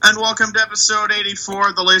And welcome to episode 84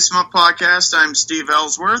 of the Lace 'em Up podcast. I'm Steve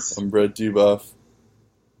Ellsworth. I'm Brett Dubuff.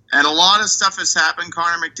 And a lot of stuff has happened.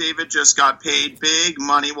 Connor McDavid just got paid big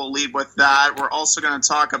money. We'll lead with that. We're also going to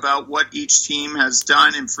talk about what each team has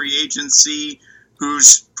done in free agency,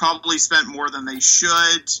 who's probably spent more than they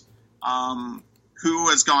should, who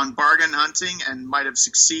has gone bargain hunting and might have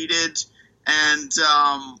succeeded, and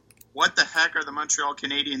what the heck are the Montreal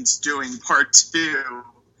Canadiens doing, part two.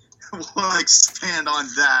 We'll expand on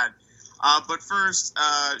that. But first,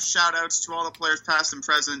 shout-outs to all the players past and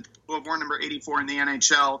present who have worn number 84 in the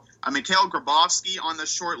NHL. Mikhail Grabovski on the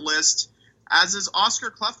short list, as is Oscar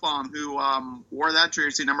Klefbom, who wore that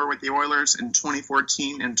jersey number with the Oilers in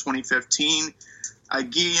 2014 and 2015.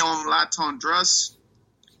 Guillaume Latendresse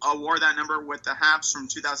wore that number with the Habs from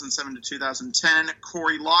 2007 to 2010.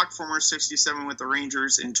 Corey Locke, former 67 with the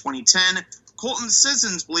Rangers in 2010. Colton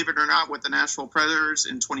Sissons, believe it or not, with the Nashville Predators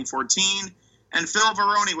in 2014. And Phil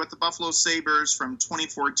Varone with the Buffalo Sabres from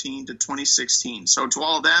 2014 to 2016. So to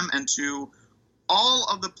all of them and to all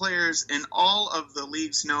of the players in all of the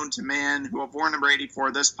leagues known to man who have worn number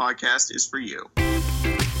 84, this podcast is for you.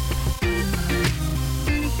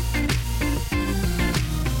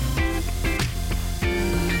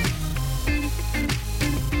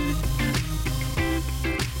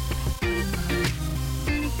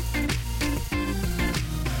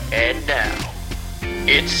 And now,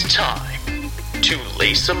 it's time to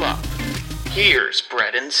lace 'em up. Here's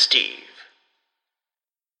Brett and Steve.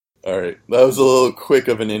 Alright, that was a little quick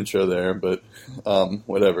of an intro there, but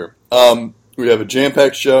whatever. We have a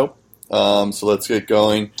jam-packed show, so let's get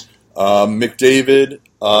going. McDavid,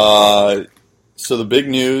 so the big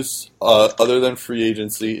news, other than free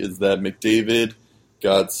agency, is that McDavid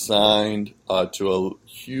got signed to a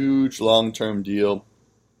huge long-term deal.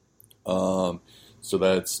 So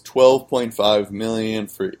that's $12.5 million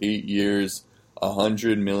for 8 years,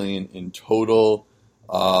 $100 million in total.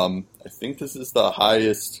 I think this is the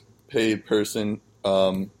highest paid person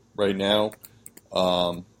right now.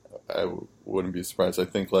 I wouldn't be surprised. I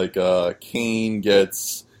think Kane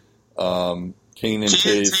gets Kane and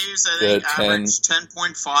Taves get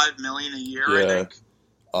 $10.5 million a year. Yeah.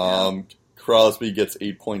 I think. Crosby gets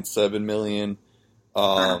 $8.7 million.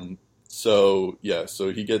 So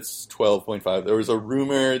he gets 12.5. There was a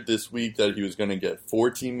rumor this week that he was going to get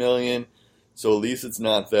 14 million. So at least it's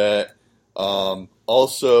not that.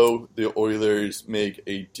 Also, the Oilers make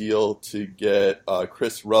a deal to get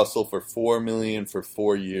Chris Russell for $4 million for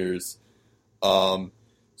 4 years.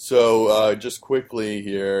 So just quickly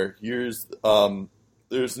here, there's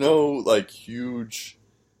no huge.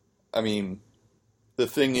 I mean, the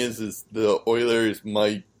thing is the Oilers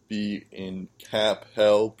might be in cap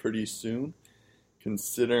hell pretty soon,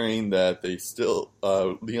 considering that they still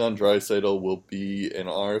Leon Draisaitl will be an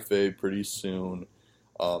RFA pretty soon.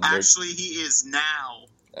 Actually, he is now.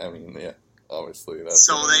 I mean, yeah, obviously that's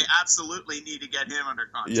so. They absolutely need to get him under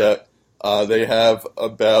contract. Yeah, they have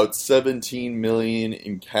about 17 million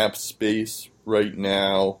in cap space right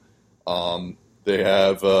now. They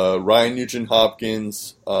have Ryan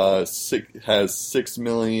Nugent-Hopkins has 6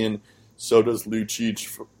 million. So does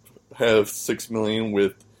Lucic have 6 million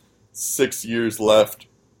with 6 years left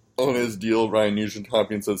on his deal. Ryan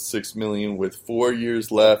Nugent-Hopkins has 6 million with 4 years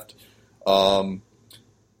left.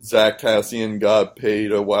 Zach Kassian got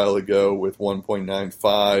paid a while ago with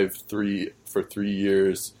 1.95 for 3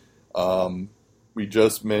 years. We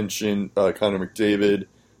just mentioned Connor McDavid.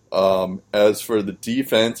 As for the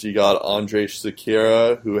defense, you got Andrej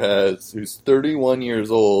Sekera, who's 31 years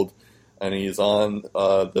old. And he's on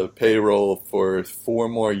the payroll for 4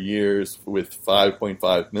 more years with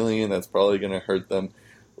 $5.5 million. That's probably going to hurt them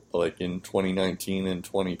in 2019 and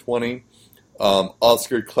 2020.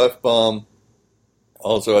 Oscar Klefbom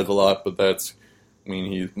also has a lot, but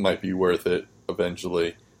he might be worth it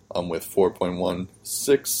eventually with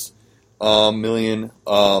 $4.16 million.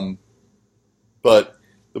 But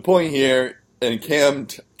the point here, and Cam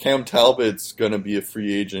Talbot's going to be a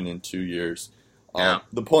free agent in 2 years.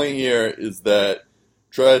 The point here is that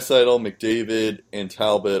Draisaitl, McDavid, and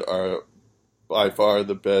Talbot are by far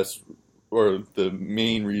the best, or the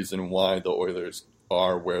main reason why the Oilers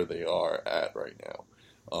are where they are at right now.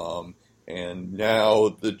 And now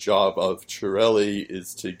the job of Chiarelli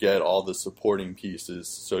is to get all the supporting pieces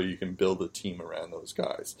so you can build a team around those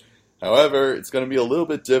guys. However, it's going to be a little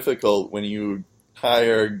bit difficult when you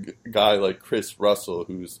hire a guy like Chris Russell,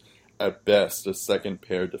 who's at best a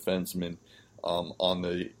second-pair defenseman,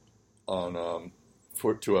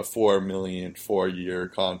 to a $4 million 4-year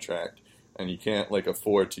contract, and you can't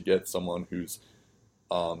afford to get someone who's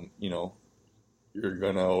you're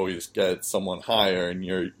gonna always get someone higher, and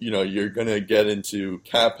you're gonna get into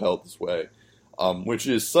cap hell this way, which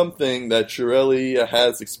is something that Chiarelli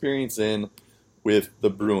has experience in with the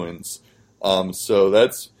Bruins. So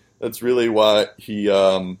that's really why he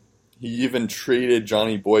even traded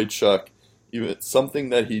Johnny Boychuk, even something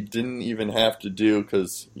that he didn't even have to do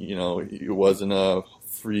because he wasn't a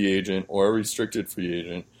free agent or a restricted free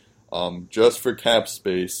agent, just for cap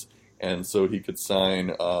space, and so he could sign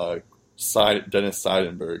Dennis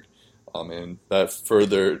Seidenberg, and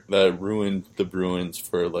that ruined the Bruins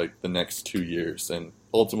for like the next 2 years, and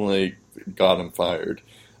ultimately got him fired.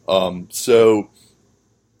 So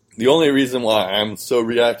the only reason why I'm so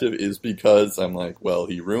reactive is because I'm like, well,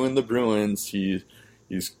 he ruined the Bruins. He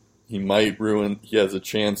has a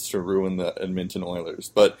chance to ruin the Edmonton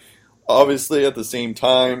Oilers. But obviously, at the same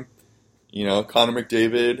time, Connor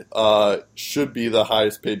McDavid should be the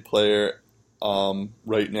highest paid player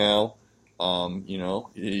right now.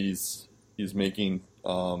 He's making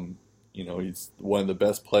he's one of the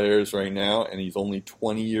best players right now, and he's only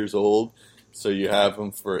 20 years old. So you have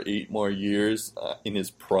him for 8 more years in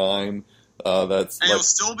his prime. He'll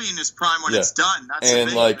still be in his prime when it's done. That's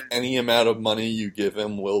any amount of money you give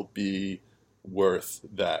him will be worth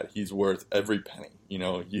that. He's worth every penny.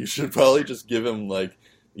 You should probably just give him the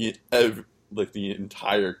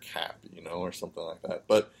entire cap, or something like that.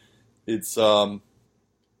 But it's so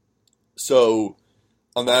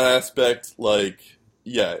on that aspect,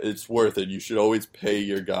 it's worth it. You should always pay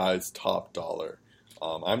your guys top dollar.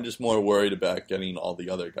 I'm just more worried about getting all the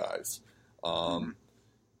other guys.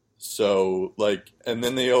 So, and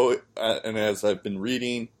then and as I've been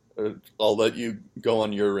reading, I'll let you go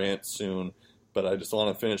on your rant soon, but I just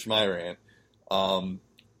want to finish my rant.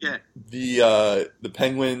 The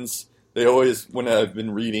Penguins, they always, when I've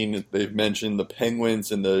been reading, they've mentioned the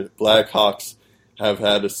Penguins and the Blackhawks have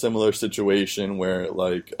had a similar situation where,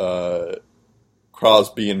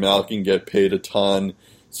 Crosby and Malkin get paid a ton,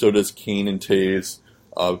 so does Kane and Taves.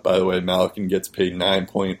 By the way, Malkin gets paid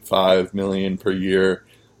 $9.5 million per year,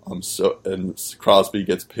 and Crosby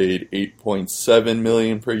gets paid $8.7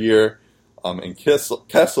 million per year, and Kessel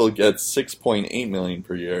gets $6.8 million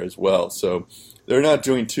per year as well. So they're not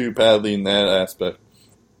doing too badly in that aspect.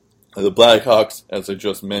 The Blackhawks, as I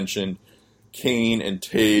just mentioned, Kane and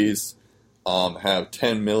Taves have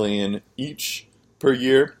 $10 million each per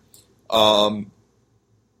year.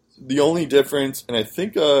 The only difference, and I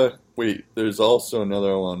think there's also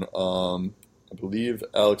another one. I believe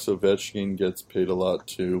Alex Ovechkin gets paid a lot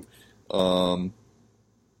too.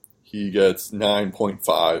 He gets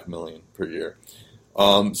 $9.5 million per year.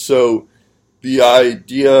 So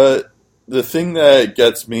the thing that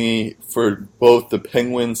gets me for both the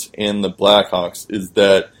Penguins and the Blackhawks is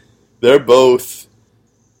that they're both,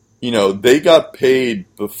 they got paid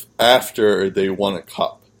after they won a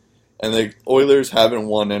cup, and the Oilers haven't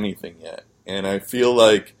won anything yet, and I feel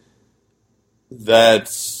like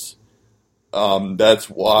that's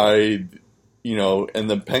why, and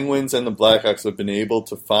the Penguins and the Blackhawks have been able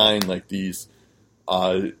to find these,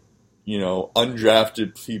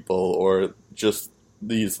 undrafted people or just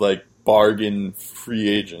these bargain free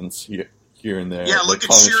agents here and there. Yeah, look at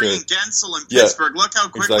Sheary and Gensel in Pittsburgh. Look how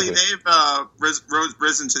quickly they've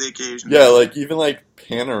risen to the occasion. Yeah, even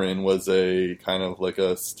Panarin was a kind of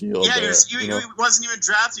a steal. Yeah, there, he wasn't even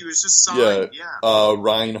drafted. He was just signed. Yeah.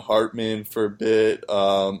 Ryan Hartman for a bit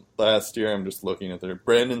last year. I'm just looking at there.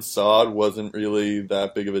 Brandon Saad wasn't really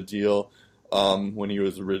that big of a deal when he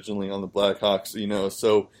was originally on the Blackhawks.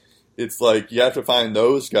 So it's you have to find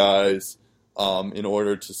those guys in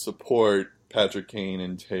order to support Patrick Kane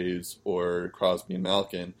and Taves or Crosby and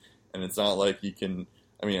Malkin, and it's not like you can.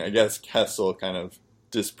 I mean, I guess Kessel kind of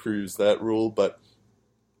disproves that rule, but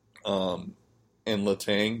and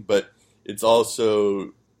Letang, but it's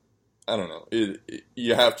also, I don't know.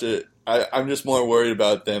 You have to. I'm just more worried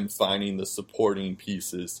about them finding the supporting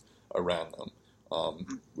pieces around them,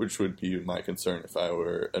 which would be my concern if I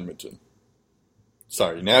were Edmonton.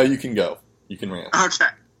 Sorry, now you can go. You can rant.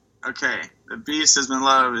 Okay. The beast has been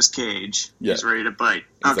let out of his cage. Yeah. He's ready to bite.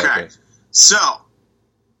 Exactly. Okay. So,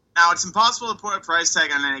 now it's impossible to put a price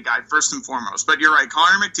tag on any guy, first and foremost. But you're right,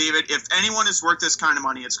 Connor McDavid, if anyone is worth this kind of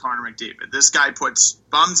money, it's Connor McDavid. This guy puts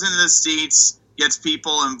bums into the seats, gets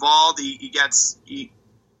people involved. He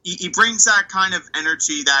brings that kind of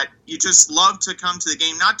energy that you just love to come to the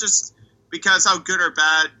game, not just because how good or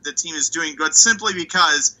bad the team is doing, but simply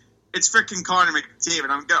because it's freaking Connor McDavid.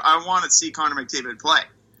 I want to see Connor McDavid play.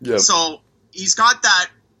 Yep. So he's got that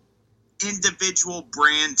individual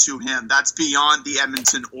brand to him that's beyond the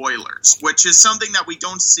Edmonton Oilers, which is something that we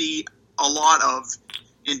don't see a lot of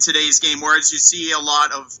in today's game, whereas you see a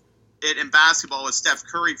lot of it in basketball with Steph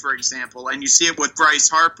Curry, for example, and you see it with Bryce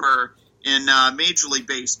Harper in Major League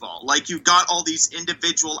Baseball. Like, you've got all these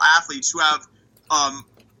individual athletes who have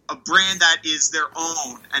a brand that is their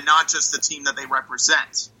own and not just the team that they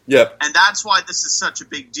represent. Yep. And that's why this is such a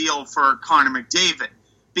big deal for Connor McDavid,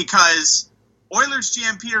 because Oilers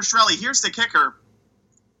GM Peter Chiarelli, here's the kicker,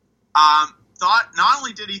 thought not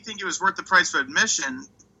only did he think it was worth the price of admission,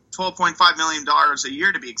 $12.5 million a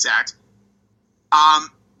year to be exact,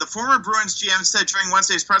 the former Bruins GM said during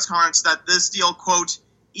Wednesday's press conference that this deal, quote,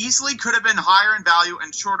 easily could have been higher in value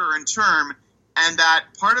and shorter in term, and that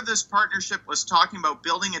part of this partnership was talking about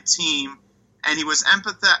building a team, and he was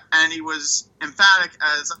emphatic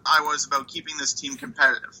as I was about keeping this team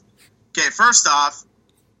competitive. Okay, first off,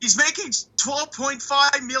 he's making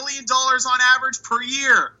 $12.5 million on average per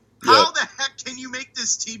year. How the heck can you make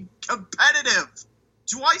this team competitive?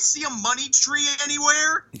 Do I see a money tree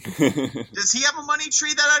anywhere? Does he have a money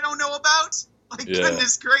tree that I don't know about?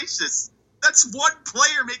 Goodness gracious. That's one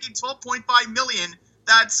player making $12.5 million.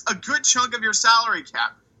 That's a good chunk of your salary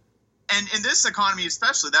cap. And in this economy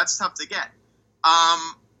especially, that's tough to get.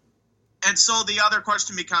 And so the other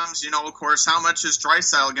question becomes, of course, how much is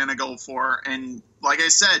Draisaitl going to go for? And like I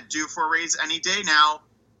said, due for a raise any day now.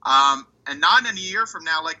 And not in a year from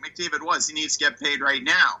now like McDavid was. He needs to get paid right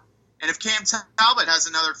now. And if Cam Talbot has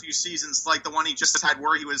another few seasons like the one he just had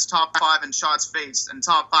where he was top 5 in shots faced and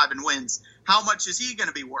top 5 in wins, how much is he going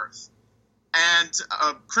to be worth? And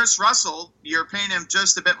Chris Russell, you're paying him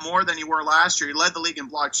just a bit more than you were last year. He led the league in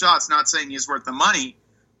blocked shots, not saying he's worth the money,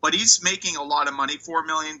 but he's making a lot of money, $4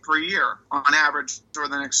 million per year on average for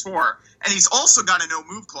the next 4. And he's also got a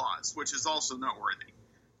no-move clause, which is also noteworthy.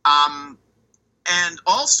 And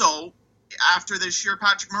also, after this year,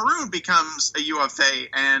 Patrick Maroon becomes a UFA,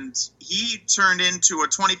 and he turned into a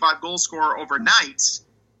 25-goal scorer overnight.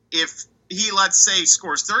 If he, let's say,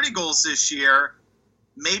 scores 30 goals this year,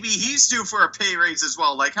 maybe he's due for a pay raise as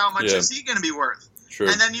well. Like, how much is he going to be worth? Sure.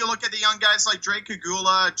 And then you look at the young guys like Drake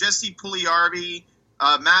Kagula, Jesse Puljujarvi,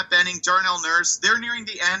 Matt Benning, Darnell Nurse. They're nearing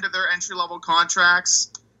the end of their entry-level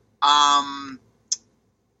contracts.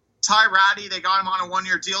 Ty Ratty, they got him on a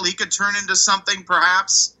 1-year deal. He could turn into something,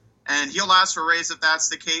 perhaps, and he'll ask for a raise if that's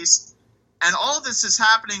the case. And all of this is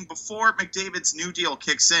happening before McDavid's new deal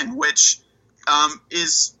kicks in, which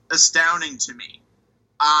is astounding to me.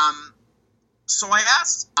 So I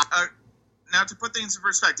asked, now to put things in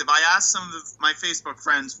perspective, I asked some of my Facebook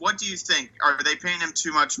friends, what do you think? Are they paying him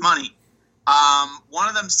too much money? One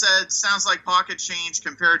of them said, sounds like pocket change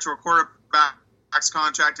compared to a quarterback's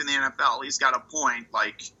contract in the NFL. He's got a point.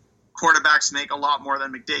 Like, quarterbacks make a lot more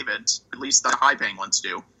than McDavid, at least the high-paying ones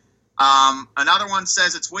do. Another one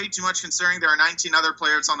says it's way too much considering there are 19 other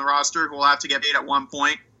players on the roster who will have to get paid at one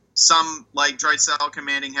point. Some, like Draisaitl,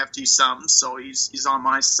 commanding hefty sums, so he's on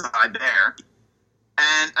my side there.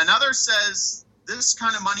 And another says this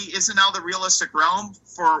kind of money isn't out of the realistic realm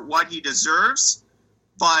for what he deserves,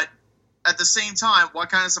 but at the same time, what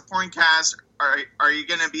kind of supporting cast are you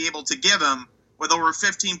going to be able to give him with over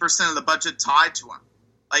 15% of the budget tied to him?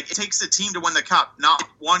 Like, it takes a team to win the cup, not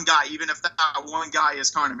one guy, even if that one guy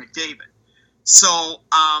is Connor McDavid. So,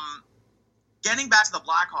 getting back to the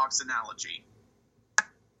Blackhawks analogy,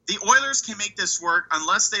 the Oilers can make this work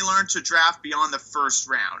unless they learn to draft beyond the first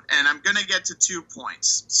round. And I'm going to get to 2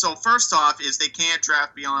 points. So first off is they can't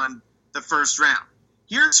draft beyond the first round.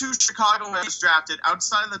 Here's who Chicago has drafted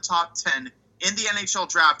outside of the top 10 in the NHL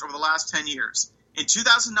draft over the last 10 years. In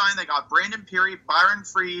 2009, they got Brandon Peary, Byron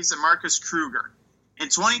Fries, and Marcus Kruger. In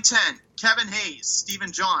 2010, Kevin Hayes,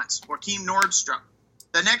 Stephen Johns, Joakim Nordstrom.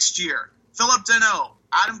 The next year, Philip Deneau,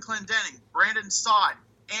 Adam Clendenning, Brandon Saad,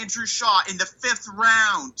 Andrew Shaw in the 5th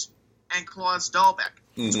round, and Klaus Dahlbeck.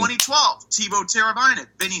 2012, Teuvo Teravainen,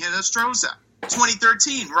 Vinny Hinostroza.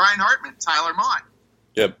 2013, Ryan Hartman, Tyler Mott.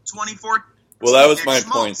 Yep. 2014. Well, that was my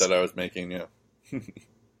point that I was making, yeah.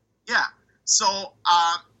 Yeah. So,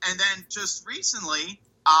 and then just recently,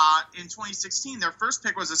 in 2016, their first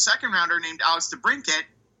pick was a second-rounder named Alex DeBrincat.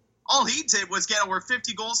 All he did was get over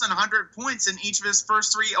 50 goals and 100 points in each of his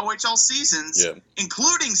first 3 OHL seasons,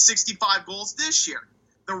 including 65 goals this year.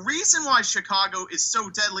 The reason why Chicago is so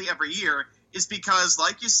deadly every year is because,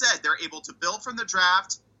 like you said, they're able to build from the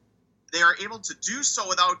draft. They are able to do so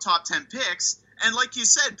without top 10 picks. And like you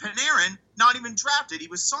said, Panarin, not even drafted. He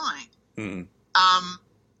was signed. And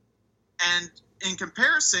in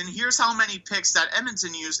comparison, here's how many picks that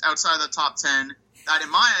Edmonton used outside of the top 10 that,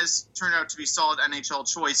 in my eyes, turned out to be solid NHL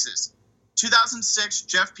choices. 2006,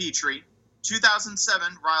 Jeff Petrie.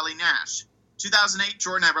 2007, Riley Nash. 2008,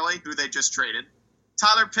 Jordan Eberle, who they just traded.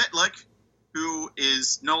 Tyler Pitlick, who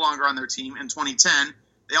is no longer on their team in 2010.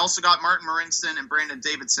 They also got Martin Marincin and Brandon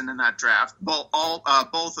Davidson in that draft. Both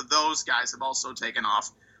of those guys have also taken off.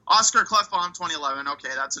 Oscar Klefbom, 2011. Okay,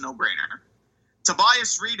 that's a no-brainer.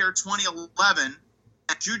 Tobias Reeder, 2011.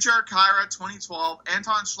 And Jujhar Khaira, 2012.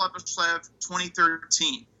 Anton Shlepyshev,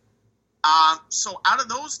 2013. So out of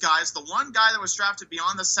those guys, the one guy that was drafted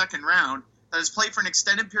beyond the second round that has played for an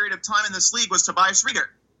extended period of time in this league was Tobias Reeder.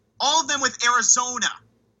 All of them with Arizona.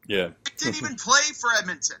 Yeah. Didn't even play for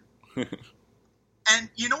Edmonton. And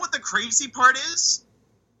you know what the crazy part is?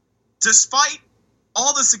 Despite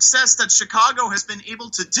all the success that Chicago has been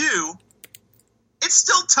able to do, it's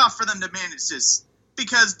still tough for them to manage this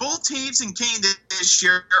because both Taves and Kane this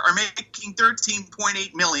year are making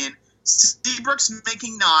 $13.8 million. Seabrook's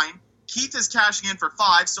making $9 million. Keith is cashing in for $5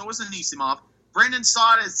 million. So is Anisimov. Brandon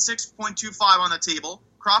Saad is 6.25 on the table.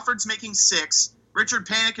 Crawford's making $6 million. Richard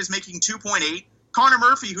Panik is making $2.8 million. Connor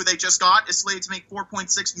Murphy, who they just got, is slated to make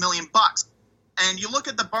 $4.6 million. And you look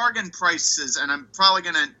at the bargain prices, and I'm probably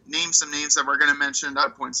going to name some names that we're going to mention at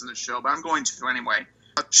other points in the show, but I'm going to anyway.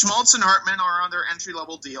 Schmaltz and Hartman are on their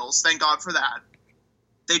entry-level deals. Thank God for that.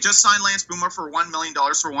 They just signed Lance Boomer for $1 million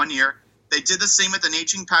for 1 year. They did the same with an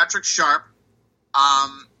aging Patrick Sharp.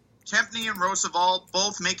 Kempney and Roosevelt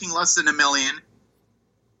both making less than $1 million.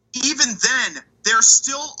 Even then, they're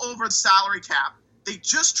still over the salary cap. They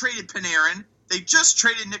just traded Panarin. They just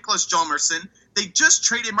traded Nicholas Hjalmarsson. They just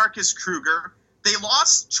traded Marcus Kruger. They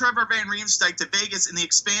lost Trevor Van Riemsdyk to Vegas in the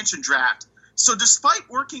expansion draft. So despite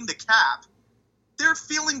working the cap, they're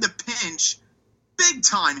feeling the pinch big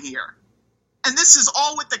time here. And this is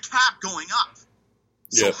all with the cap going up.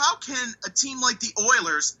 So how can a team like the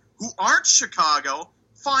Oilers, who aren't Chicago,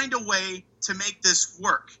 find a way to make this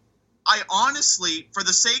work? I honestly, for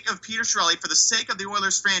the sake of Peter Chiarelli, for the sake of the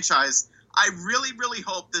Oilers franchise, I really, really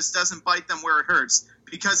hope this doesn't bite them where it hurts,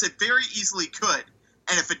 because it very easily could.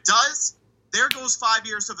 And if it does, there goes 5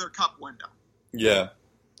 years of their cup window. Yeah,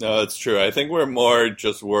 no, that's true. I think we're more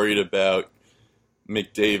just worried about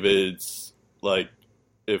McDavid's,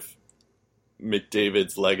 if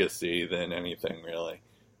McDavid's legacy than anything, really.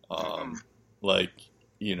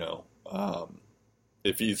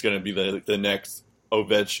 If he's going to be the next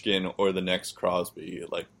Ovechkin or the next Crosby,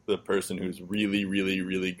 like the person who's really, really,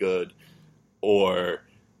 really good, or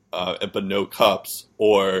but no cups,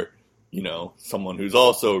 or someone who's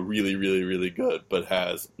also really, really, really good but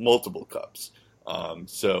has multiple cups.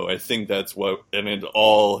 So I think that's and it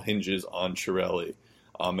all hinges on Chiarelli.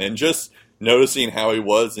 And just noticing how he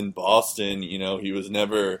was in Boston, he was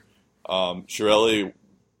never. Chiarelli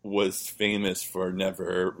was famous for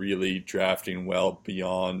never really drafting well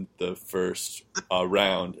beyond the first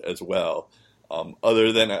round as well.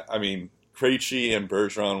 Other than, Krejci and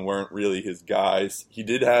Bergeron weren't really his guys. He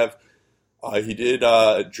did draft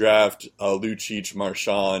Lucic,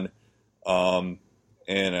 Marchand, and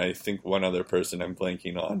I think one other person I'm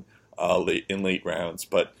blanking on late rounds.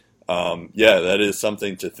 But that is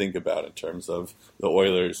something to think about in terms of the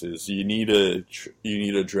Oilers. Is you need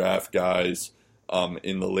to draft guys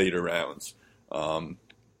in the later rounds.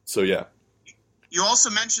 You also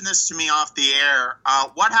mentioned this to me off the air.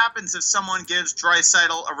 What happens if someone gives Draisaitl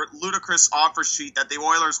a ludicrous offer sheet that the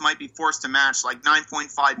Oilers might be forced to match, like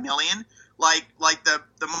 $9.5 million? Like the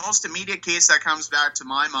most immediate case that comes back to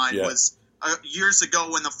my mind was years ago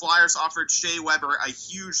when the Flyers offered Shea Weber a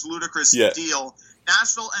huge, ludicrous deal.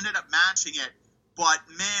 Nashville ended up matching it, but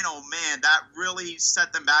man, oh man, that really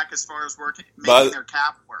set them back as far as making their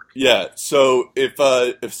cap work. Yeah, so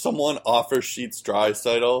if someone offers Sheets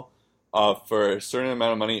Draisaitl for a certain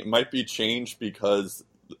amount of money, it might be changed because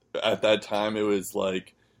at that time it was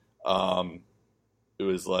like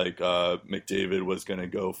McDavid was going to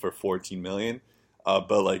go for $14 million.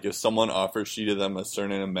 But if someone offers Sheet them a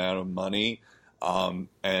certain amount of money, and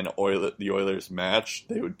the Oilers match,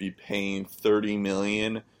 they would be paying $30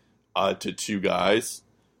 million to two guys,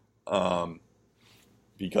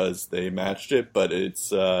 because they matched it. But it's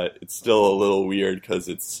still a little weird because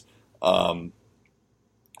it's.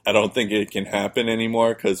 I don't think it can happen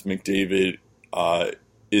anymore because McDavid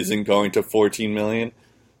isn't going to $14 million.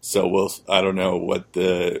 So I don't know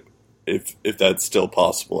if that's still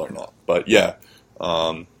possible or not. But yeah,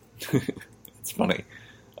 it's funny.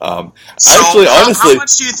 Actually, honestly, how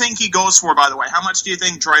much do you think he goes for? By the way, how much do you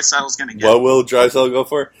think Draisaitl's going to get? What will Draisaitl go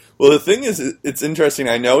for? Well, the thing is, it's interesting.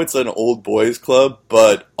 I know it's an old boys club,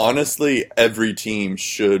 but honestly, every team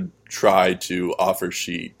should try to offer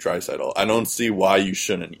sheet Draisaitl. I don't see why you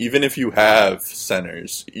shouldn't. Even if you have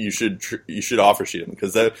centers, you should offer sheet them,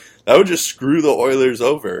 because that would just screw the Oilers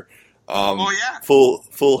over.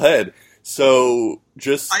 Full head. So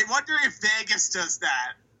just I wonder if Vegas does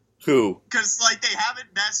that. Who? Because they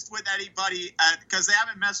haven't messed with anybody. Because they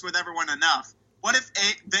haven't messed with everyone enough. What if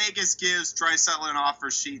Vegas gives Draisaitl an offer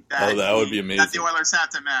sheet that would be amazing. That the Oilers have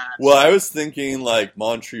to match? Well, I was thinking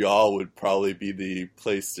Montreal would probably be the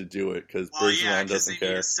place to do it because Bergeron doesn't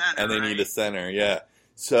care, and they need a center. Yeah,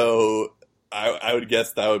 so I would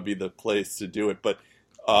guess that would be the place to do it, but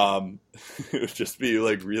it would just be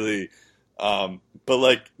really.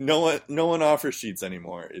 But no one offers sheets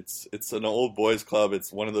anymore. It's an old boys club.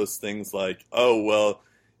 It's one of those things oh well,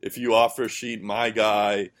 if you offer sheet my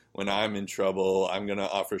guy when I'm in trouble, I'm gonna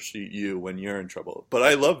offer sheet you when you're in trouble. But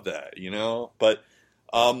I love that, But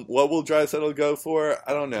what will Draisaitl go for?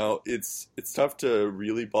 I don't know. It's tough to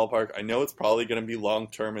really ballpark. I know it's probably gonna be long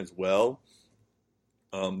term as well.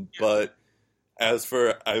 But as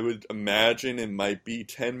for, I would imagine it might be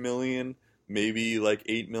 10 million, maybe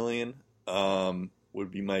 8 million.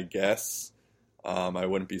 Would be my guess. I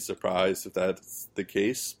wouldn't be surprised if that's the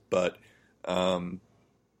case, but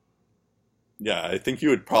yeah, I think he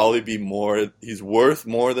would probably be more. He's worth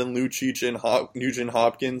more than Lucic and Nugent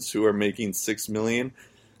Hopkins, who are making $6 million.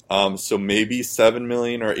 So maybe 7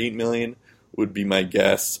 million or 8 million would be my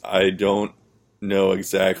guess. I don't know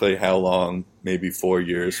exactly how long. Maybe 4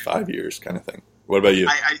 years, 5 years, kind of thing. What about you?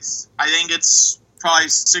 I think it's probably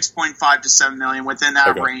 6.5 to 7 million within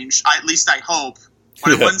that range. At least I hope.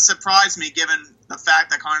 But it wouldn't surprise me given the fact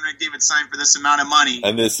that Connor McDavid signed for this amount of money.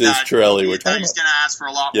 And this is Chiarelli we're talking about. He's going to ask for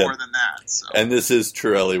a lot more than that. So. And this is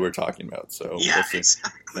Chiarelli we're talking about. So yeah,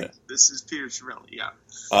 exactly. Yeah. This is Peter Chiarelli, yeah.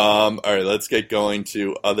 All right, let's get going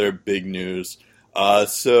to other big news.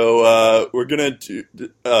 So we're going to do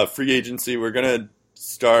free agency. We're going to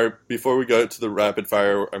start, before we go to the rapid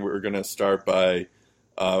fire, we're going to start by,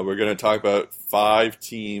 we're going to talk about 5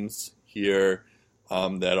 teams here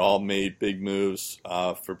that all made big moves,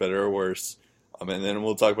 for better or worse. And then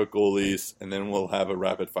we'll talk about goalies, and then we'll have a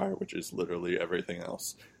rapid fire, which is literally everything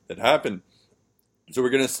else that happened. So we're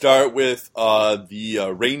going to start with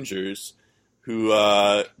the Rangers, who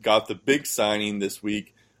got the big signing this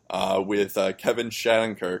week with Kevin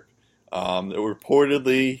Shattenkirk.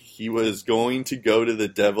 Reportedly, he was going to go to the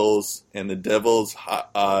Devils, and the Devils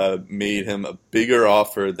made him a bigger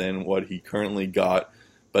offer than what he currently got.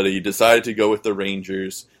 But he decided to go with the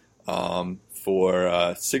Rangers for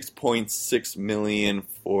 $6.6 million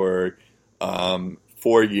for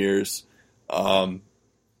 4 years. Shattenkirk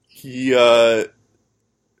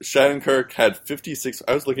had 56.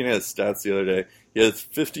 I was looking at his stats the other day. He has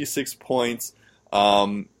 56 points.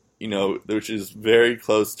 Which is very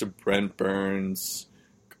close to Brent Burns,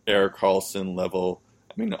 Erik Karlsson level.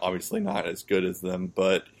 I mean, obviously not as good as them,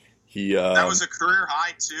 but he. That was a career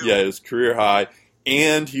high too. Yeah, it was career high.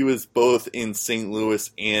 And he was both in St.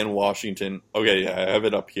 Louis and Washington. Okay, yeah, I have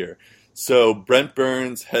it up here. So Brent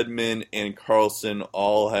Burns, Hedman, and Karlsson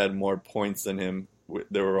all had more points than him.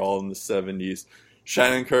 They were all in the 70s.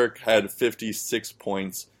 Shattenkirk had 56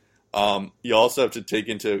 points. You also have to take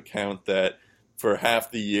into account that for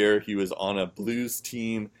half the year he was on a Blues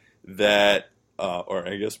team that, or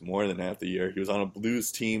I guess more than half the year, he was on a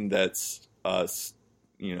Blues team that's,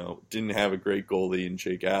 didn't have a great goalie in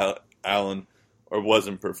Jake Allen, or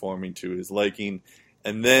wasn't performing to his liking.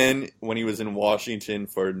 And then when he was in Washington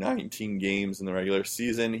for 19 games in the regular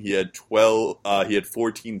season, he had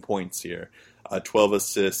 14 points here, 12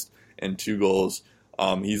 assists and 2 goals.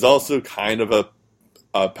 He's also kind of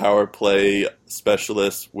a power play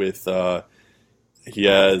specialist with, he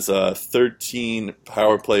has 13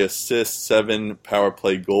 power play assists, 7 power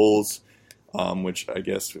play goals, which I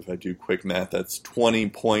guess if I do quick math, that's 20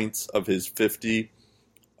 points of his 50.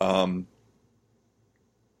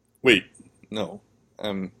 Wait, no.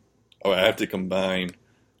 I have to combine.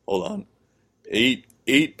 Hold on.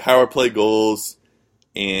 8 power play goals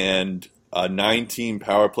and 19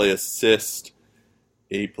 power play assists.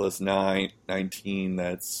 8 plus 9, 19.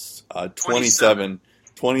 That's 27.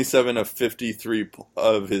 27 of 53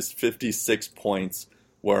 of his 56 points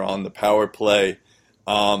were on the power play.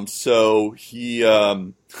 So he.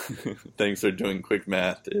 Thanks for doing quick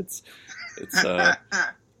math. It's.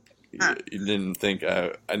 You didn't think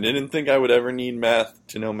I didn't think I would ever need math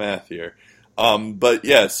to know math here, but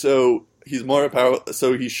yeah. So he's more of a power.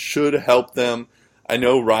 So he should help them. I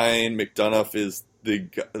know Ryan McDonough is the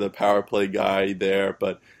power play guy there,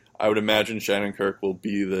 but I would imagine Shattenkirk will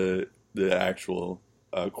be the actual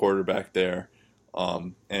quarterback there.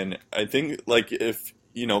 And I think if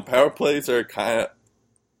power plays are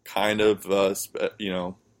kind of a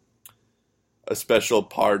special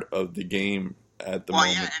part of the game. At the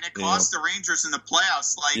moment, yeah, and it cost the Rangers in the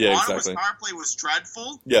playoffs. Ottawa's power play was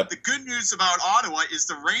dreadful. Yep. The good news about Ottawa is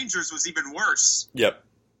the Rangers was even worse. Yep.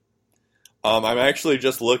 I'm actually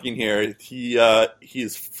just looking here.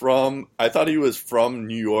 He's from. I thought he was from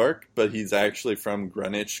New York, but he's actually from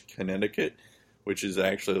Greenwich, Connecticut, which is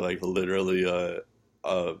actually like literally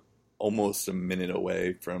almost a minute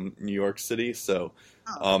away from New York City. So,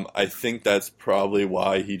 I think that's probably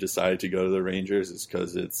why he decided to go to the Rangers, is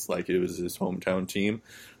because it was his hometown team.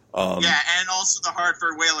 And also the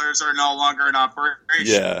Hartford Whalers are no longer in operation.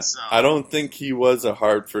 Yeah, so. I don't think he was a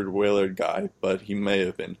Hartford Whaler guy, but he may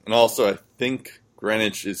have been. And also, I think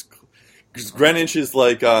Greenwich is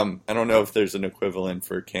like, I don't know if there's an equivalent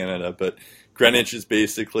for Canada, but Greenwich is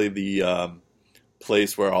basically the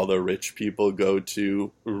place where all the rich people go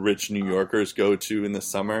to, rich New Yorkers go to in the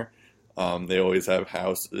summer. They always have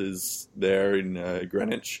houses there in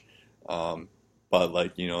Greenwich. But,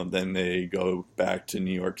 then they go back to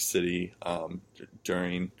New York City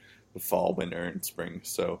during the fall, winter, and spring.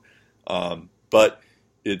 So, but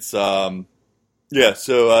it's, so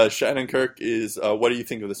Shattenkirk is, what do you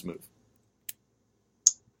think of this move?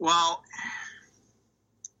 Well,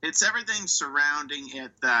 it's everything surrounding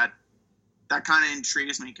it that kind of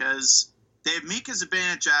intrigues me, because they have Mika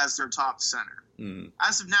Zibanejad as their top center.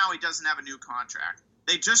 As of now, he doesn't have a new contract.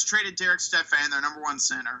 They just traded Derek Stefan, their number one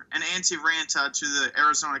center, and Antti Ranta to the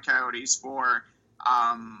Arizona Coyotes for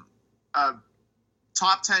a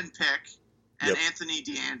top 10 pick and Anthony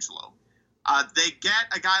DeAngelo. They get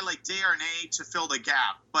a guy like Desharnais to fill the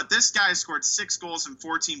gap, but this guy scored 6 goals and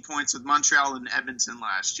 14 points with Montreal and Edmonton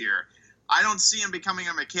last year. I don't see him becoming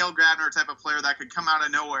a Mikhail Grabner type of player that could come out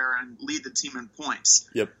of nowhere and lead the team in points.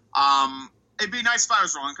 Yep. It'd be nice if I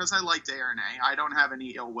was wrong, because I like Desharnais. I don't have any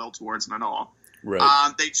ill will towards him at all.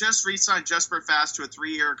 Right. They just re-signed Jesper Fast to a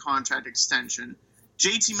 3-year contract extension.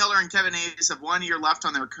 JT Miller and Kevin Hayes have 1 year left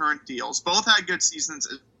on their current deals. Both had good seasons,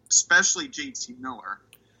 especially JT Miller.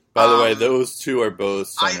 By the way, those two are both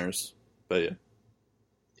centers. But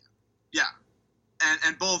yeah.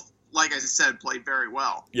 And both, like I said, played very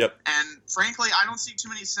well. Yep. And frankly, I don't see too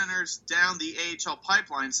many centers down the AHL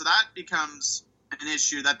pipeline, so that becomes an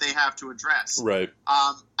issue that they have to address. Right.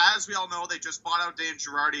 As we all know, they just bought out Dan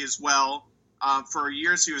Girardi as well. For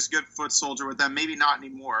years, he was a good foot soldier with them. Maybe not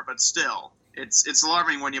anymore, but still, it's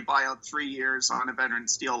alarming when you buy out 3 years on a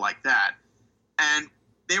veteran's deal like that. And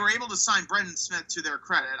they were able to sign Brendan Smith, to their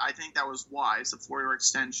credit. I think that was wise. A 4-year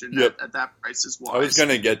extension at that price is wise. I was going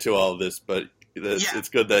to get to all of this, but it's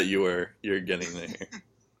good that you're getting there.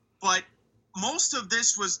 But most of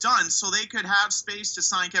this was done so they could have space to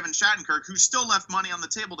sign Kevin Shattenkirk, who still left money on the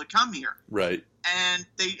table to come here. Right. And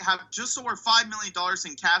they have just over $5 million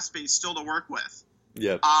in cap space still to work with.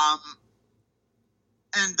 Yep.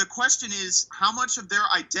 And the question is, how much of their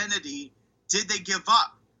identity did they give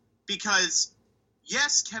up? Because,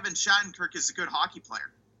 yes, Kevin Shattenkirk is a good hockey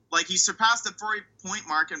player. Like, he surpassed the 40-point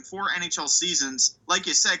mark in 4 NHL seasons. Like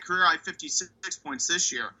you said, career high 56 points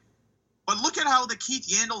this year. But look at how the Keith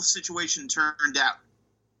Yandel situation turned out.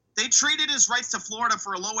 They traded his rights to Florida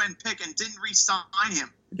for a low-end pick and didn't re-sign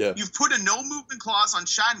him. Yeah. You've put a no-movement clause on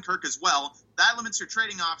Shattenkirk as well. That limits your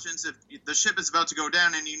trading options if the ship is about to go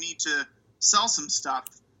down and you need to sell some stuff.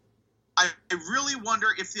 I really wonder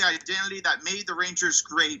if the identity that made the Rangers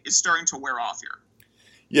great is starting to wear off here.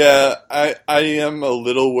 Yeah, I am a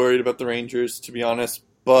little worried about the Rangers, to be honest.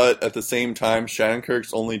 But at the same time,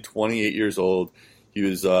 Shattenkirk's only 28 years old.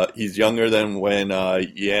 He's younger than when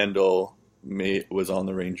Yandel was on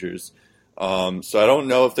the Rangers. So I don't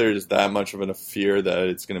know if there's that much of a fear that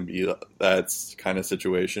it's going to be that kind of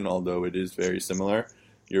situation, although it is very similar.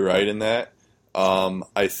 You're right in that.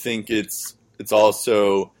 I think it's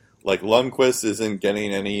also, like, Lundqvist isn't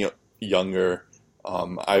getting any younger.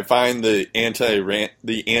 I find the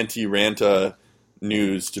anti-Ranta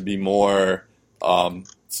news to be more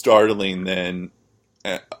startling than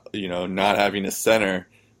not having a center,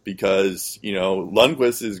 because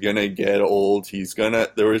Lundqvist is gonna get old.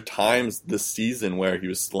 There were times this season where he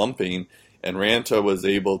was slumping, and Ranta was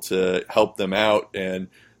able to help them out and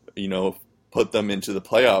put them into the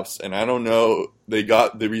playoffs. And I don't know, they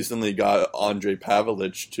recently got Andre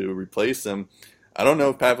Pavelich to replace him. I don't know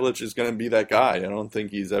if Pavelich is going to be that guy. I don't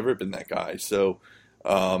think he's ever been that guy. So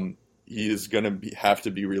he is going to have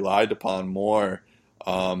to be relied upon more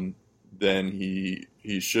than he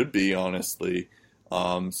should be, honestly.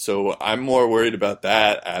 So I'm more worried about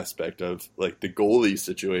that aspect of, like, the goalie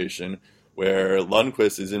situation, where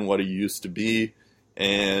Lundqvist isn't what he used to be,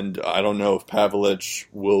 and I don't know if Pavelich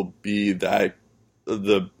will be the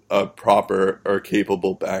proper or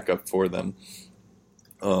capable backup for them.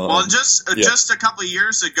 Well, just a couple of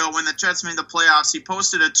years ago, when the Jets made the playoffs, he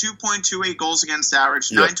posted a 2.28 goals against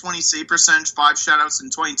average, 920 save percentage, 5 shutouts,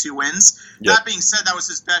 and 22 wins. That being said, that was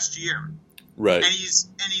his best year. Right. And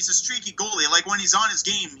he's a streaky goalie. Like, when he's on his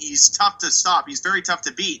game, he's tough to stop. He's very tough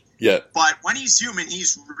to beat. Yeah. But when he's human,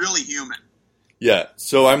 he's really human. Yeah.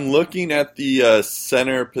 So I'm looking at the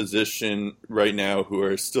center position right now who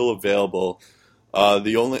are still available.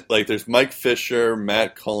 There's Mike Fisher,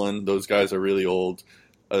 Matt Cullen. Those guys are really old.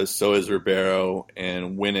 So is Ribeiro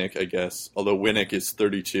and Winnick, I guess. Although Winnick is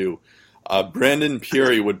 32. Brandon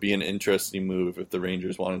Peary would be an interesting move if the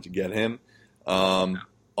Rangers wanted to get him.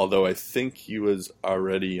 Although I think he was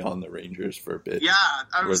already on the Rangers for a bit. Yeah,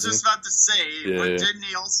 I was just about to say, didn't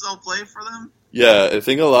he also play for them? Yeah, I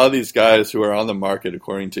think a lot of these guys who are on the market,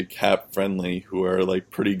 according to Cap Friendly, who are like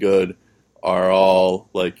pretty good, are all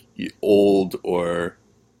like old or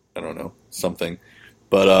I don't know, something.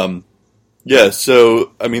 But yeah,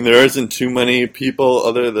 so I mean there isn't too many people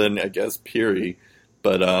other than I guess Peary,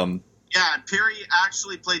 but yeah, Peary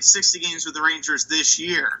actually played 60 games with the Rangers this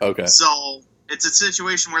year. Okay. So it's a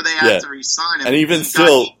situation where they have to re-sign him. And even he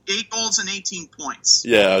still, got 8 goals and 18 points.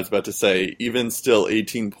 Yeah, I was about to say, even still,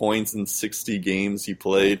 18 points in 60 games he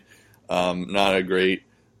played, not a great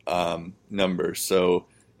number. So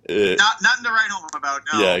nothing to write home about.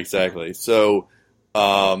 No. Yeah, exactly. So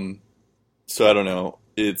I don't know.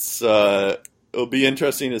 It's it'll be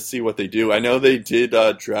interesting to see what they do. I know they did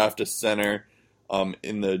draft a center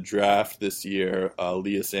in the draft this year,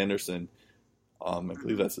 Elias Anderson. I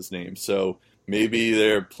believe that's his name. So maybe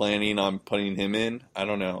they're planning on putting him in. I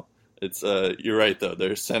don't know. It's you're right though.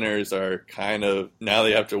 Their centers are kind of now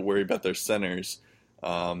they have to worry about their centers.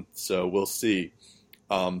 So we'll see.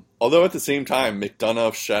 Although at the same time,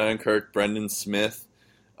 McDonough, Shattenkirk, Brendan Smith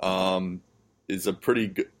is a pretty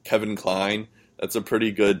good. Kevin Klein. That's a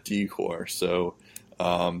pretty good decor. So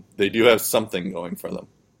they do have something going for them.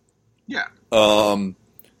 Yeah.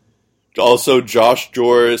 Also, Josh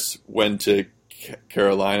Joris went to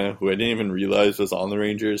Carolina, who I didn't even realize was on the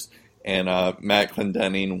Rangers, and Matt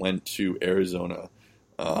Clendening went to Arizona.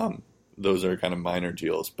 Those are kind of minor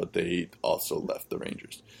deals, but they also left the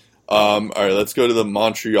Rangers. All right, let's go to the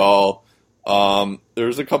Montreal.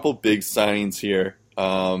 There's a couple big signings here.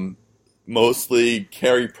 Mostly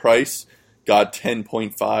Carey Price got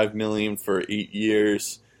 $10.5 million for 8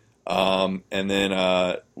 years, and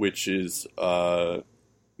then which of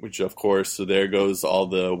course, so there goes all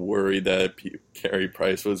the worry that Carey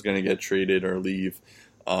Price was going to get traded or leave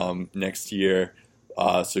next year.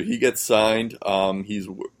 So he gets signed.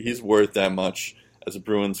 He's worth that much. As a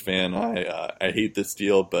Bruins fan, I hate this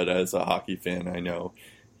deal, but as a hockey fan, I know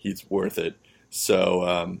he's worth it.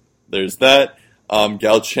 So there's that.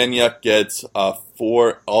 Galchenyuk gets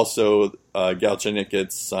Galchenyuk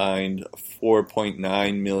gets signed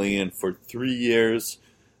 $4.9 million for 3 years.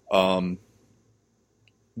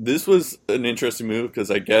 This was an interesting move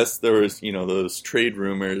because I guess there was, those trade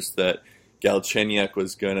rumors that Galchenyuk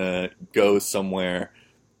was going to go somewhere,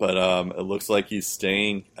 but it looks like he's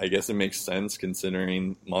staying. I guess it makes sense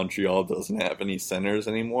considering Montreal doesn't have any centers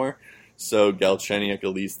anymore. So Galchenyuk, at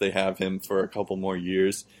least they have him for a couple more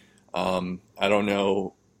years. I don't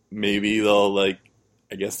know. Maybe they'll I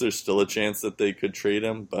guess there's still a chance that they could trade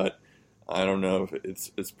him, but I don't know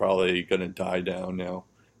if it's probably going to die down now.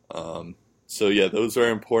 So yeah, those are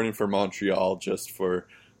important for Montreal just for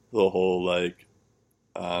the whole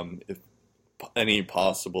if any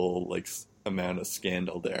possible amount of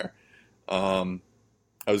scandal there. I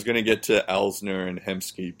was going to get to Alzner and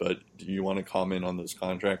Hemsky, but do you want to comment on those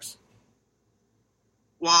contracts?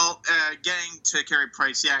 Well, getting to Carey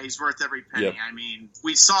Price, yeah, he's worth every penny. Yep. I mean,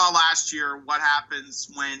 we saw last year what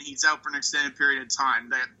happens when he's out for an extended period of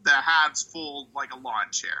time. The Habs fold like a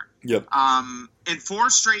lawn chair. Yep. In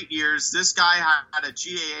 4 straight years, this guy had a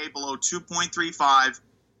GAA below 2.35.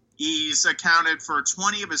 He's accounted for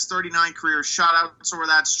 20 of his 39 career shutouts over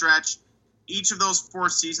that stretch. Each of those 4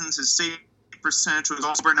 seasons, his save percentage was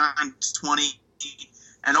over 920.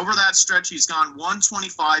 And over that stretch, he's gone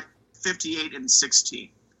 125, 58, and 16.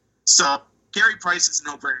 So Carey Price is a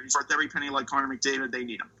no-brainer. He's worth every penny like Connor McDavid. They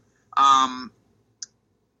need him.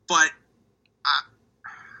 But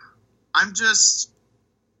I'm just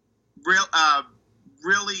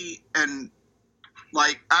really, and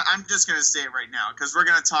I'm just going to say it right now because we're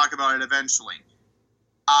going to talk about it eventually.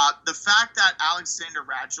 The fact that Alexander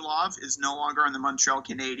Radulov is no longer on the Montreal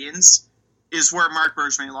Canadiens is where Marc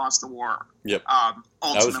Bergevin lost the war. Yep. I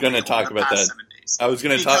was going to talk about that. 7 days.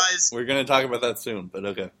 We're going to talk about that soon, but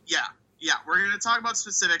okay. Yeah, we're going to talk about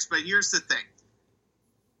specifics, but here's the thing.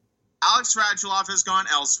 Alex Radulov has gone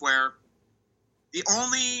elsewhere. The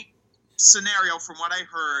only scenario, from what I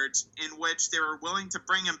heard, in which they were willing to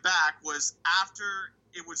bring him back was after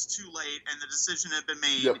it was too late and the decision had been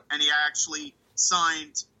made, yep. and he actually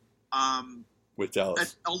signed with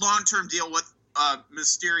Dallas. A long-term deal with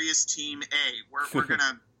mysterious Team A. We're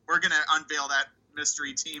gonna unveil that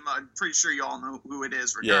mystery team. I'm pretty sure you all know who it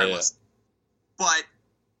is, regardless. Yeah. But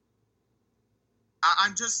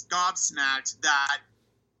I'm just gobsmacked that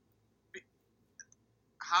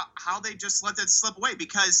how they just let that slip away,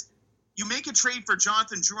 because you make a trade for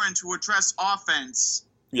Jonathan Drouin to address offense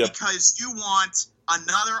because you want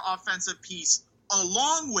another offensive piece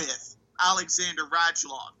along with Alexander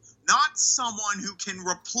Radulov, not someone who can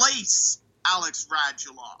replace Alex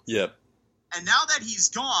Radulov. Yep. And now that he's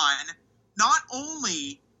gone, not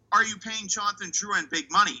only are you paying Jonathan Drouin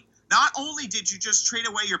big money, not only did you just trade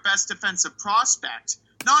away your best defensive prospect,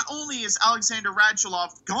 not only is Alexander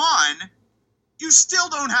Radulov gone, you still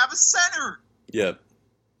don't have a center. Yep.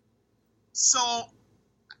 So,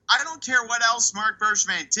 I don't care what else Marc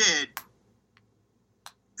Bergevin did.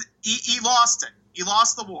 He lost it. He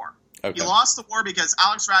lost the war. Okay. He lost the war because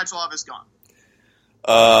Alex Radulov is gone.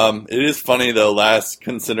 It is funny though.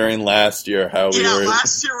 Considering last year how we were.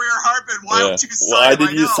 Last year we were harping. Why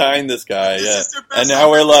did you sign this guy? And now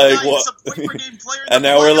we're like, what? And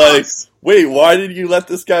now we're like, wait, why did you let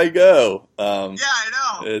this guy go? I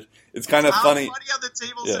know. It's kind of funny. How funny how the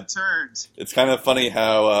tables have turned. It's kind of funny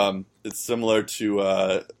how it's similar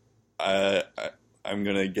to. I'm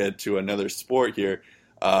gonna get to another sport here.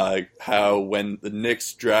 How when the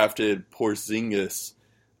Knicks drafted Porzingis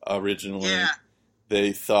originally. Yeah.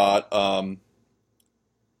 They thought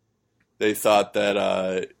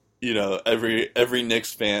that every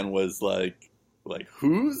Knicks fan was like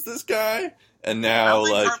who's this guy? And now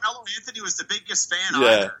Carmelo Anthony was the biggest fan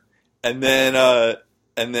either. And then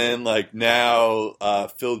now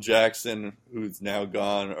Phil Jackson, who's now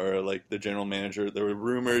gone, or like the general manager, there were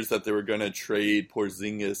rumors that they were going to trade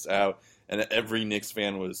Porzingis out, and every Knicks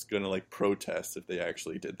fan was going to like protest if they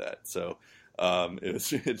actually did that. So. It's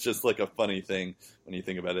just like a funny thing when you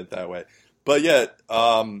think about it that way. But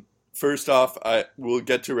first off, we'll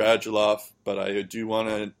get to Radulov, but I do want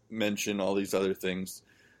to mention all these other things.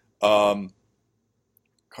 Karl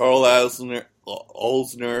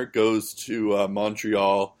Alzner goes to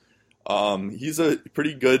Montreal. He's a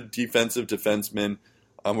pretty good defensive defenseman.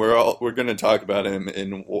 We're going to talk about him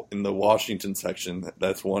in the Washington section.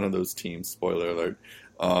 That's one of those teams. Spoiler alert.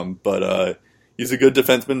 But he's a good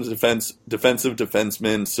defensive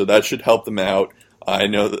defenseman, so that should help them out. I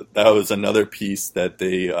know that was another piece that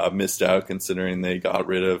they missed out, considering they got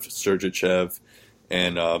rid of Sergachev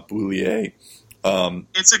and Boulier.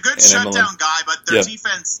 It's a good shutdown guy, but their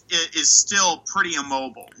defense is still pretty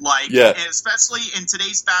immobile. And especially in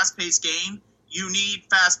today's fast-paced game, you need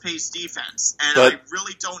fast-paced defense. And I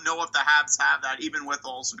really don't know if the Habs have that, even with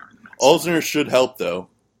Alzner in the mix. Alzner should help, though,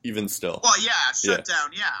 even still. Well,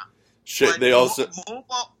 shutdown, They also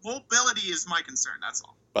mobility is my concern. That's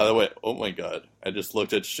all. By the way, oh my God, I just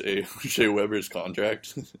looked at Shea Weber's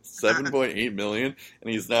contract, $7.8 million, and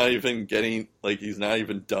he's not even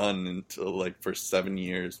done until for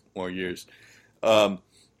 7 more years. Thank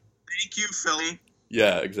you, Philly.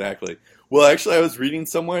 Yeah, exactly. Well, actually, I was reading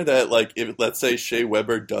somewhere that if let's say Shea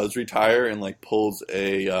Weber does retire and pulls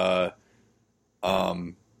a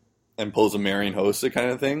Marian Hossa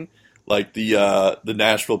kind of thing. The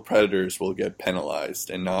Nashville Predators will get penalized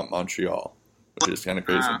and not Montreal, which is kind of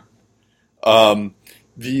crazy.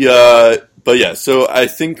 So I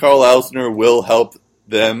think Karl Alzner will help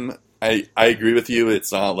them. I agree with you.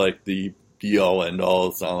 It's not the be all end all.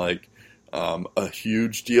 It's not a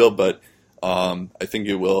huge deal, but I think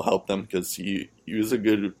it will help them because he was a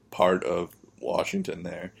good part of Washington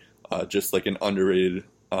there, just an underrated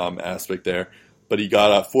aspect there. But he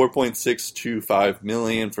got a $4.625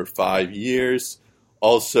 million for 5 years.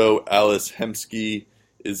 Also, Alice Hemsky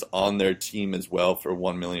is on their team as well for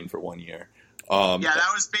 $1 million for 1 year.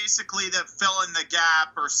 That was basically the fill in the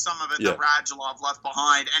gap or some of it that Radulov left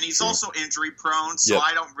behind. And he's also injury prone, so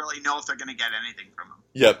I don't really know if they're going to get anything from him.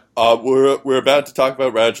 Yep. We're about to talk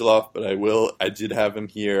about Radulov, but I did have him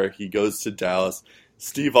here. He goes to Dallas.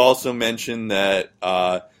 Steve also mentioned that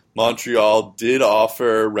Montreal did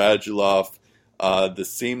offer Radulov the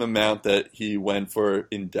same amount that he went for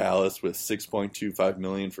in Dallas with $6.25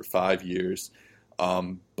 million for 5 years.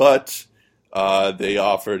 But they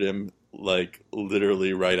offered him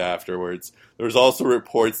literally right afterwards. There was also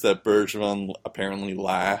reports that Bergevin apparently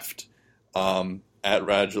laughed at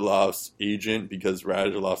Radulov's agent because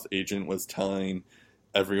Radulov's agent was telling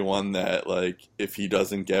everyone that if he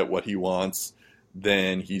doesn't get what he wants,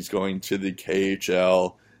 then he's going to the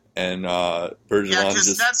KHL and Yeah, Bergeron because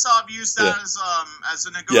just Netsov used that as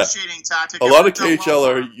a negotiating tactic. a It lot of worked out KHL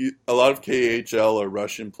well. a lot of KHL or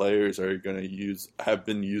Russian players are going to have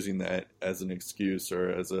been using that as an excuse or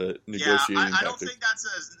as a negotiating I tactic. don't think that's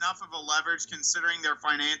enough of a leverage considering their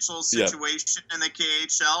financial situation in the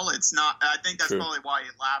KHL. It's not. I think that's True. probably why he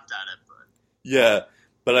laughed at it. But Yeah,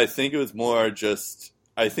 but I think it was more just.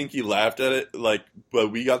 I think he laughed at it,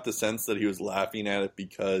 but we got the sense that he was laughing at it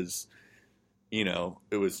because, it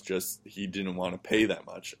was just he didn't want to pay that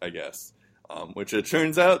much, I guess. Which it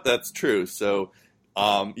turns out that's true. So,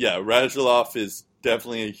 Radulov is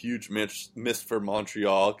definitely a huge miss for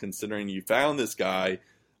Montreal, considering you found this guy.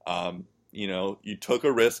 You took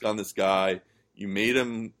a risk on this guy. You made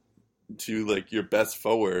him to your best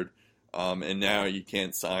forward. And now you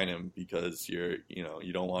can't sign him because you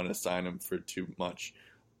don't want to sign him for too much.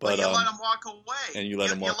 But you let him walk away. And you let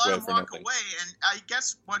him walk away for nothing. And I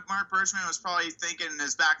guess what Mark Bergman was probably thinking in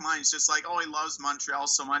his back mind is just like, oh, he loves Montreal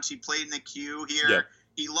so much. He played in the queue here. Yeah.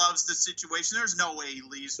 He loves the situation. There's no way he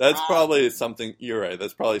leaves. That's probably something. You're right.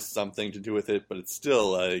 That's probably something to do with it. But it's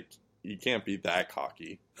still you can't be that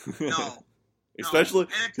cocky. No. Especially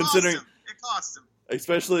considering it cost him.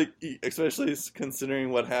 Especially considering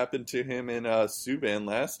what happened to him in Subban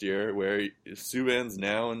last year, where Subban's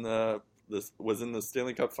now was in the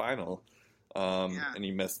Stanley Cup final, and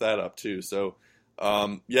he messed that up too. So,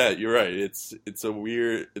 you're right. It's a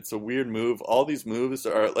weird move. All these moves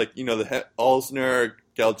are the Alzner,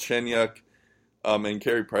 Galchenyuk, and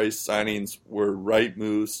Carey Price signings were right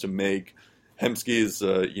moves to make. Hemsky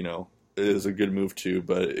is a good move too,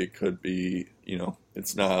 but it could be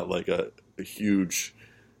it's not like a huge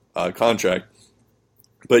contract.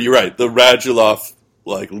 But you're right. The Radulov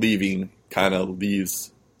leaving kind of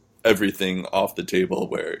leaves everything off the table,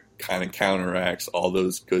 where it kind of counteracts all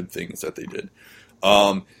those good things that they did.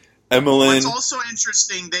 Emelin. What's also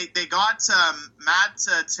interesting, they got Matt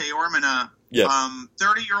Teormina,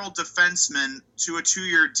 30-year-old defenseman, to a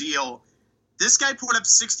 2-year deal. This guy put up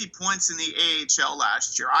 60 points in the AHL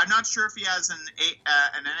last year. I'm not sure if he has an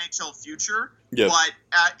NHL future, but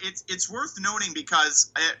it's worth noting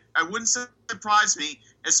because it wouldn't surprise me,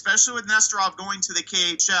 especially with Nesterov going to the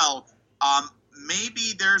KHL.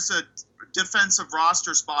 Maybe there's a defensive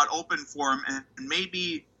roster spot open for him, and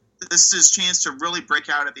maybe this is his chance to really break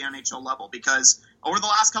out at the NHL level, because over the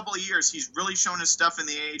last couple of years, he's really shown his stuff in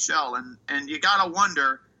the AHL, and you got to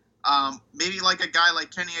wonder, maybe like a guy like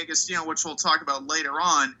Kenny Agostino, which we'll talk about later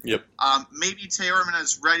on, maybe Teormina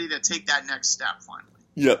is ready to take that next step finally.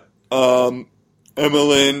 Yep.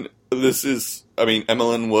 Emelin,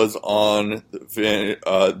 Emelin was on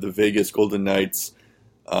the Vegas Golden Knights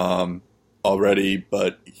already,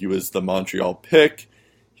 but he was the Montreal pick.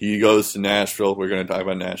 He goes to Nashville. We're going to talk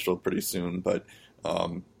about Nashville pretty soon, but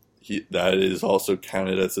that is also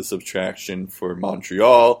counted as a subtraction for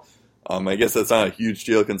Montreal. I guess that's not a huge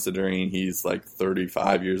deal considering he's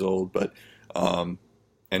 35 years old, but and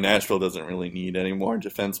Nashville doesn't really need any more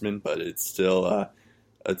defensemen, but it's still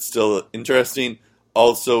interesting.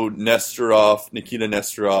 Also, Nikita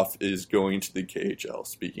Nesterov is going to the KHL.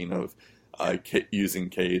 Speaking of using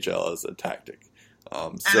KHL as a tactic.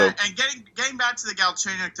 And getting back to the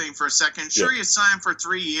Galchenyuk thing for a second, you signed for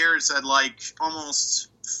 3 years at almost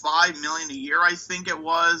 $5 million a year, I think it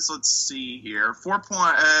was. Let's see here,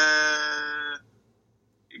 Galchenyuk,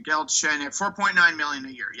 $4.9 million a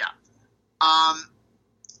year. Yeah. I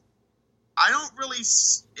don't really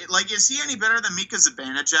is he any better than Mika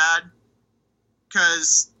Zibanejad?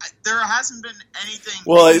 Because there hasn't been anything.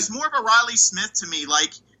 Well, he's more of a Riley Smith to me.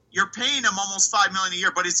 You're paying him almost $5 million a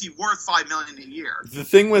year, but is he worth $5 million a year? The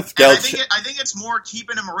thing with I think it's more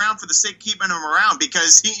keeping him around for the sake of keeping him around,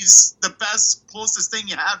 because he's the closest thing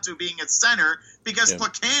you have to being a center. Because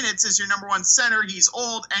Plekanec is your number one center. He's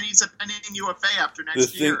old, and he's a pending UFA after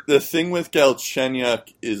next year. The thing with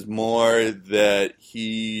Galchenyuk is more that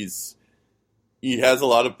he has a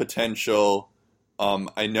lot of potential.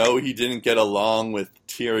 I know he didn't get along with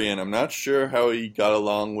Tyrion. I'm not sure how he got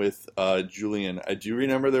along with Julian. I do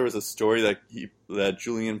remember there was a story that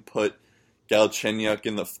Julian put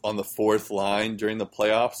Galchenyuk on the fourth line during the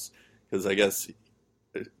playoffs, because I guess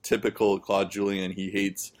typical Claude Julien, he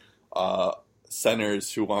hates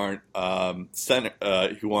centers who aren't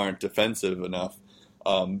defensive enough,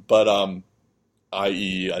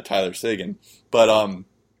 i.e. Tyler Seguin. But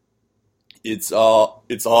it's all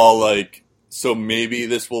so maybe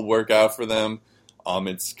this will work out for them.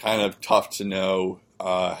 It's kind of tough to know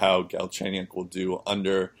how Galchenyuk will do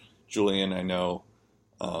under Julian. I know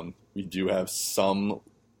we do have some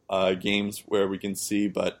games where we can see,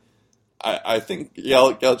 but I think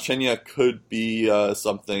Galchenyuk could be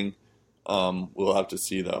something We'll have to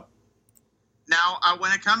see, though. Now,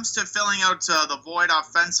 when it comes to filling out the void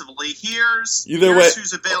offensively, here's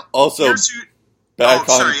who's available. Also, just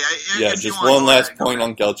one last point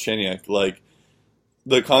on Galchenyuk. Like,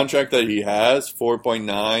 the contract that he has,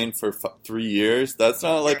 4.9 for 3 years, that's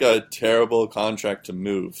not like a terrible contract to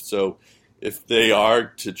move. So if they are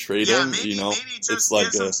to trade him, maybe just it's like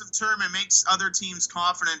gives him some term and makes other teams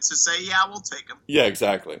confident to say, yeah, we'll take him. Yeah,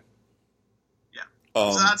 exactly.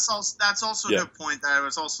 So that's also a good point that I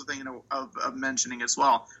was also thinking of mentioning as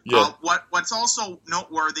well. Yeah. What's also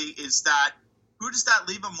noteworthy is that who does that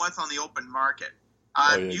leave him with on the open market?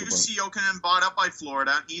 UC Jokinen bought up by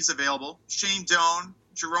Florida. He's available. Shane Doan,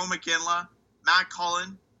 Jerome McGinley, Matt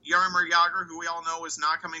Cullen, Jaromir Jagr, who we all know is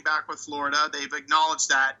not coming back with Florida. They've acknowledged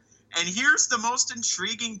that. And here's the most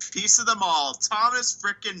intriguing piece of them all, Thomas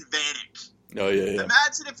frickin' Vanek. Oh, yeah.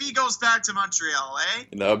 Imagine if he goes back to Montreal, eh?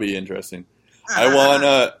 That would be interesting.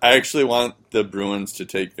 I actually want the Bruins to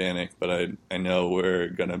take Vanek, but I know we're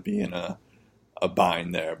gonna be in a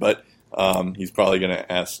bind there. But he's probably gonna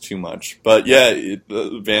ask too much. But yeah,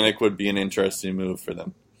 Vanek would be an interesting move for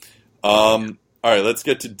them. All right, let's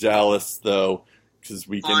get to Dallas though, because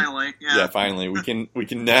we can finally we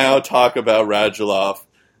can now talk about Radulov.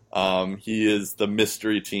 He is the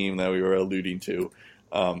mystery team that we were alluding to.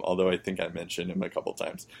 Although I think I mentioned him a couple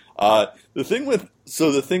times. The thing with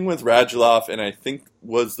Radulov, and I think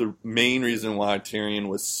was the main reason why Tyrion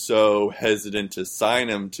was so hesitant to sign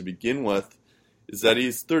him to begin with, is that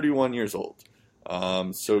he's 31 years old.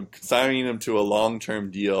 So signing him to a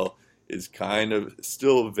long-term deal is kind of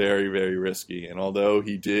still very, very risky. And although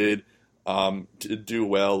he did do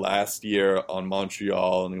well last year on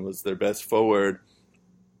Montreal and he was their best forward,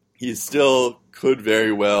 he still could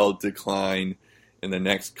very well decline in the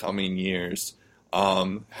next coming years.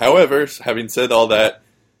 However, having said all that,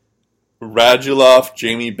 Radulov,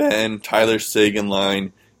 Jamie Benn, Tyler Seguin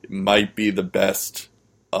line might be the best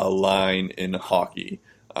line in hockey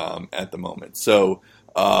at the moment. So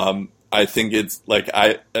I think it's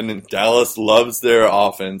and Dallas loves their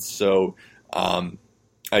offense, so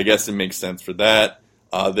I guess it makes sense for that.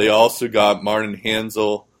 They also got Martin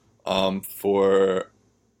Hansel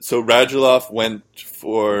So Radulov went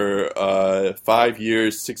for 5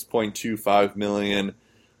 years, $6.25 million.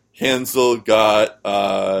 Hansel got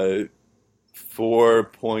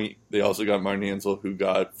They also got Martin Hansel, who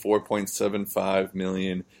got $4.75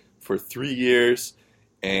 million for 3 years,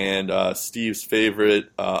 and Steve's favorite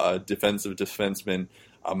defensive defenseman,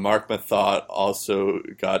 Mark Mathot, also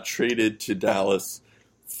got traded to Dallas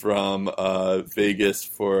from Vegas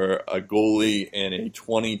for a goalie and a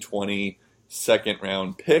 2020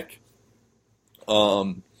 second-round pick.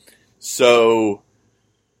 I'm still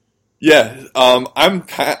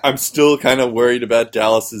kind of worried about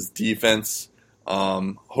Dallas's defense.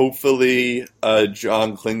 Hopefully,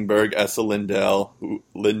 John Klingberg, Esa Lindell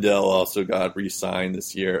also got re-signed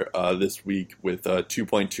this week with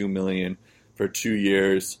 $2.2 million for 2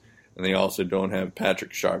 years, and they also don't have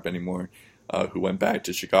Patrick Sharp anymore, who went back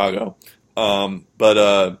to Chicago.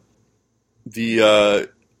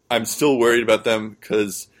 I'm still worried about them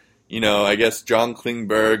because, I guess John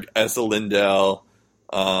Klingberg, Esa Lindell,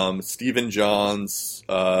 Steven Johns,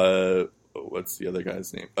 what's the other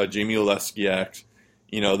guy's name? Jamie Oleskiak.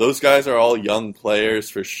 Those guys are all young players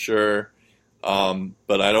for sure,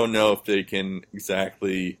 but I don't know if they can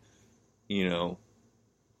exactly,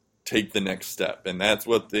 take the next step. And that's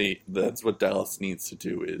what Dallas needs to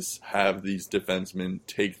do, is have these defensemen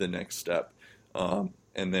take the next step.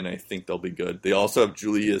 And then I think they'll be good. They also have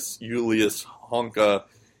Julius Honka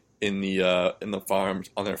in the farm,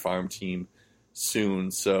 on their farm team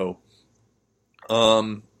soon. So,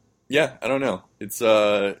 I don't know. It's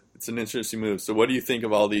an interesting move. So, what do you think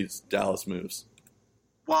of all these Dallas moves?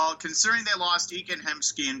 Well, considering they lost Eakin,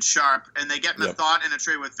 Hemsky, and Sharp, and they get Mathot in a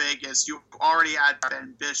trade with Vegas, you already had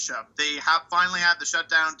Ben Bishop. They finally had the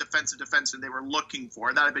shutdown defensive defenseman they were looking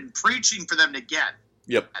for, that had been preaching for them to get.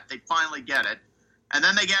 Yep. They finally get it. And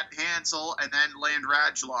then they get Hansel, and then land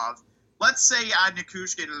Radulov. Let's say you add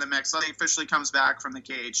Nikushkin into the mix. Let's say he officially comes back from the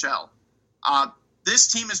KHL. This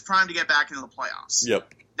team is primed to get back into the playoffs.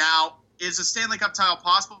 Yep. Now, is a Stanley Cup title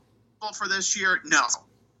possible for this year? No.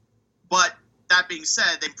 But that being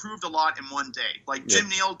said, they proved a lot in one day. Jim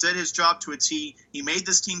Neal did his job to a T. He made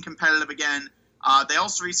this team competitive again. They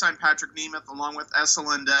also re-signed Patrick Nemeth along with Esa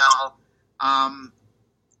Lindell.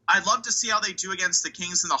 I'd love to see how they do against the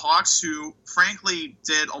Kings and the Hawks, who, frankly,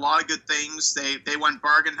 did a lot of good things. They went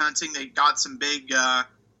bargain hunting. They got some big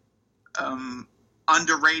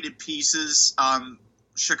underrated pieces.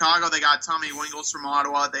 Chicago, they got Tommy Wingles from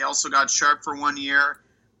Ottawa. They also got Sharp for 1 year.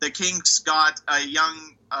 The Kings got a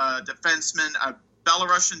young defenseman, a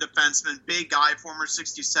Belarusian defenseman, big guy, former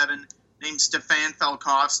 67, named Stefan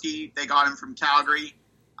Felkovsky. They got him from Calgary.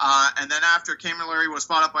 And then after Camilleri was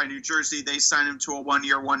bought up by New Jersey, they signed him to a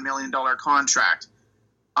 1-year, $1 million contract.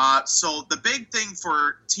 So the big thing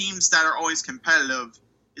for teams that are always competitive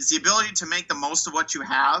is the ability to make the most of what you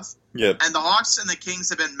have. Yep. And the Hawks and the Kings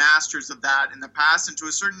have been masters of that in the past, and to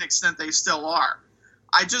a certain extent they still are.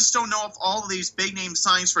 I just don't know if all of these big-name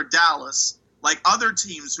signings for Dallas, like other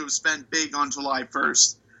teams who have spent big on July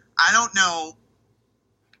 1st, I don't know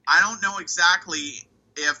exactly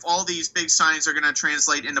if all these big signings are going to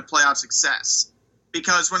translate into playoff success.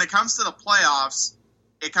 Because when it comes to the playoffs,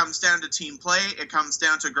 it comes down to team play, it comes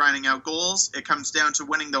down to grinding out goals, it comes down to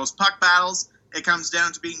winning those puck battles, it comes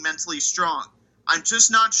down to being mentally strong. I'm just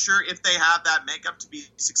not sure if they have that makeup to be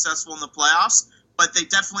successful in the playoffs, but they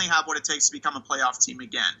definitely have what it takes to become a playoff team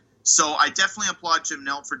again. So I definitely applaud Jim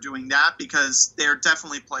Nill for doing that because they're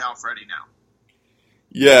definitely playoff ready now.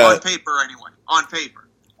 Yeah. On paper, anyway. On paper.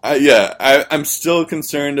 I'm still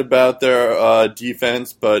concerned about their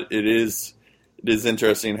defense, but it is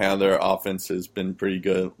interesting how their offense has been pretty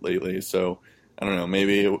good lately. So I don't know,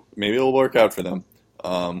 maybe it'll work out for them.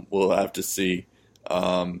 We'll have to see.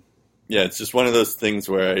 It's just one of those things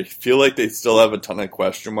where I feel like they still have a ton of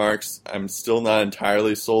question marks. I'm still not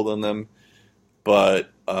entirely sold on them,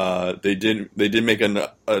 but they did make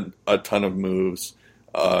a ton of moves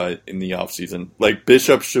in the offseason. Like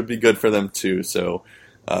Bishop should be good for them too. So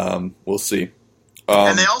we'll see.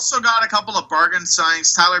 And they also got a couple of bargain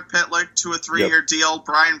signings. Tyler Pitlick to a 3-year deal.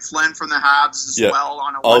 Brian Flynn from the Habs as well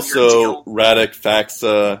on a 1-year deal. Also, Radek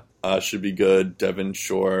Faksa should be good. Devin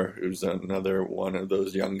Shore, who's another one of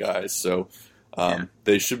those young guys. So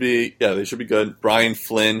they should be good. Brian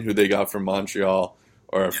Flynn, who they got from Montreal,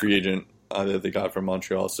 or a free agent that they got from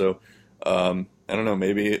Montreal. So I don't know.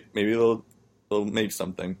 Maybe they'll make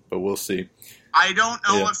something, but we'll see. I don't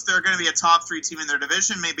know if they're going to be a top 3 team in their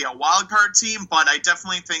division, maybe a wild card team, but I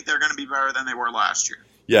definitely think they're going to be better than they were last year.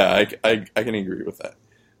 Yeah, I can agree with that.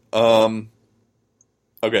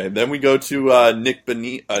 Okay, then we go to Nick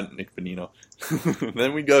Bonino.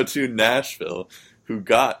 Then we go to Nashville, who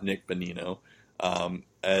got Nick Bonino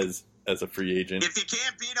as a free agent. If you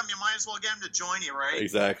can't beat him, you might as well get him to join you, right?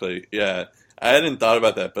 Exactly. Yeah, I hadn't thought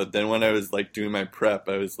about that, but then when I was doing my prep,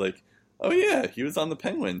 I was like, oh yeah, he was on the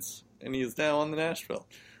Penguins. And he is now on the Nashville.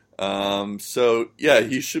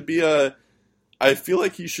 He should be I feel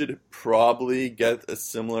like he should probably get a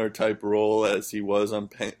similar type role as he was on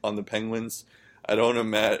the Penguins. I don't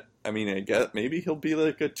imagine. I mean, I guess maybe he'll be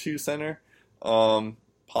like a 2-center,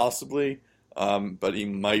 possibly. But he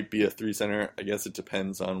might be a 3-center. I guess it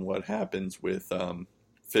depends on what happens with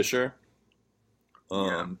Fisher.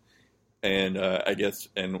 And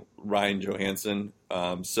Ryan Johansson.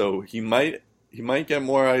 So he might get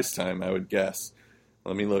more ice time, I would guess.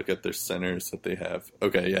 Let me look at their centers that they have.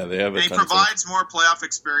 Okay, yeah, they have. And he provides more playoff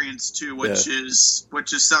experience too, which is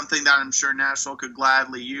something that I'm sure Nashville could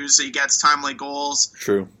gladly use. He gets timely goals.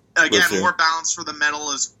 True. Again, more balance for the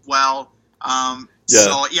middle as well. So I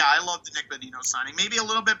love the Nick Bonino signing. Maybe a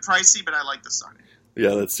little bit pricey, but I like the signing.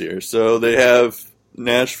 Yeah, let's see here. So they have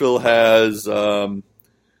Nashville has.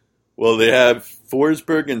 They have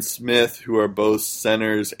Forsberg and Smith, who are both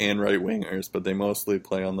centers and right wingers, but they mostly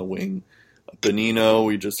play on the wing. Bonino,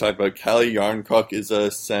 we just talked about. Calle Jarnkrok is a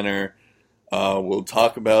center. We'll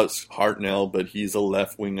talk about Hartnell, but he's a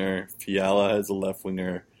left winger. Fiala is a left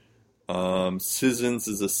winger. Sissons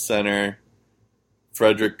is a center.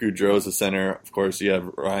 Frederick Gaudreau is a center. Of course, you have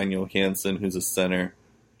Ryan Johansson, who's a center.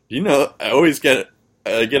 I always get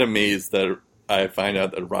amazed that I find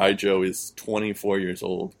out that Ryjo is 24 years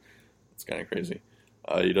old. It's kind of crazy.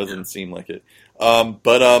 He doesn't seem like it.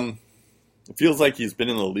 But it feels like he's been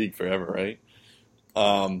in the league forever, right?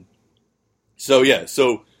 So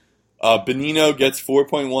Bonino gets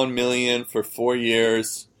 $4.1 million for 4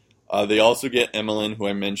 years. They also get Emelin, who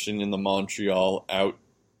I mentioned in the Montreal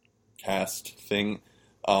outcast thing.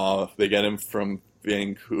 They get him from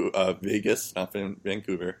Vegas, not from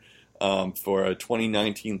Vancouver, for a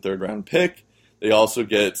 2019 third-round pick. They also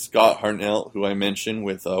get Scott Hartnell, who I mentioned,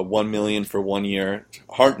 with $1 million for 1 year.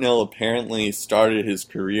 Hartnell apparently started his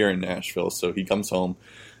career in Nashville, so he comes home.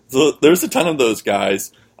 So there's a ton of those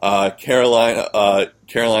guys. Carolina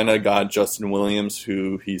got Justin Williams,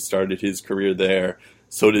 who he started his career there.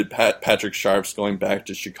 So did Patrick Sharps going back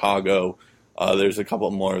to Chicago. There's a couple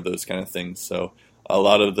more of those kind of things. So a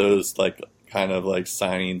lot of those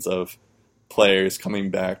signings of players coming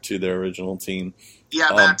back to their original team.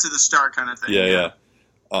 Yeah, back to the start kind of thing. Yeah.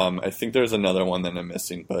 I think there's another one that I'm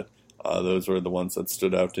missing, but those were the ones that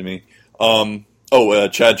stood out to me.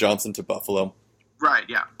 Chad Johnson to Buffalo. Right,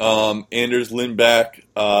 yeah. Anders Lindback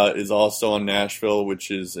is also on Nashville,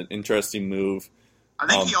 which is an interesting move. I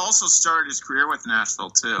think he also started his career with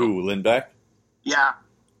Nashville, too. Who, Lindback? Yeah.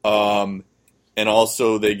 And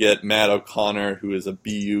also they get Matt O'Connor, who is a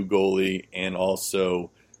BU goalie, and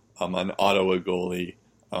also an Ottawa goalie.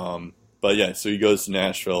 But yeah, so he goes to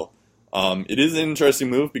Nashville. It is an interesting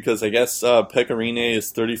move because I guess Pecorine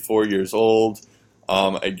is 34 years old.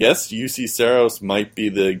 I guess UC Saros might be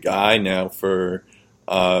the guy now for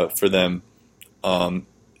them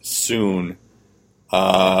soon.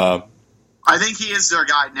 I think he is their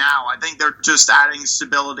guy now. I think they're just adding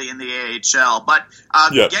stability in the AHL. But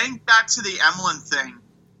getting back to the Emelin thing,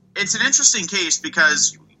 it's an interesting case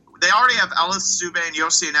because they already have Ellis, Subban,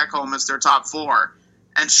 Yossi, and Ekholm as their top four.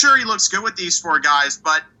 And sure, he looks good with these four guys,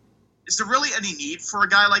 but is there really any need for a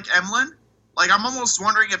guy like Emelin? Like, I'm almost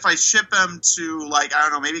wondering if I ship him to, like, I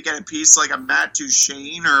don't know, maybe get a piece like a Matt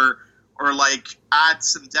Duchene or like, add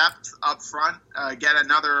some depth up front, get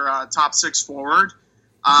another top six forward.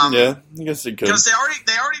 Yeah, I guess it could. Because they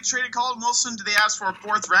already traded Colin Wilson. They asked for a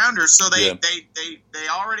fourth rounder, so they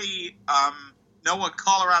already know what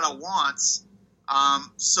Colorado wants.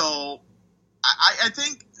 So I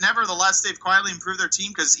think, nevertheless, they've quietly improved their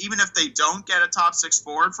team because even if they don't get a top six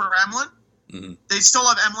forward for Emelin, they still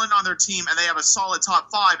have Emelin on their team, and they have a solid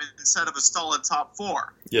top five instead of a solid top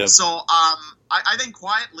four. Yeah. So I think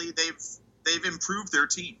quietly they've improved their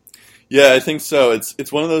team. Yeah, I think so.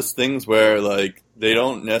 It's one of those things where like they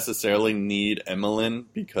don't necessarily need Emelin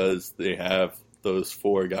because they have those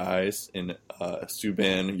four guys in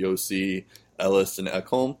Subban, Yossi, Ellis, and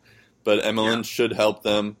Ekholm, but Emelin should help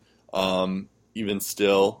them even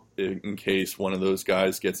still in case one of those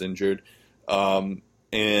guys gets injured.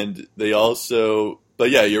 And they also, but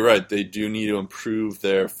yeah, you're right. They do need to improve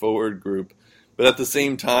their forward group, but at the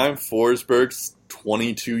same time, Forsberg's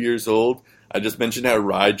 22 years old. I just mentioned how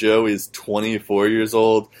Ryjo is 24 years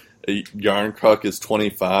old. Yarncrook is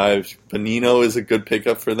 25. Bonino is a good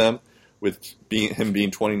pickup for them, with him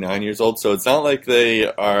being 29 years old. So it's not like they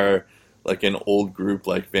are like an old group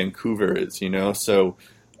like Vancouver is, you know. So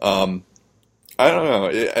I don't know.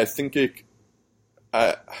 I think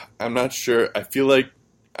I'm not sure. I feel like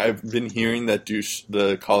I've been hearing that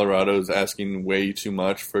the Colorado is asking way too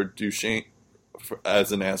much for Duchene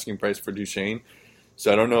as an asking price for Duchene.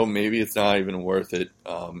 So I don't know, maybe it's not even worth it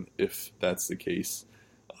if that's the case.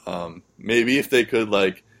 Maybe if they could,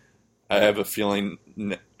 like, I have a feeling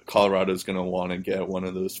Colorado's going to want to get one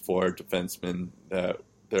of those four defensemen that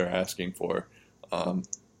they're asking for.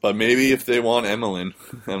 But maybe if they want Emelin,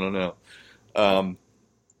 I don't know.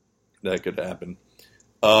 That could happen.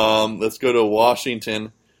 Let's go to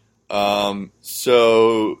Washington.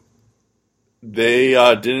 So they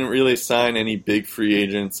didn't really sign any big free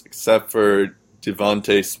agents except for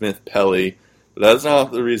Devontae Smith-Pelly, but that's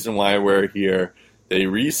not the reason why we're here. They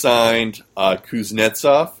re-signed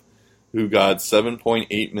Kuznetsov, who got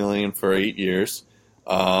 $7.8 million for 8 years.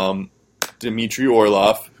 Dmitry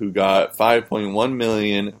Orlov, who got $5.1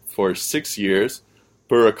 million for 6 years.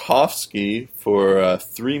 Burakovsky for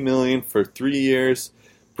 $3 million for 3 years.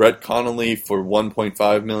 Brett Connolly for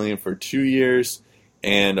 $1.5 million for 2 years.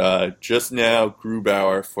 And just now,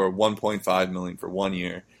 Grubauer for $1.5 million for 1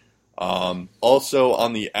 year. Also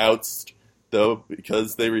on the outs, though,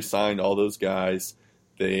 because they re-signed all those guys,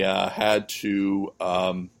 they had to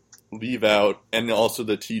leave out, and also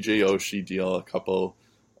the TJ Oshie deal a couple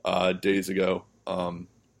days ago,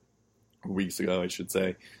 weeks ago, I should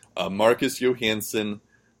say. Marcus Johansson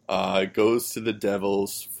goes to the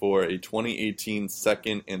Devils for a 2018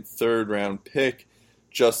 second and third round pick.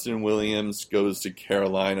 Justin Williams goes to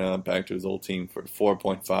Carolina, back to his old team, for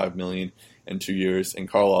 $4.5 million in 2 years. And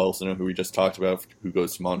Carl Alsner, who we just talked about, who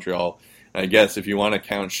goes to Montreal. And I guess if you want to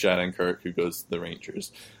count Shattenkirk, who goes to the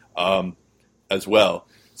Rangers as well.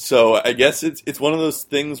 So I guess it's one of those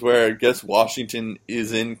things where I guess Washington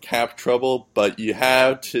is in cap trouble, but you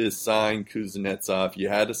had to sign Kuznetsov, you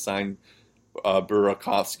had to sign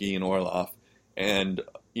Burakovsky and Orlov. And,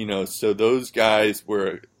 you know, so those guys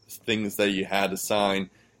were things that you had to sign,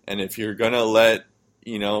 and if you're gonna let,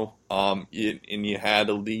 you know, and you had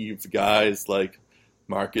to leave guys like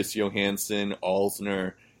Marcus Johansson,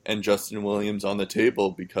 Alsner, and Justin Williams on the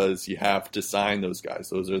table because you have to sign those guys.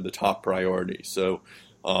 Those are the top priorities. So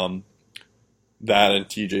that and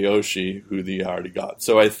TJ Oshie, who they already got.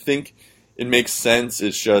 So I think it makes sense.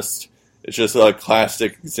 It's just a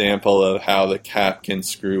classic example of how the cap can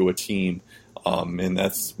screw a team, and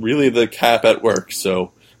that's really the cap at work.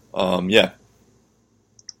 So. Yeah.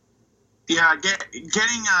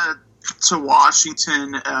 Getting to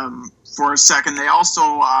Washington for a second, they also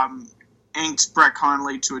inked Brett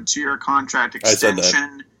Connolly to a 2-year contract extension. I said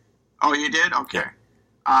that. Oh, you did? Okay.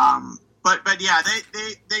 Yeah. But yeah,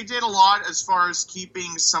 they did a lot as far as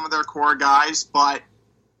keeping some of their core guys, but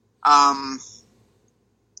at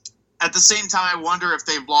the same time, I wonder if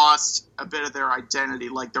they've lost a bit of their identity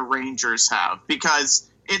like the Rangers have, because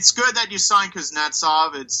it's good that you sign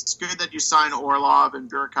Kuznetsov, it's good that you sign Orlov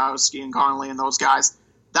and Burakovsky and Connolly and those guys.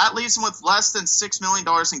 That leaves them with less than $6 million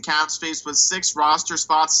in cap space with 6 roster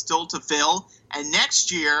spots still to fill. And next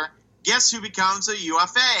year, guess who becomes a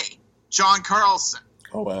UFA? John Carlson.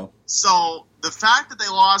 Oh, wow. So the fact that they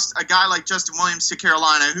lost a guy like Justin Williams to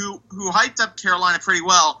Carolina, who hyped up Carolina pretty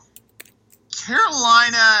well,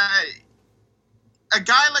 Carolina, a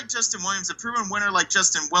guy like Justin Williams, a proven winner like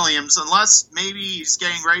Justin Williams, unless maybe he's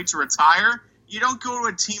getting ready to retire, you don't go to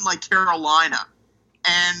a team like Carolina.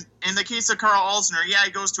 And in the case of Carl Alzner, yeah, he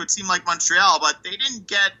goes to a team like Montreal, but they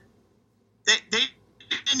didn't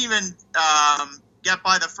even get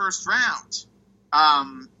by the first round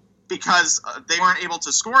because they weren't able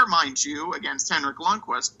to score, mind you, against Henrik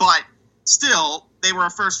Lundqvist. But still, they were a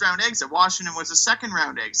first-round exit. Washington was a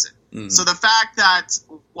second-round exit. Mm-hmm. So the fact that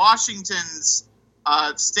Washington's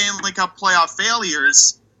Stanley Cup playoff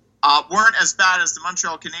failures weren't as bad as the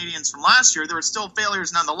Montreal Canadiens from last year, there were still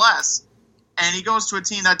failures nonetheless. And he goes to a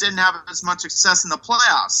team that didn't have as much success in the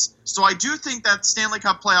playoffs. So I do think that Stanley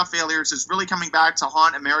Cup playoff failures is really coming back to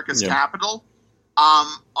haunt America's capital.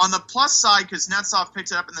 On the plus side, Kuznetsov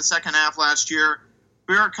picked it up in the second half last year.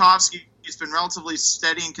 Burakovsky has been relatively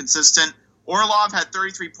steady and consistent. Orlov had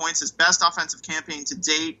 33 points, his best offensive campaign to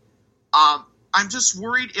date. I'm just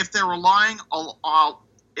worried if they're relying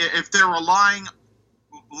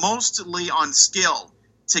mostly on skill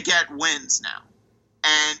to get wins now.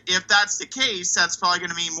 And if that's the case, that's probably going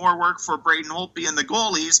to mean more work for Braden Holtby and the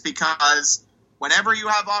goalies, because whenever you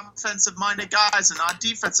have offensive-minded guys and not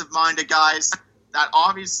defensive-minded guys, that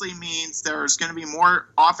obviously means there's going to be more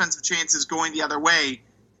offensive chances going the other way,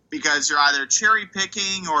 because you're either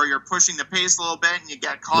cherry-picking or you're pushing the pace a little bit and you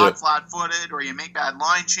get caught flat-footed or you make bad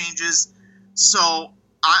line changes. So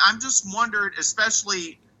I'm just wondered,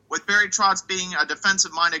 especially with Barry Trotz being a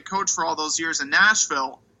defensive-minded coach for all those years in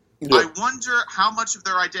Nashville, I wonder how much of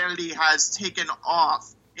their identity has taken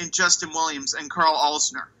off in Justin Williams and Carl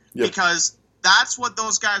Alzner, because that's what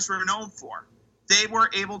those guys were known for. They were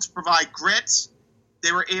able to provide grit,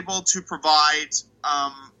 they were able to provide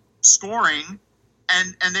scoring,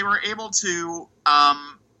 and they were able to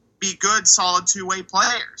be good, solid two-way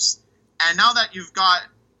players. And now that you've got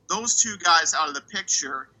those two guys out of the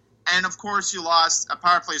picture, and of course you lost a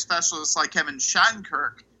power play specialist like Kevin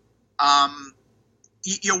Shattenkirk,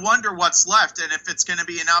 you wonder what's left and if it's going to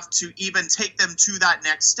be enough to even take them to that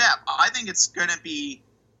next step. I don't think it's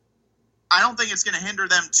going to hinder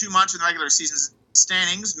them too much in the regular season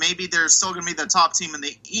standings. Maybe they're still going to be the top team in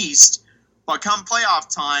the East, but come playoff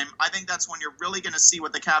time, I think that's when you're really going to see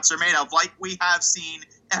what the Caps are made of, like we have seen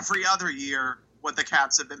every other year what the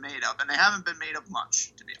Caps have been made of, and they haven't been made of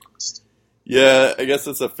much, to be honest. Yeah, I guess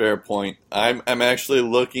that's a fair point. I'm actually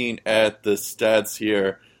looking at the stats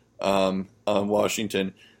here on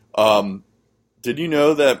Washington. Did you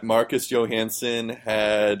know that Marcus Johansson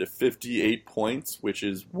had 58 points, which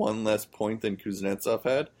is one less point than Kuznetsov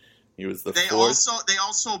had? He was the fourth. They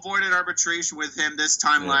also avoided arbitration with him this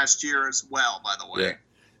time last year as well, by the way.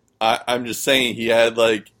 Yeah. I'm just saying he had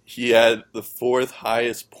the fourth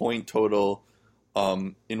highest point total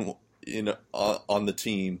on the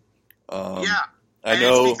team. I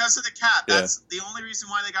know it's because of the cap. That's the only reason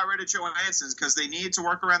why they got rid of Johansson, is because they needed to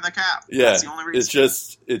work around the cap. Yeah, that's the only reason.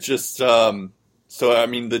 It's just. So I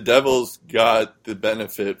mean, the Devils got the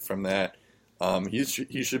benefit from that. He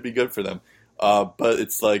should be good for them. But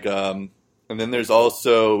it's like, and then there's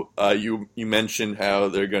also you mentioned how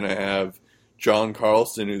they're going to have John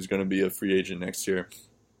Carlson, who's going to be a free agent next year.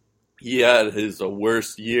 He had his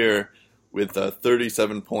worst year with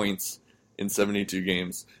 37 points in 72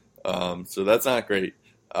 games. So that's not great.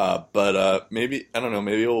 But maybe, I don't know,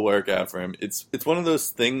 maybe it'll work out for him. It's one of those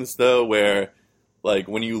things, though, where, like,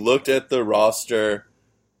 when you looked at the roster,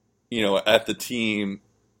 at the team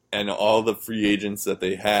and all the free agents that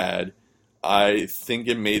they had, I think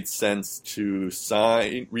it made sense to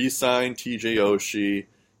re-sign TJ Oshie,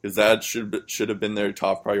 because that should have been their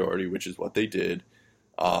top priority, which is what they did.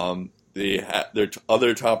 Their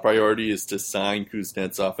other top priority is to sign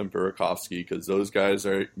Kuznetsov and Burakovsky, because those guys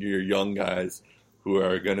are your young guys who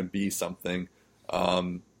are going to be something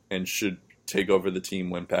and should take over the team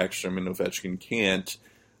when Backstrom and Ovechkin can't.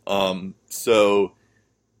 So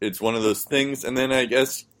it's one of those things. And then I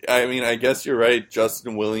guess you're right.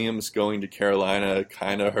 Justin Williams going to Carolina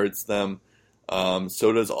kind of hurts them.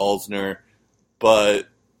 So does Alzner. But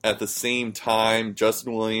at the same time,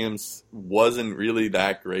 Justin Williams wasn't really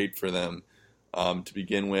that great for them to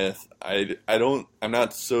begin with. I'm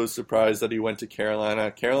not so surprised that he went to Carolina.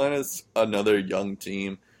 Carolina's another young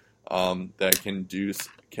team that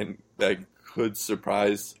could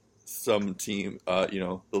surprise some team,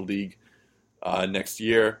 the league next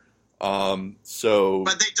year. But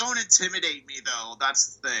they don't intimidate me, though.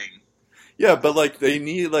 That's the thing. Yeah, but they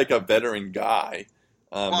need a veteran guy.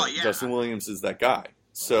 Yeah. Justin Williams is that guy.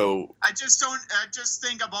 So I just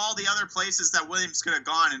think of all the otother places that Williams could have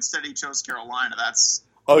gone. Instead, he chose Carolina. That's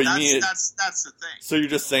the thing. So you're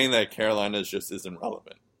just saying that Carolina just isn't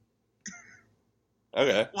relevant.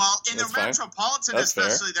 Okay. Well, in the Metropolitan, That's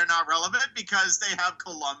especially, fair. they're not relevant because they have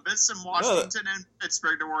Columbus and Washington and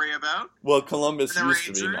Pittsburgh to worry about. Well, Columbus And the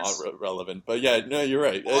used to be not relevant, but yeah, no, you're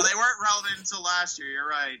right. Well, they weren't relevant until last year. You're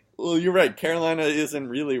right. Well, you're right. Carolina isn't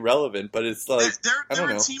really relevant, but it's They're I don't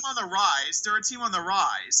know. a team on the rise. They're a team on the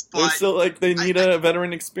rise, but They're still they need a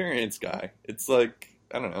veteran experience guy. It's I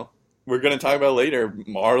don't know. We're going to talk about later.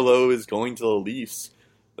 Marlowe is going to the Leafs.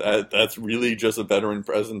 That's really just a veteran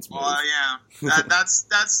presence move. Well, yeah,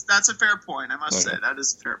 that's a fair point. I must say that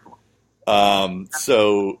is a fair point.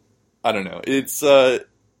 So I don't know. It's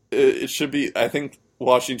it should be. I think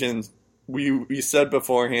Washington. We said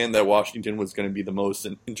beforehand that Washington was going to be the most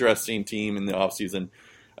interesting team in the offseason.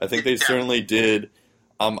 I think they certainly did.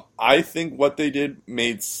 I think what they did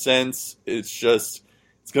made sense. It's just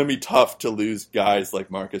it's going to be tough to lose guys like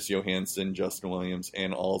Marcus Johansson, Justin Williams,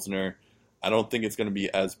 and Alzner. I don't think it's going to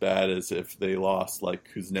be as bad as if they lost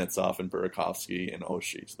Kuznetsov and Burakovsky and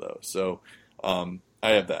Oshie, though. So I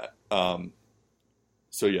have that.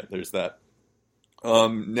 So yeah, there's that.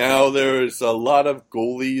 Now there's a lot of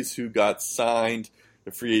goalies who got signed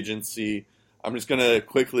to free agency. I'm just going to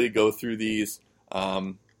quickly go through these,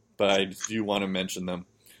 but I do want to mention them.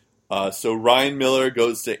 So Ryan Miller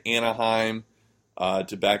goes to Anaheim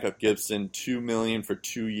to back up Gibson, $2 million for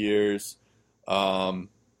 2 years.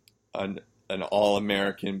 An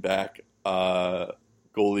All-American goalie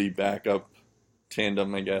backup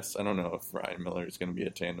tandem, I guess. I don't know if Ryan Miller is going to be a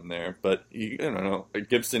tandem there, but I don't know.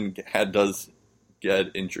 Gibson does get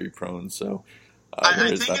injury prone, so I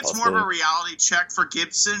think it's more of a reality check for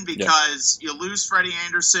Gibson because you lose Freddie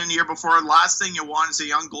Anderson the year before. Last thing you want is a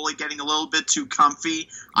young goalie getting a little bit too comfy.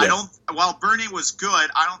 Yeah. While Bernier was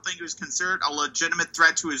good, I don't think he was considered a legitimate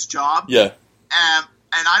threat to his job. Yeah.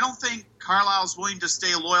 And I don't think Carlisle's willing to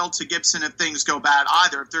stay loyal to Gibson if things go bad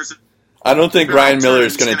either. I don't think Ryan Miller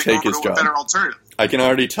is going to take his job. A better alternative. I can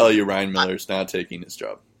already tell you Ryan Miller's not taking his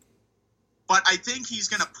job. But I think he's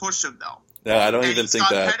going to push him, though. No, I don't even think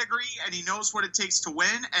that. He's got pedigree, and he knows what it takes to win.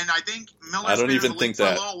 And I think Miller's been in the league for a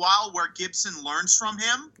little while where Gibson learns from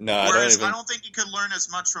him. No, I don't think he could learn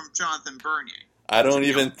as much from Jonathan Bernier. I don't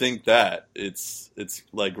even think that. It's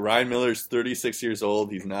Ryan Miller's 36 years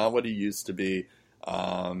old. He's not what he used to be.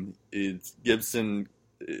 It's Gibson's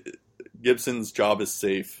job is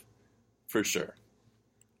safe for sure.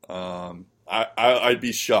 I'd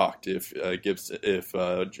be shocked if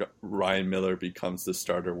Ryan Miller becomes the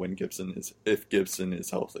starter when Gibson is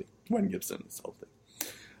healthy.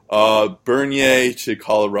 Bernier to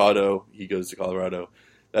Colorado. He goes to Colorado.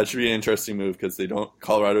 That should be an interesting move because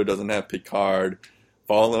Colorado doesn't have Picard.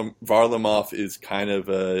 Varlamov is kind of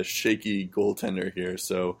a shaky goaltender here,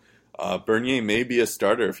 so Bernier may be a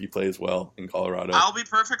starter if he plays well in Colorado. I'll be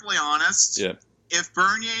perfectly honest. Yeah. If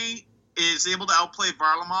Bernier is able to outplay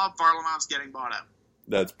Varlamov's getting bought out.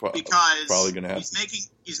 That's because probably going to happen.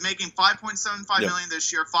 He's making $5.75 million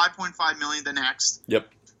this year, $5.5 million the next. Yep.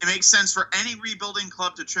 It makes sense for any rebuilding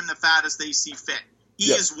club to trim the fat as they see fit.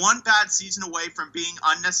 He is one bad season away from being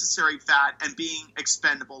unnecessary fat and being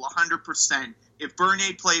expendable 100%. If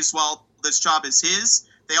Bernier plays well, this job is his.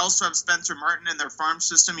 They also have Spencer Martin in their farm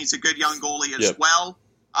system. He's a good young goalie as well.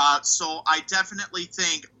 So I definitely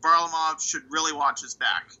think Varlamov should really watch his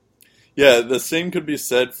back. Yeah, the same could be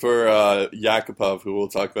said for Yakupov, who we'll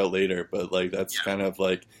talk about later. But that's kind of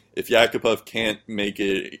if Yakupov can't make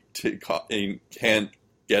it can't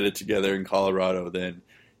get it together in Colorado, then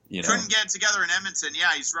couldn't get it together in Edmonton.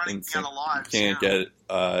 Yeah, he's running out of lives. Can't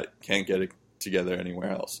get it together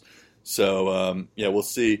anywhere else. So we'll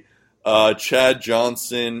see. Chad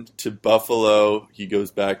Johnson to Buffalo. He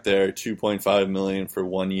goes back there, $2.5 million for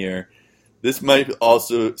 1 year. This might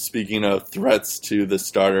also, speaking of threats to the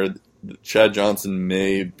starter, Chad Johnson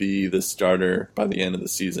may be the starter by the end of the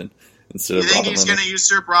season instead of Robin Leonard. You think he's going to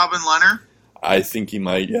usurp Robin Leonard? I think he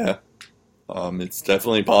might, yeah. It's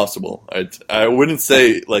definitely possible. I wouldn't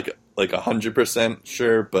say like 100%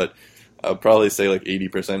 sure, but I'd probably say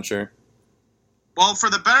 80% sure. Well, for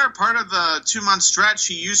the better part of the 2-month stretch,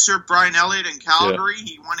 he usurped Brian Elliott in Calgary. Yeah.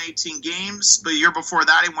 He won 18 games, but the year before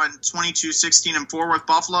that, he won 22, 16, and 4 with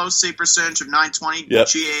Buffalo. Save percentage of 920, yep.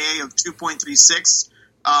 GAA of 2.36.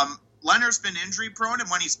 Leonard's been injury prone, and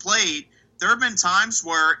when he's played, there have been times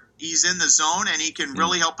where he's in the zone and he can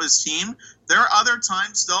really help his team. There are other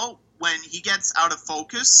times, though, when he gets out of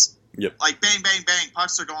focus, yep. like bang, bang, bang,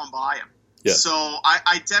 pucks are going by him. Yep. So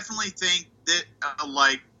I definitely think that,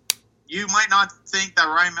 you might not think that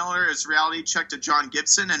Ryan Miller is reality check to John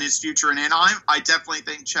Gibson and his future in Anaheim. I definitely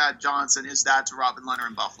think Chad Johnson is that to Robin Leonard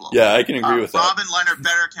in Buffalo. Yeah, I can agree with that. Robin Leonard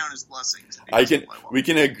better count his blessings. We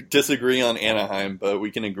can disagree on Anaheim, but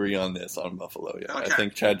we can agree on this on Buffalo. Yeah, okay. I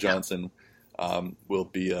think Chad Johnson will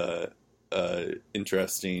be a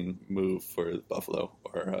interesting move for Buffalo,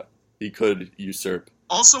 or he could usurp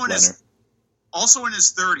also in Leonard. Also in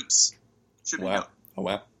his 30s. Wow! Oh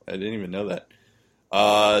wow! I didn't even know that.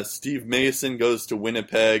 Steve Mason goes to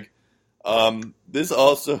Winnipeg. This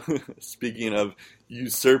also, speaking of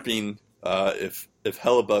usurping, if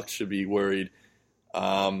Hellebuck should be worried,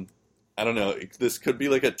 I don't know. This could be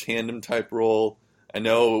like a tandem type role. I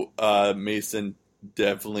know Mason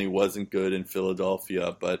definitely wasn't good in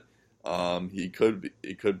Philadelphia, but it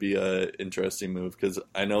could be a interesting move because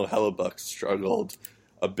I know Hellebuck struggled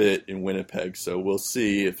a bit in Winnipeg. So we'll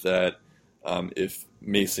see if that if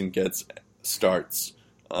Mason gets starts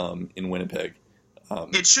in Winnipeg.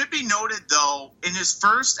 It should be noted, though, in his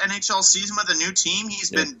first NHL season with a new team, he's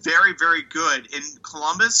been very, very good. In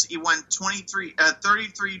Columbus, he went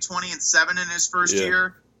 33, 20, and 7 in his first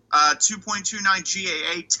year, 2.29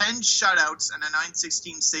 GAA, 10 shutouts, and a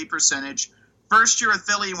 916 save percentage. First year with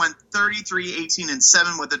Philly, he went 33, 18, and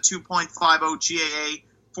 7 with a 2.50 GAA,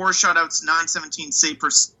 4 shutouts, 917 save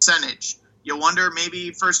percentage. You wonder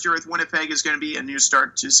maybe first year with Winnipeg is going to be a new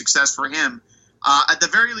start to success for him. At the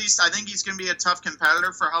very least, I think he's going to be a tough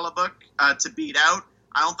competitor for Hellebuck to beat out.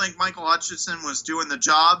 I don't think Michael Hutchinson was doing the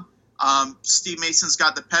job. Steve Mason's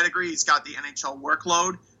got the pedigree. He's got the NHL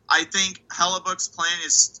workload. I think Hellebuck's plan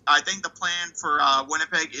is – I think the plan for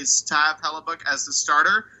Winnipeg is to have Hellebuck as the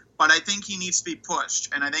starter, but I think he needs to be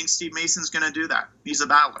pushed, and I think Steve Mason's going to do that. He's a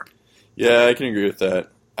battler. Yeah, I can agree with that.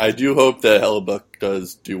 I do hope that Hellebuck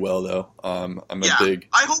does do well, though. I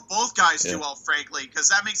hope both guys do well, frankly, because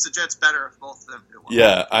that makes the Jets better if both of them do well.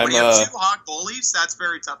 Yeah, when you have 2 hot goalies, that's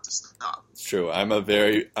very tough to stop. It's true. I'm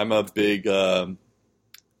an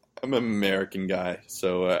American guy,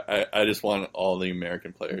 so I just want all the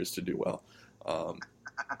American players to do well.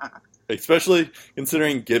 Especially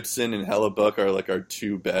considering Gibson and Hellebuck are like our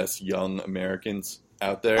 2 best young Americans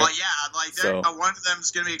out there. Well, yeah, one of them is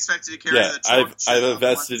going to be expected to carry the torch. I have a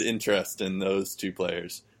vested interest in those 2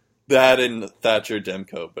 players. That and Thatcher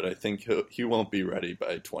Demko, but I think he won't be ready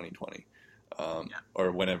by 2020.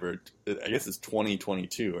 Or whenever. I guess it's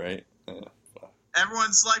 2022, right?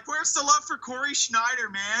 Everyone's like, where's the love for Corey Schneider,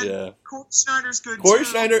 man? Yeah. Corey Schneider's good, Corey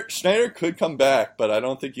too. Schneider could come back, but I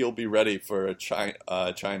don't think he'll be ready for China.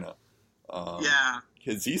 Yeah.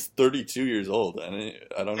 Because he's 32 years old, and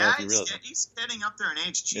I don't know if he realizes. He's getting up there in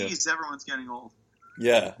age. Jeez, everyone's getting old.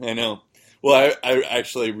 Yeah, I know. Well, I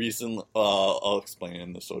actually recently, I'll explain it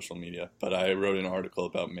in the social media, but I wrote an article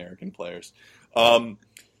about American players. Brian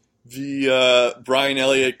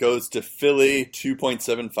Elliott goes to Philly,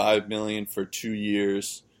 $2.75 million for 2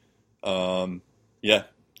 years.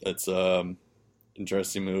 That's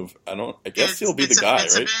interesting move. I guess he'll be the guy,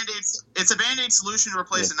 right? It's a Band-Aid solution to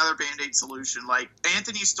replace another Band-Aid solution. Like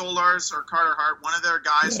Anthony Stolarz or Carter Hart, one of their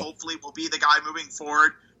guys hopefully will be the guy moving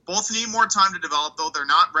forward. Both need more time to develop, though. They're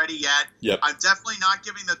not ready yet. Yep. I'm definitely not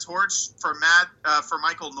giving the torch for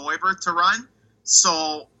Michael Neuvirth to run.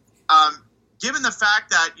 So, given the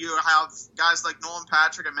fact that you have guys like Nolan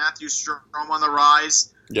Patrick and Matthew Strome on the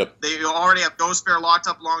rise, they already have Ghost Bear locked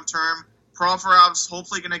up long term. Provorov's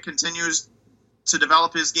hopefully going to continue to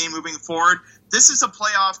develop his game moving forward. This is a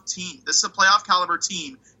playoff team. This is a playoff caliber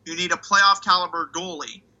team. You need a playoff caliber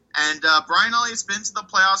goalie. And Brian Elliott's been to the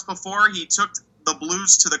playoffs before. He took the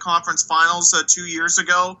Blues to the conference finals 2 years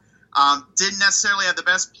ago. Didn't necessarily have the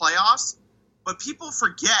best playoffs, but people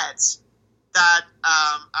forget that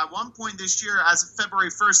at one point this year, as of February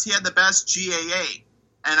 1st, he had the best GAA.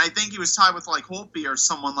 And I think he was tied with like Holtby or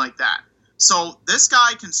someone like that. So this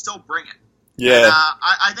guy can still bring it. Yeah. And,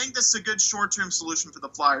 I think this is a good short-term solution for the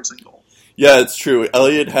Flyers in goal. Yeah, it's true.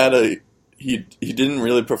 Elliott had he didn't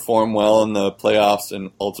really perform well in the playoffs,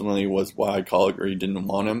 and ultimately was why Calgary didn't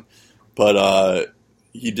want him. But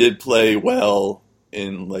he did play well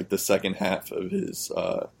in like the second half of his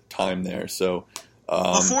time there. So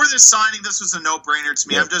before this signing, this was a no-brainer to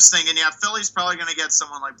me. I'm just thinking, Philly's probably going to get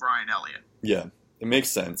someone like Brian Elliott. Yeah, It makes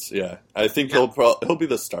sense. Yeah, I think he'll be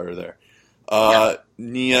the starter there.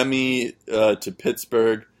 Niemi to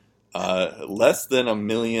Pittsburgh, less than $1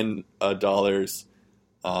 million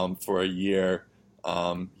for a year.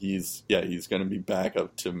 He's going to be back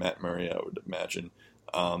up to Matt Murray, I would imagine.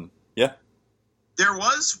 There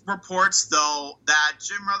was reports, though, that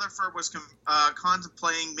Jim Rutherford was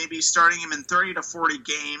contemplating maybe starting him in 30 to 40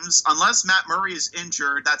 games. Unless Matt Murray is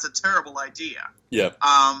injured, that's a terrible idea. Yeah.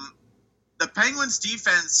 The Penguins'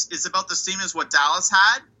 defense is about the same as what Dallas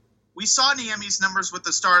had. We saw Niemi's numbers with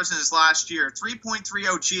the Stars in his last year. 3.30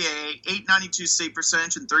 GAA, 892 save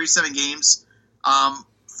percentage in 37 games.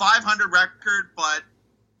 500 record, but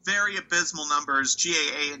very abysmal numbers,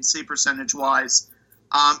 GAA and save percentage-wise.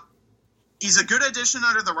 He's a good addition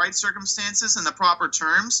under the right circumstances and the proper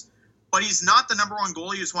terms, but he's not the number one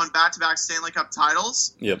goalie who's won back-to-back Stanley Cup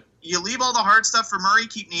titles. Yep. You leave all the hard stuff for Murray,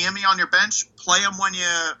 keep Niemi on your bench, play him when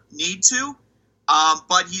you need to,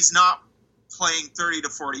 but he's not playing 30 to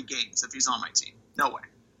 40 games if he's on my team. No way.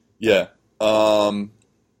 Yeah.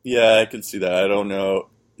 I can see that. I don't know.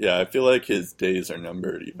 Yeah, I feel like his days are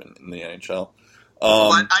numbered even in the NHL.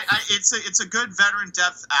 But it's a good veteran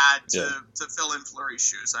depth add to fill in Fleury's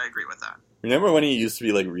shoes. I agree with that. Remember when he used to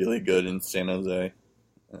be like really good in San Jose?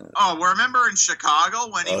 Remember in Chicago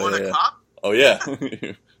when he won a cup? Oh yeah,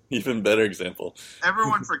 even better example.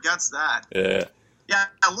 Everyone forgets that. Yeah. Yeah,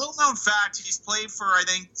 a little known fact, he's played for, I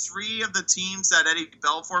think, 3 of the teams that Eddie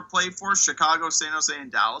Belfour played for, Chicago, San Jose,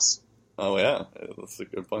 and Dallas. Oh yeah, that's a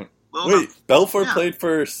good point. Belfour played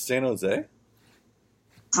for San Jose?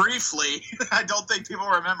 Briefly. I don't think people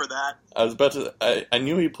remember that. I was about to... I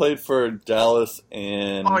knew he played for Dallas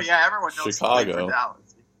and everyone knows Chicago. He played for Dallas.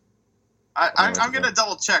 I'm going to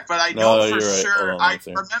double check, but I know for sure. I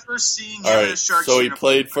remember seeing him in a Sharks so he uniform.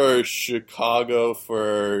 played for Chicago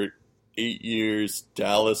for 8 years,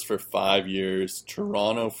 Dallas for 5 years,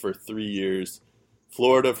 Toronto for 3 years,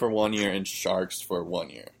 Florida for 1 year, and Sharks for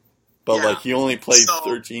 1 year. But he only played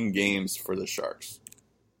 13 games for the Sharks.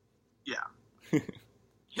 Yeah.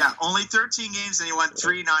 Yeah, only 13 games, and he went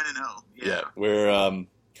 3-9-0. Yeah, where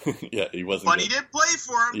he wasn't. But good. He did play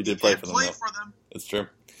for him. He did play for them. It's true.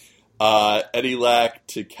 Eddie Lack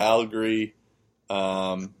to Calgary.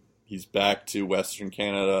 He's back to Western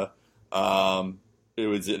Canada. He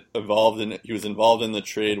was involved in the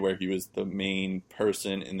trade where he was the main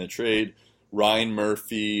person in the trade. Ryan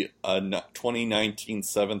Murphy, a 2019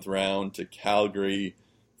 7th round to Calgary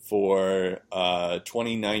for a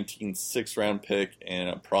 2019 6th round pick and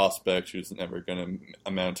a prospect who's never going to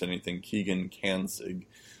amount to anything, Keegan Kanzig.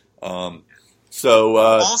 Also,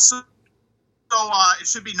 it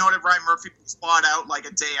should be noted Ryan Murphy spot out like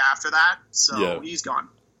a day after that, so he's gone.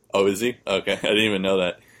 Oh, is he? Okay, I didn't even know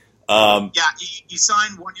that. He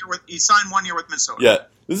signed 1 year with Minnesota. Yeah,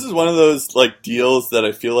 this is one of those like deals that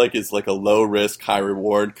I feel like is like a low risk, high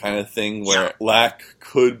reward kind of thing where Lack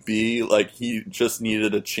could be like he just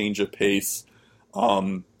needed a change of pace,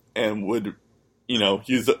 and would,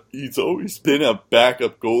 he's always been a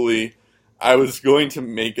backup goalie. I was going to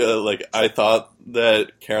make I thought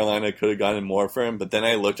that Carolina could have gotten more for him, but then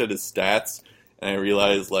I looked at his stats and I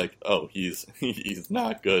realized he's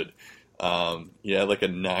not good. He had like a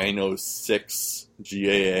 906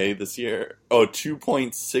 GAA this year.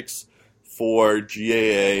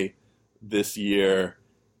 2.64 GAA this year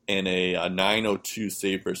and a 902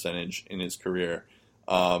 save percentage in his career.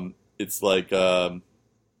 It's like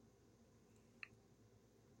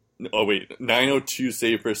 902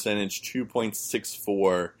 save percentage,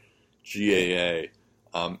 2.64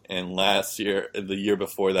 GAA. And last year, the year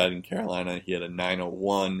before that in Carolina, he had a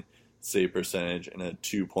 901 save percentage and a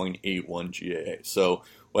 2.81 GAA. So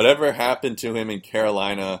whatever happened to him in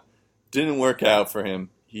Carolina didn't work out for him.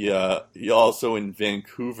 He also in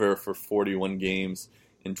Vancouver for 41 games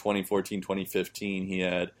in 2014-2015. He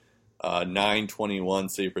had 921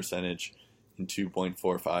 save percentage in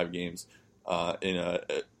 2.45 games in a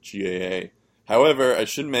GAA. However, I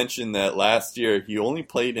should mention that last year he only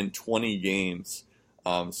played in 20 games.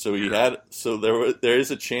 There is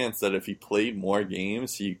a chance that if he played more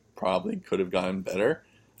games, he probably could have gotten better.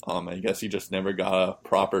 I guess he just never got a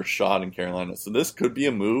proper shot in Carolina. So this could be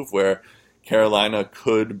a move where Carolina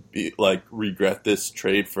could be regret this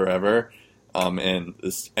trade forever, and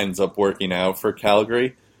this ends up working out for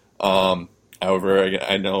Calgary. However,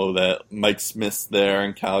 I know that Mike Smith's there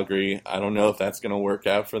in Calgary. I don't know if that's going to work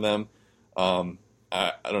out for them. I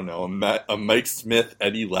don't know. A Mike Smith,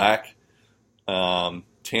 Eddie Lack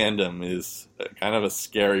tandem is kind of a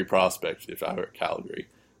scary prospect if I were Calgary.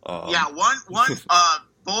 One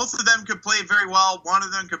both of them could play very well. One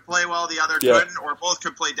of them could play well, the other couldn't, or both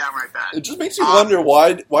could play downright bad. It just makes you wonder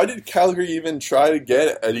why did Calgary even try to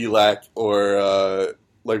get Eddie Lack or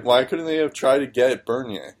why couldn't they have tried to get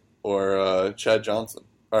Bernier or Chad Johnson?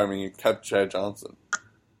 Or, I mean, kept Chad Johnson.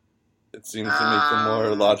 It seems to make a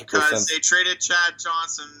more logical sense. Because they traded Chad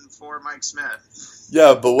Johnson for Mike Smith.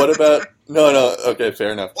 Yeah, but what about... No, okay,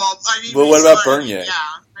 fair enough. Well, I mean... But what about Bernier? Yeah,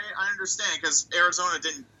 I understand, because Arizona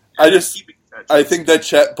didn't... I think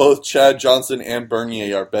that both Chad Johnson and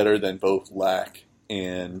Bernier are better than both Lack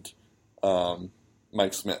and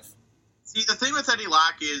Mike Smith. See, the thing with Eddie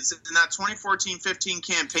Lack is, in that 2014-15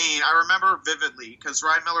 campaign, I remember vividly, because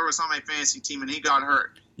Ryan Miller was on my fantasy team and he got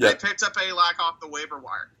hurt. Yep. I picked up Eddie Lack off the waiver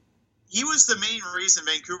wire. He was the main reason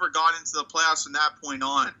Vancouver got into the playoffs from that point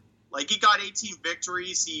on. Like, he got 18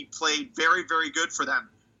 victories. He played very, very good for them.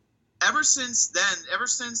 Ever since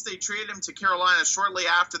they traded him to Carolina shortly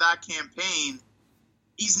after that campaign,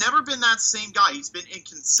 he's never been that same guy. He's been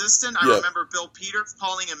inconsistent. I remember Bill Peters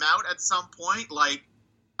calling him out at some point,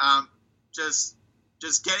 just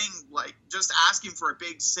asking for a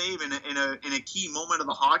big save in a key moment of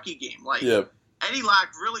the hockey game. Eddie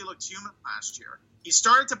Lack really looked human last year. He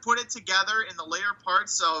started to put it together in the later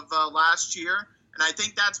parts of last year, and I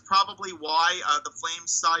think that's probably why the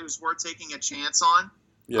Flames thought he was worth taking a chance on.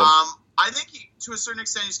 Yep. I think to a certain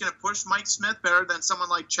extent he's going to push Mike Smith better than someone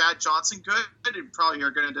like Chad Johnson could. And probably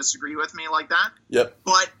you're going to disagree with me like that. Yep.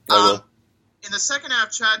 But in the second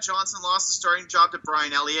half, Chad Johnson lost the starting job to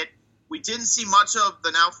Brian Elliott. We didn't see much of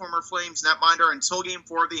the now former Flames netminder until Game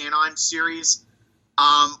 4 of the Anaheim series.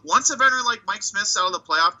 Once a veteran like Mike Smith's out of the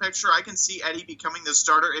playoff picture, I can see Eddie becoming the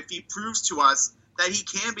starter if he proves to us that he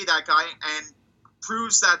can be that guy and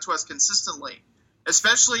proves that to us consistently.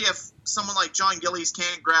 Especially if someone like John Gillies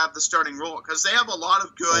can't grab the starting role, because they have a lot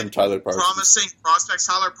of good, promising prospects.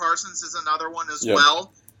 Tyler Parsons is another one as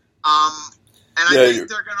well. I think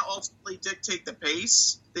they're going to ultimately dictate the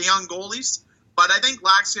pace, the young goalies. But I think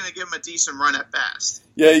Lack's going to give him a decent run at best.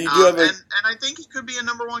 Yeah, you do have and I think he could be a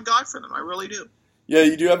number one guy for them. I really do. Yeah,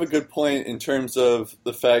 you do have a good point in terms of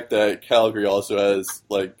the fact that Calgary also has,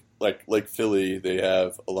 like Philly, they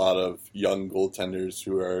have a lot of young goaltenders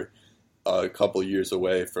who are a couple years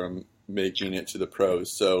away from making it to the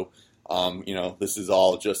pros. So, this is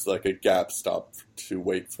all just like a gap stop to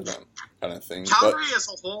wait for them kind of thing. Calgary as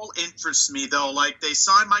a whole interests me, though. Like, they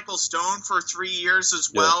signed Michael Stone for 3 years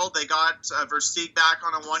as well. They got Versteeg back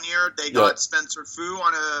on a 1 year. They got Spencer Fu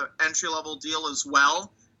on an entry-level deal as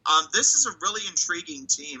well. This is a really intriguing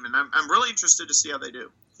team, and I'm really interested to see how they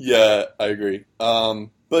do. Yeah, I agree.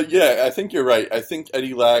 But, yeah, I think you're right. I think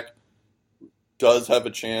Eddie Lack does have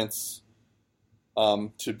a chance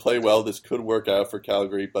to play well. This could work out for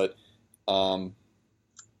Calgary, but I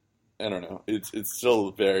don't know. It's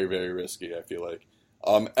still very, very risky, I feel like.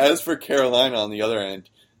 As for Carolina on the other end,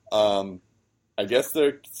 I guess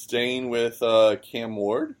they're staying with Cam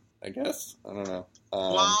Ward, I guess. I don't know.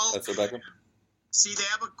 That's their backup. See, they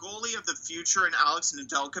have a goalie of the future in Alex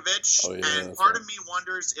Nedeljkovic, and part of me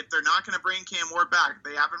wonders if they're not going to bring Cam Ward back.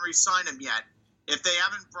 They haven't re-signed him yet. If they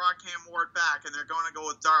haven't brought Cam Ward back and they're going to go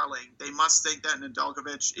with Darling, they must think that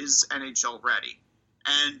Nedeljkovic is NHL ready.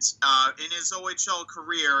 And in his OHL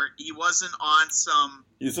career, he wasn't on some...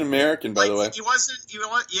 He's an American, by the way. He's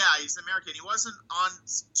American. He wasn't on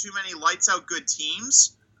too many lights-out good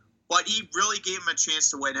teams, but he really gave him a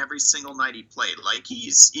chance to win every single night he played. Like,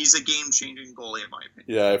 he's a game-changing goalie, in my opinion.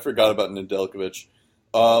 Yeah, I forgot about Nedeljkovic.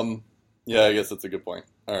 Yeah, I guess that's a good point.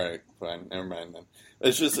 All right, fine. Never mind then.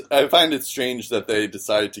 It's just, I find it strange that they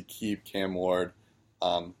decided to keep Cam Ward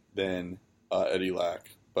than Eddie Lack.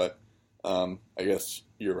 But I guess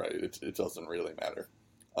you're right. It doesn't really matter.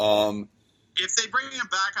 If they bring him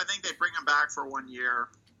back, I think they bring him back for 1 year.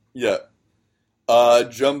 Yeah.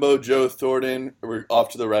 Jumbo Joe Thornton, we're off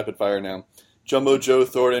to the rapid fire now. Jumbo Joe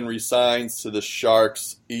Thornton resigns to the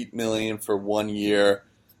Sharks, $8 million for 1 year.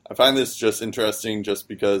 I find this just interesting just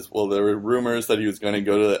because, well, there were rumors that he was going to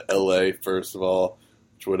go to LA, first of all,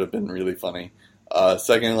 which would have been really funny.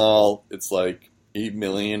 Second of all, it's like $8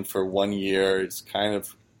 million for 1 year. It's kind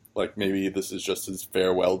of like maybe this is just his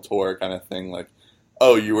farewell tour kind of thing. Like,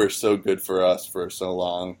 oh, you were so good for us for so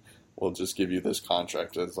long. We'll just give you this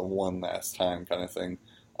contract as a one last time kind of thing.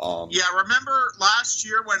 Remember last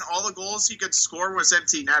year when all the goals he could score was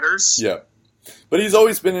empty netters? Yeah. But he's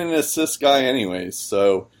always been an assist guy anyways,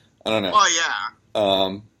 so I don't know. Oh,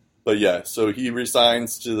 yeah. But yeah, so he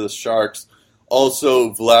resigns to the Sharks.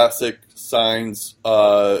 Also, Vlasic signs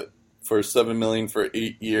for $7 million for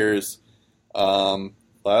 8 years.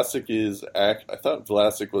 Vlasic is I thought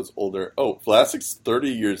Vlasic was older. Oh, Vlasic's 30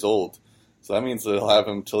 years old, so that means they'll have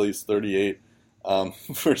him till he's 38.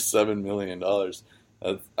 for $7 million.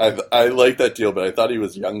 I like that deal, but I thought he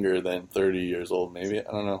was younger than 30 years old, maybe.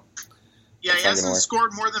 I don't know. Yeah, he hasn't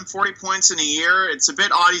scored more than 40 points in a year. It's a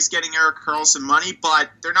bit odd he's getting Erik Karlsson money, but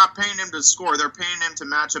they're not paying him to score. They're paying him to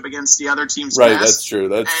match up against the other team's best. Right, that's true.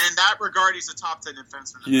 And in that regard, he's a top 10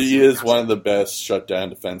 defenseman. He is one of the best shutdown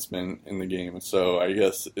defensemen in the game, so I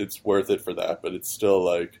guess it's worth it for that, but it's still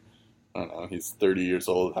like, I don't know, he's 30 years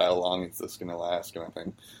old. How long is this going to last, kind of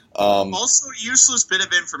thing? Also, a useless bit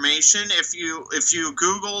of information. If you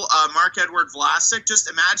Google Marc-Edouard Vlasic, just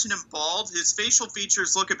imagine him bald. His facial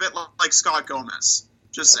features look a bit like Scott Gomez.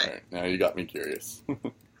 Just saying. Right, now you got me curious.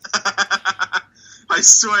 I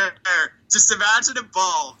swear. Just imagine him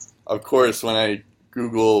bald. Of course, when I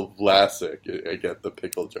Google Vlasic, I get the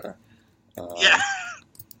pickle jar. Yeah.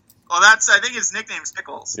 Well, I think his nickname's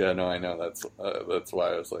Pickles. Yeah, no, I know. That's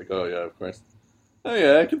why I was like, oh, yeah, of course. Oh,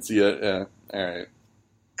 yeah, I can see it. Yeah, all right.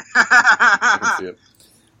 I can see it.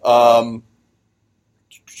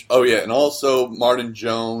 Oh, yeah, and also Martin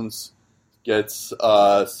Jones gets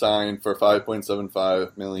signed for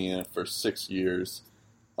 $5.75 million for 6 years.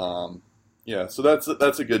 Yeah, so that's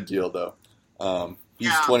a good deal, though.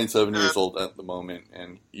 He's 27 years old at the moment,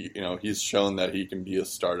 and he's shown that he can be a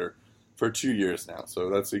starter for 2 years now,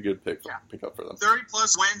 so that's a good pick up for them.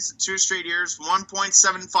 30-plus wins in 2 straight years,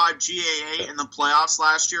 1.75 GAA in the playoffs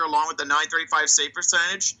last year, along with the .935 save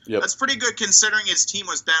percentage. Yep. That's pretty good considering his team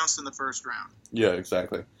was bounced in the first round. Yeah,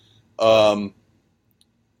 exactly. Yeah,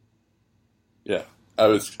 I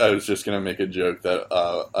was just gonna make a joke that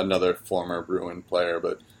another former Bruin player,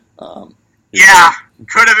 but could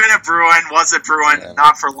have been a Bruin, was a Bruin,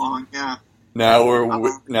 not for long. Yeah. Now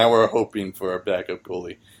we're hoping for a backup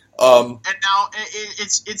goalie. And now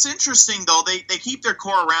it's interesting though. They keep their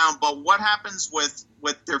core around, but what happens with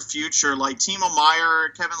their future? Like Timo Meier,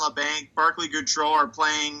 Kevin Labanc, Barclay Goodrow are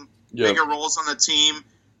playing bigger roles on the team.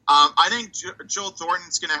 I think Joe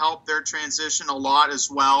Thornton's going to help their transition a lot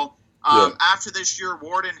as well. After this year,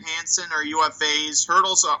 Ward and Hansen are UFAs.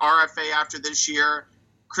 Hurdle's an RFA after this year.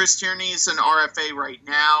 Chris Tierney's an RFA right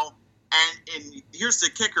now. And here's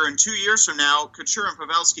the kicker: in 2 years from now, Couture and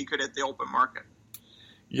Pavelski could hit the open market.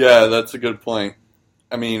 Yeah, that's a good point.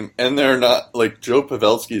 I mean, and they're not, like, Joe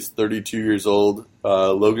Pavelski is 32 years old.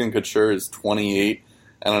 Logan Couture is 28.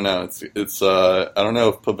 I don't know. It's I don't know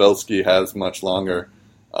if Pavelski has much longer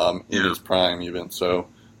in his prime even. So,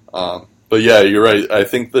 but yeah, you're right. I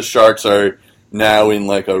think the Sharks are now in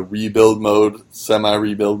like a rebuild mode,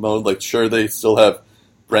 semi-rebuild mode. Like, sure, they still have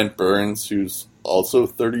Brent Burns, who's also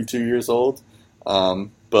 32 years old,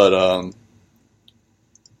 and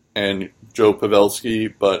Joe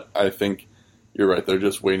Pavelski, but I think you're right. They're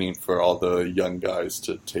just waiting for all the young guys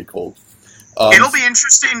to take hold. It'll be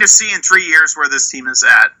interesting to see in 3 years where this team is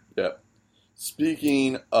at. Yeah.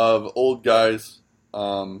 Speaking of old guys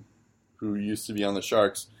who used to be on the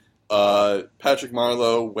Sharks, Patrick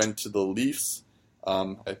Marleau went to the Leafs.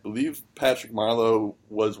 I believe Patrick Marleau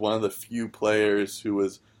was one of the few players who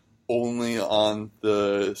was only on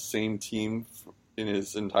the same team in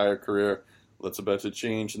his entire career. That's about to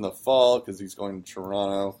change in the fall because he's going to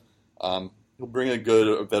Toronto. He'll bring a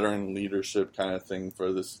veteran leadership kind of thing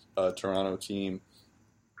for this Toronto team.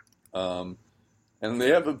 And they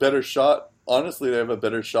have a better shot. Honestly, they have a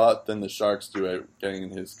better shot than the Sharks do at getting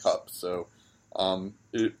in his cup. So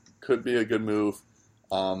it could be a good move.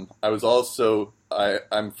 I'm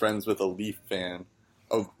friends with a Leaf fan.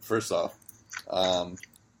 Oh, first off,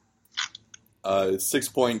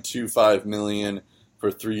 $6.25 million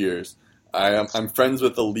for 3 years. I'm friends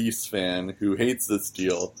with a Leafs fan who hates this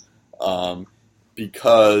deal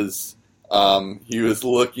because he was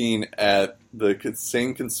looking at the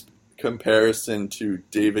same comparison to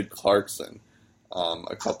David Clarkson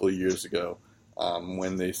a couple of years ago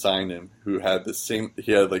when they signed him, who had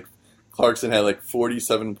Clarkson had like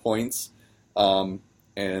 47 points, and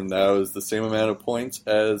that was the same amount of points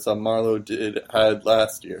as Marleau had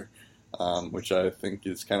last year, which I think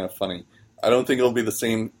is kind of funny. I don't think it'll be the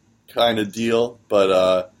same kind of deal,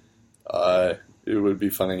 but it would be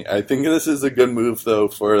funny. I think this is a good move though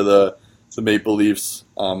for the Maple Leafs.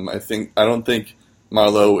 I don't think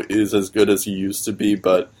Marleau is as good as he used to be,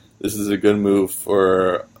 but this is a good move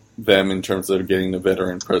for them in terms of getting a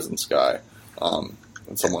veteran presence guy and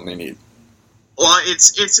someone they need. Well,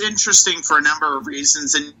 it's interesting for a number of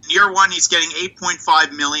reasons. In year one, he's getting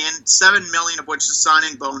 $8.5 million, $7 million of which is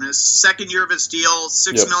signing bonus. Second year of his deal,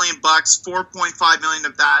 $6 million bucks, $4.5 million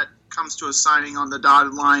of that comes to a signing on the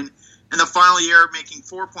dotted line. And the final year, making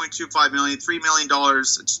 $4.25 million, $3 million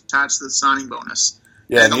attached to the signing bonus.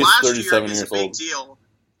 Yeah, and the he's last 37 year, years it's a big old. deal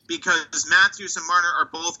because Matthews and Marner are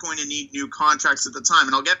both going to need new contracts at the time.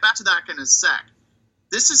 And I'll get back to that in a sec.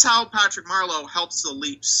 This is how Patrick Marleau helps the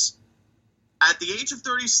Leafs. At the age of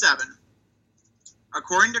 37,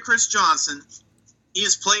 according to Chris Johnson, he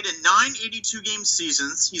has played in 9 82-game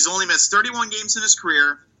seasons. He's only missed 31 games in his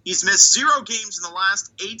career. He's missed 0 games in the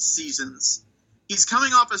last 8 seasons. He's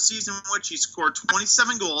coming off a season in which he scored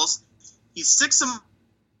 27 goals. He's 6th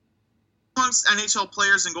amongst NHL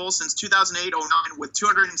players in goals since 2008-09 with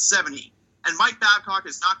 270. And Mike Babcock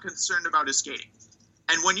is not concerned about his skating.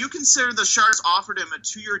 And when you consider the Sharks offered him a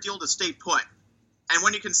 2-year deal to stay put, and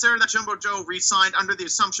when you consider that Jumbo Joe re-signed under the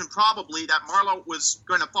assumption probably that Marleau was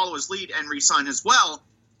going to follow his lead and re-sign as well,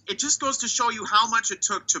 it just goes to show you how much it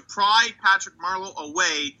took to pry Patrick Marleau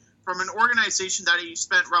away from an organization that he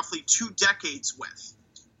spent roughly 2 decades with.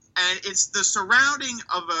 And it's the surrounding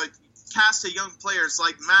of a cast of young players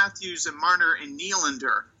like Matthews and Marner and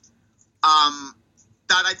Nylander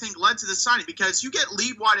that I think led to the signing, because you get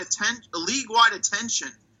league-wide attention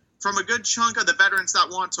from a good chunk of the veterans that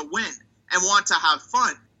want to win and want to have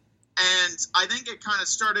fun. And I think it kind of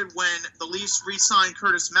started when the Leafs re-signed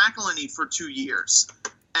Curtis McElhinney for 2 years.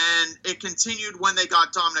 And it continued when they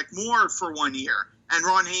got Dominic Moore for 1 year and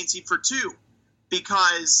Ron Hainsey for 2.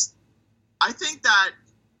 Because I think that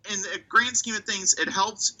in the grand scheme of things, it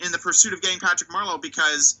helped in the pursuit of getting Patrick Marleau,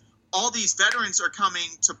 because all these veterans are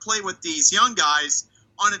coming to play with these young guys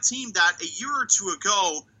on a team that a year or two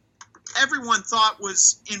ago everyone thought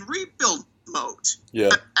was in rebuild mode.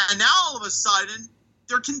 Yeah. And now all of a sudden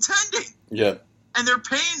they're contending. Yeah. And they're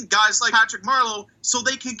paying guys like Patrick Marleau so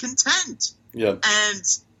they can contend. Yeah. And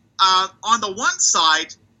on the one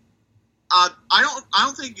side, I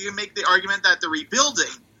don't think you can make the argument that they're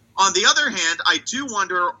rebuilding. On the other hand, I do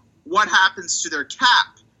wonder what happens to their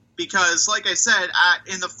cap, because, like I said,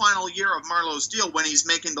 in the final year of Marleau's deal, when he's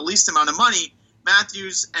making the least amount of money,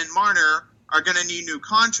 Matthews and Marner are going to need new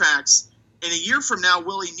contracts. In a year from now,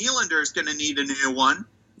 Willie Nylander is going to need a new one.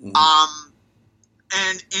 Mm-hmm.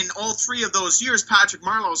 And in all 3 of those years, Patrick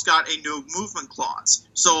Marleau's got a no movement clause.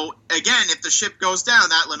 So, again, if the ship goes down,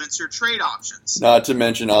 that limits your trade options. Not to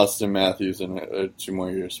mention Austin Matthews in 2 more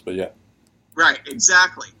years, but yeah. Right,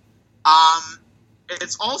 exactly.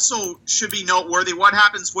 It's also should be noteworthy what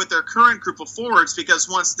happens with their current group of forwards, because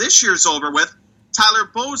once this year's over with, Tyler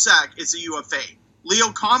Bozak is a UFA. Leo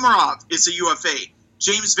Komarov is a UFA.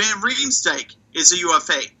 James Van Riemsdyk is a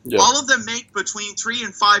UFA. Yeah. All of them make between $3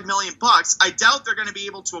 and $5 million bucks. I doubt they're going to be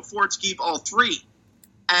able to afford to keep all 3.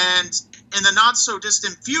 And in the not so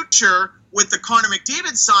distant future, with the Connor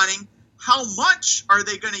McDavid signing, how much are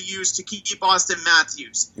they going to use to keep Austin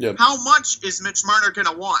Matthews? Yep. How much is Mitch Marner going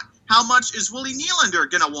to want? How much is Willie Nylander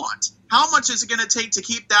going to want? How much is it going to take to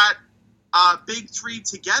keep that big 3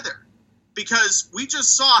 together? Because we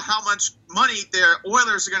just saw how much money their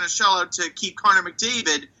Oilers are going to shell out to keep Connor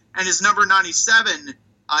McDavid and his number 97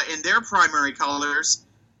 in their primary colors.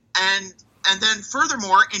 And then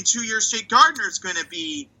furthermore, in 2 years, Jake Gardiner is going to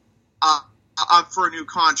be up for a new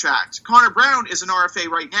contract. Connor Brown is an RFA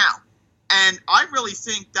right now. And I really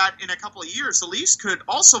think that in a couple of years, the Leafs could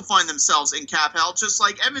also find themselves in cap hell, just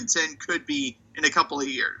like Edmonton could be in a couple of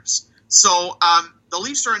years. So the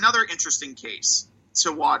Leafs are another interesting case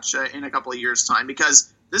to watch in a couple of years' time,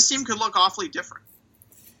 because this team could look awfully different.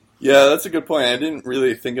 Yeah, that's a good point. I didn't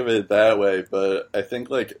really think of it that way, but I think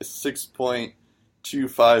like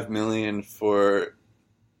 $6.25 million for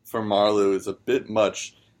Marleau is a bit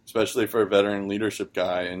much, especially for a veteran leadership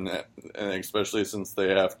guy, and especially since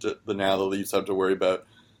they have to now the Leafs have to worry about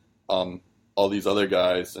all these other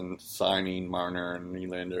guys and signing Marner and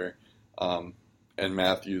Nylander and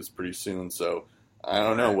Matthews pretty soon. So I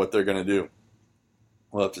don't know what they're going to do.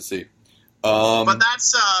 We'll have to see. But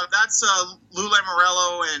that's Lou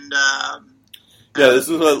Lamoriello and this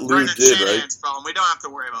is what Lou did, right? Problem. We don't have to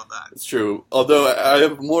worry about that. It's true. Although I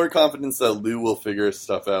have more confidence that Lou will figure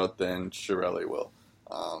stuff out than Chiarelli will,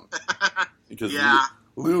 because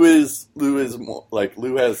Lou is more, like,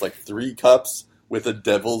 Lou has like 3 cups with a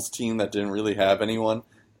Devils team that didn't really have anyone,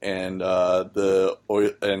 and Chiarelli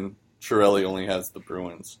only has the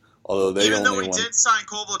Bruins. Although they Even though he did sign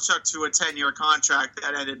Kovalchuk to a 10-year contract,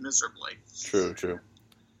 that ended miserably. True.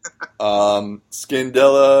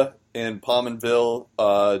 Scandella and Pominville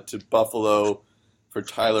to Buffalo for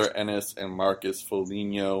Tyler Ennis and Marcus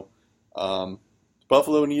Foligno.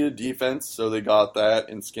 Buffalo needed defense, so they got that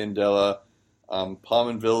in Scandella.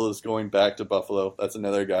 Pominville is going back to Buffalo. That's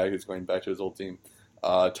another guy who's going back to his old team.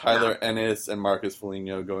 Tyler Ennis and Marcus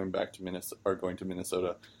Foligno going to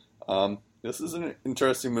Minnesota. This is an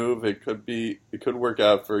interesting move. It could work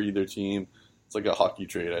out for either team. It's like a hockey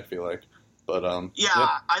trade, I feel like. But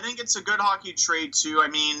I think it's a good hockey trade too. I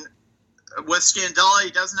mean, with Scandella,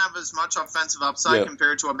 he doesn't have as much offensive upside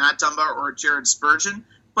compared to a Matt Dunbar or a Jared Spurgeon,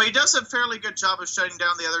 but he does a fairly good job of shutting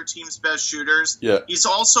down the other team's best shooters. Yeah. He's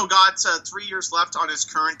also got 3 years left on his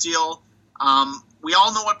current deal. We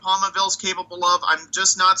all know what Palmerville's capable of. I'm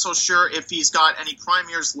just not so sure if he's got any prime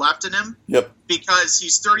years left in him. Yep. Because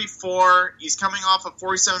he's 34. He's coming off a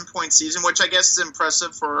 47-point season, which I guess is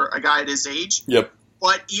impressive for a guy at his age. Yep.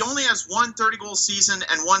 But he only has one 30-goal season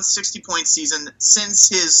and one 60-point season since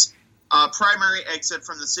his primary exit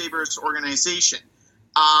from the Sabres organization.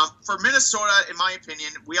 For Minnesota, in my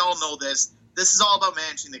opinion, we all know this. This is all about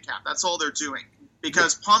managing the cap. That's all they're doing.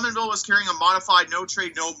 Because Palmerville was carrying a modified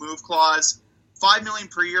no-trade, no-move clause, $5 million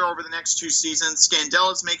per year over the next 2 seasons.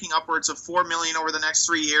 Scandella is making upwards of $4 million over the next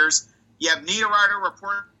 3 years. You have Niederreiter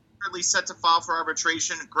reportedly set to file for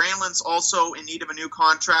arbitration. Granlund's also in need of a new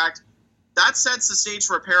contract. That sets the stage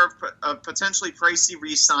for a pair of potentially pricey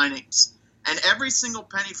re-signings. And every single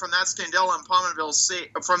penny from that Scandella and Palmerville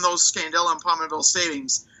from those Scandella and Palmerville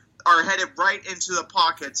savings are headed right into the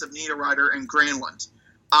pockets of Niederreiter and Granlund.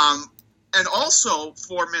 And also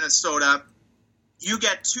for Minnesota, you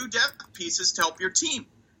get 2 depth pieces to help your team.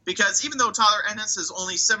 Because even though Tyler Ennis has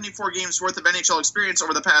only 74 games worth of NHL experience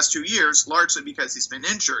over the past 2 years, largely because he's been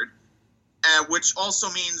injured, which also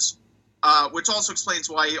explains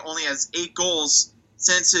why he only has 8 goals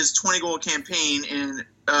since his 20-goal campaign in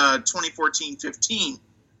 2014-15.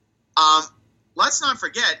 Let's not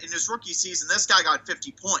forget, in his rookie season, this guy got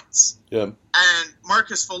 50 points. Yeah. And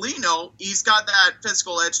Marcus Foligno, he's got that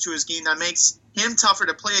physical edge to his game that makes him tougher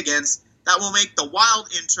to play against. That will make the Wild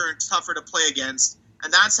in turn tougher to play against.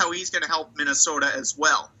 And that's how he's going to help Minnesota as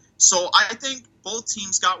well. So I think both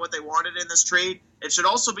teams got what they wanted in this trade. It should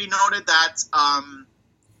also be noted that,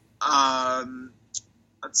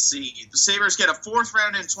 let's see, the Sabres get a 4th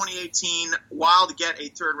round in 2018, Wild get a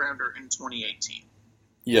 3rd rounder in 2018.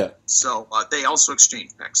 Yeah. So they also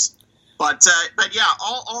exchange picks. But yeah,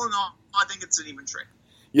 all in all, I think it's an even trade.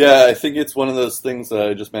 Yeah, I think it's one of those things that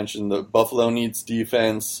I just mentioned. The Buffalo needs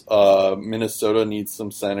defense. Minnesota needs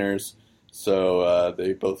some centers. So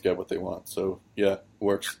they both get what they want. So, yeah, it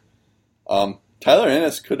works. Tyler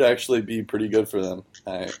Ennis could actually be pretty good for them.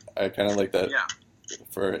 I kind of like that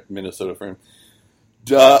for Minnesota for him.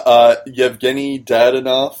 Yevgeny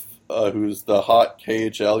Dadonov, who's the hot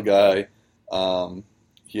KHL guy,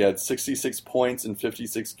 he had 66 points in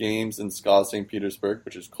 56 games in SKA St. Petersburg,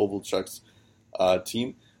 which is Kovalchuk's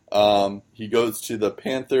team. He goes to the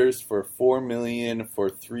Panthers for $4 million for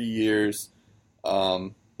 3 years.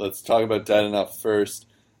 Let's talk about Dadonov first.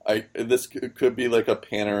 This could be like a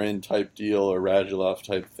Panarin type deal or Radulov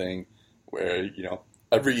type thing, where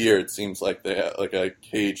every year it seems like they have, like a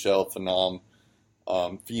KHL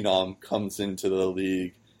phenom comes into the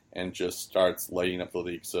league and just starts lighting up the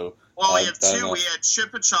league. So we have Dadonov. 2. We had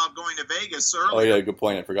Shipachyov going to Vegas earlier. Oh yeah, good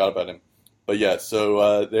point. I forgot about him. But yeah,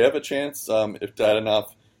 so they have a chance if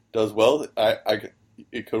Dadonov does well.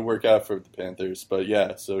 It could work out for the Panthers. But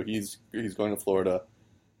yeah, so he's going to Florida.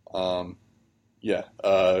 Do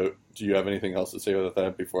you have anything else to say about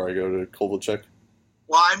that before I go to Kovalchuk?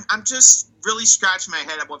 Well, I'm just really scratching my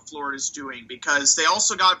head at what Florida's doing, because they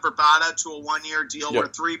also got Verbata to a 1-year deal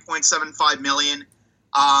worth $3.75 million.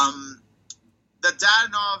 The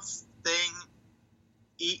Dadonov thing,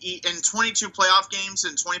 he in 22 playoff games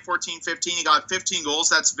in 2014-15, he got 15 goals.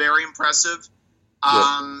 That's very impressive.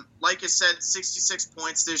 Like I said, 66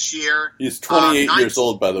 points this year. He's 28 years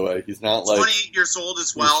old, by the way. He's not 28 years old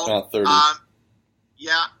as well. He's not 30.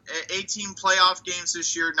 18 playoff games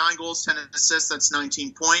this year, 9 goals, 10 assists. That's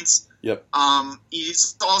 19 points. Yep.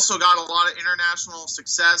 He's also got a lot of international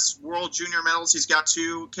success, World Junior medals. He's got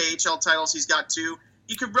 2 KHL titles. He's got 2.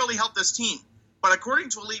 He could really help this team. But according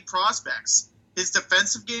to Elite Prospects, his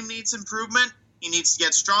defensive game needs improvement. He needs to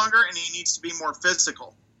get stronger, and he needs to be more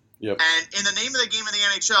physical. Yep. And in the name of the game in the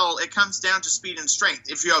NHL, it comes down to speed and strength.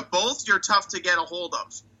 If you have both, you're tough to get a hold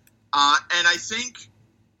of. And I think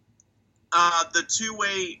the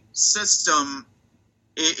two-way system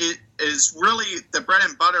it is really the bread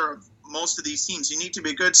and butter of most of these teams. You need to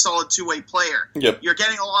be a good, solid two-way player. Yep. You're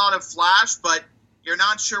getting a lot of flash, but you're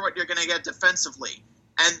not sure what you're going to get defensively.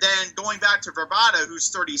 And then going back to Verbata,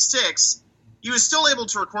 who's 36, he was still able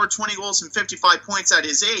to record 20 goals and 55 points at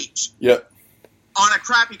his age. Yep. On a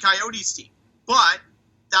crappy Coyotes team. But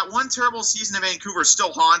that one terrible season in Vancouver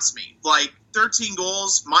still haunts me. Like 13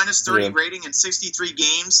 goals, minus 30 rating in 63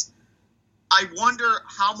 games. I wonder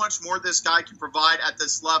how much more this guy can provide at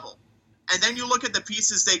this level. And then you look at the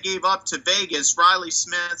pieces they gave up to Vegas, Riley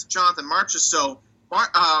Smith, Jonathan Marchessault.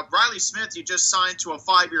 Riley Smith, he just signed to a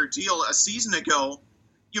 5-year deal a season ago.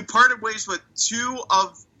 you parted ways with two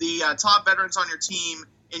of the top veterans on your team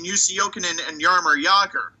in Jussi Jokinen and Jaromir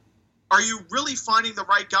Jagr. Are you really finding the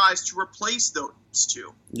right guys to replace those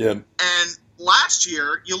two? Yeah. And last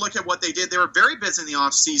year, you look at what they did. They were very busy in the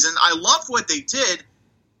offseason. I loved what they did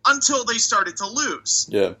until they started to lose.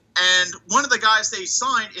 Yeah. And one of the guys they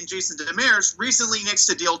signed in Jason Demers recently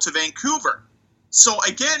nixed a deal to Vancouver. So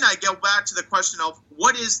again, I go back to the question of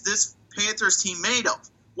what is this Panthers team made of?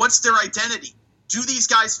 What's their identity? Do these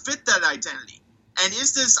guys fit that identity? And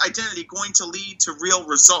is this identity going to lead to real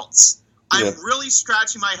results? Yeah. I'm really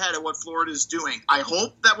scratching my head at what Florida's doing. I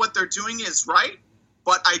hope that what they're doing is right,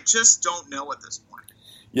 but I just don't know at this point.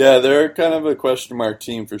 Yeah, they're kind of a question mark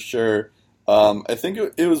team for sure. I think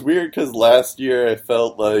it was weird because last year I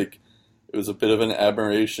felt like it was a bit of an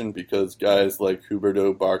aberration because guys like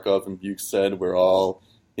Huberdeau, Barkov, and Bukestad were all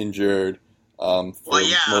injured for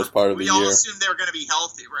most part of the year. We all assumed they were going to be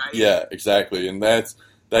healthy, right? Yeah, exactly. And and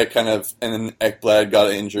then Ekblad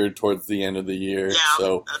got injured towards the end of the year. Yeah,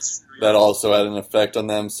 so that's real. that also had an effect on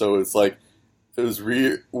them. So it's like, it was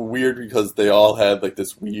weird because they all had like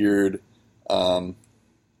this weird kind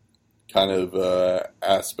of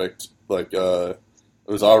aspect. Like, it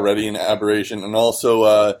was already an aberration. And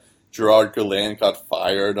also, Gerard Gallant got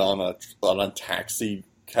fired on a taxi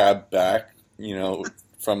cab back,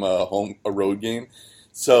 from a road game.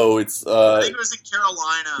 So it's I think it was in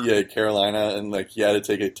Carolina. Yeah, Carolina, and like he had to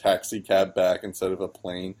take a taxi cab back instead of a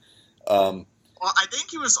plane. Well, I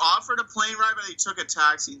think he was offered a plane ride, but he took a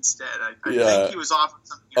taxi instead. I Yeah. think he was offered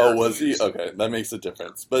something. Oh, was he? Okay, that makes a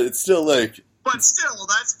difference. But it's still like, But still,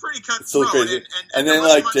 that's pretty cutthroat. still crazy. And there then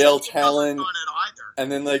wasn't like much Dale public Talon, on it either.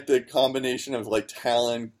 and then like the combination of like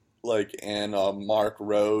Talon, like and Mark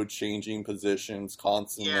Rowe changing positions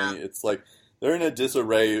constantly. Yeah. It's like they're in a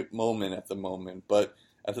disarray moment at the moment, but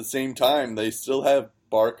at the same time, they still have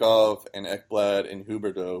Barkov and Ekblad and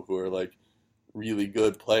Huberdeau, who are like really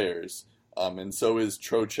good players, and so is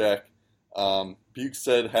Trocheck.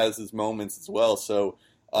 Bukestad has his moments as well. So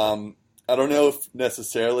I don't know if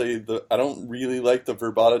necessarily I don't really like the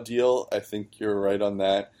Verbata deal. I think you're right on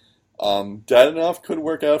that. Dadonov could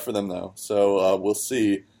work out for them though, so we'll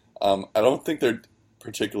see. I don't think they're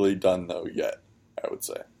particularly done though yet, I would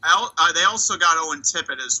say. They also got Owen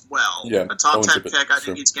Tippett as well. Yeah, a top Owen 10 Tippett, pick. I sure.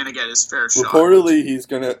 think he's going to get his fair shot. Reportedly,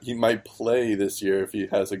 he might play this year if he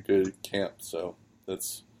has a good camp. So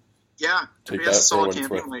that's Take that for what it's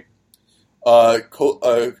worth.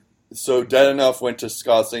 So Dadonov went to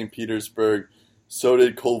Scott St. Petersburg. So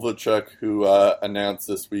did Kovalchuk, who announced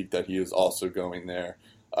this week that he is also going there.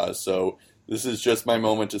 So this is just my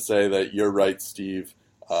moment to say that you're right, Steve.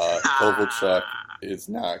 Kovalchuk is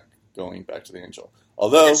not going back to the NHL.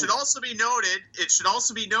 Although it should also be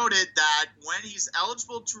noted that when he's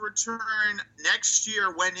eligible to return next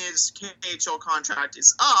year, when his KHL contract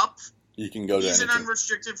is up, he can go to he's anything. an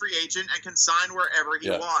unrestricted free agent and can sign wherever he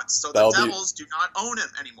wants. So That'll the Devils do not own him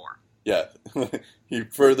anymore. Yeah, he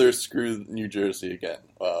further screwed New Jersey again.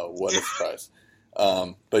 What a surprise.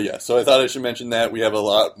 But yeah, so I thought I should mention that. We have a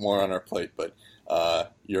lot more on our plate, but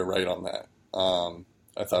you're right on that.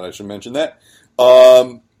 I thought I should mention that.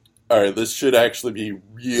 All right, this should actually be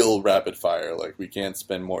real rapid fire. Like, we can't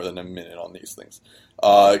spend more than a minute on these things.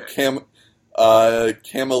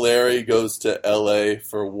 Camilleri goes to LA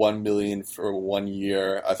for $1 million for 1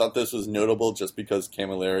 year. I thought this was notable just because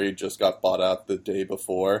Camilleri just got bought out the day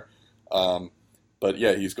before. But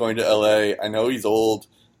yeah, he's going to LA. I know he's old,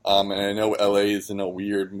 and I know LA is in a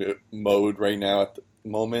weird mode right now at the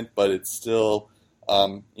moment, but it's still,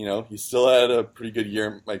 he still had a pretty good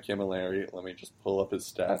year, Mike Camilleri. Let me just pull up his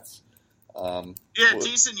stats.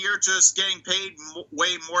 Decent year, just getting paid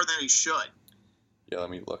way more than he should. Yeah, let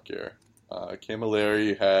me look here.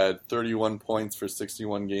 Camilleri had 31 points for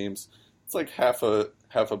 61 games. It's like half a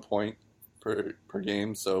point per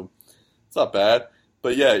game, so it's not bad.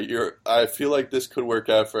 But yeah, I feel like this could work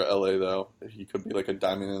out for LA though. He could be like a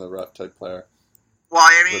diamond in the rough type player. Well,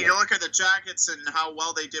 I mean, you look at the Jackets and how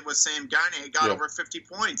well they did with Sam Gagner. He got over 50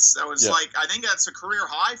 points. That was I think that's a career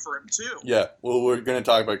high for him too. Yeah, well, we're going to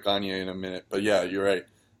talk about Gagner in a minute, but yeah, you're right.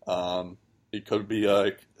 It could be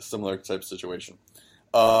a similar type situation.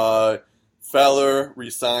 Fowler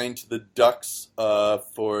re-signed to the Ducks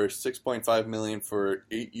for $6.5 million for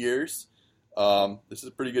 8 years. This is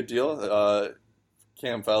a pretty good deal.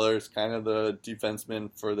 Cam Fowler is kind of the defenseman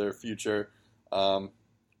for their future.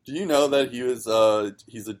 Do you know that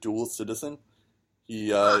he's a dual citizen? He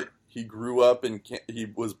grew up he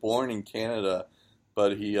was born in Canada,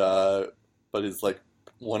 but is like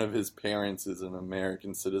one of his parents is an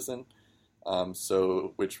American citizen.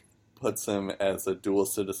 So which puts him as a dual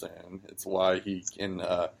citizen. It's why he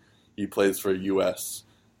plays for U.S.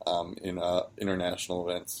 in international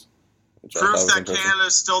events. Proof that Canada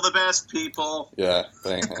is still the best, people. Yeah,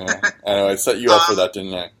 I know. I set you up for that,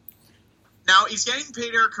 didn't I? Now, he's getting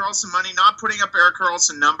paid Erik Karlsson money, not putting up Erik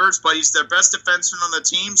Karlsson numbers, but he's their best defenseman on the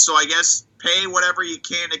team, so I guess pay whatever you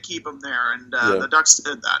can to keep him there, and the Ducks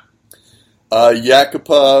did that.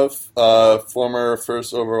 Yakupov, former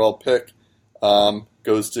first overall pick,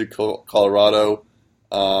 goes to Colorado,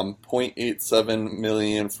 $0.87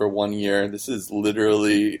 million for 1 year. This is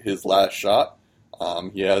literally his last shot.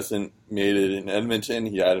 He hasn't made it in Edmonton.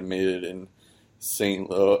 He hadn't made it in St.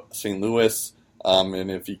 Louis.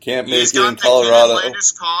 And if he can't make it in Colorado,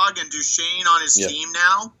 Landis Cog and Duchesne on his team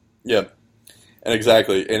now. Yeah, and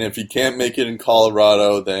exactly. And if he can't make it in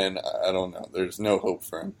Colorado, then I don't know. There's no hope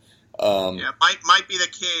for him. Might be the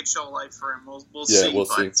KHL life for him. We'll see. We'll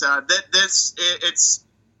see. It's.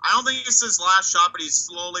 I don't think it's his last shot, but he's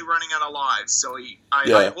slowly running out of lives. So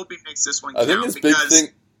I hope he makes this one count. I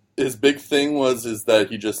think his big thing is that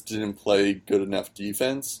he just didn't play good enough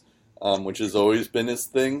defense, which has always been his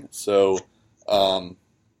thing. So I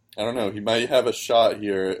don't know. He might have a shot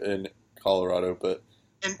here in Colorado, but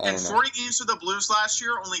in 40 games for the Blues last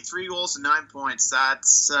year, only 3 goals and 9 points.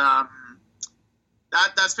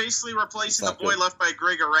 That's basically replacing the boy left by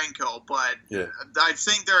Grigorenko, but I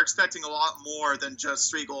think they're expecting a lot more than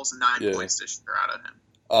just 3 goals and 9 points this year out of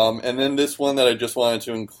him. And then this one that I just wanted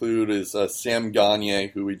to include is Sam Gagner,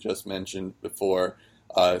 who we just mentioned before.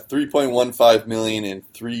 $3.15 million in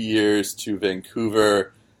 3 years to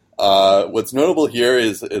Vancouver. What's notable here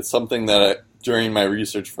is it's something that during my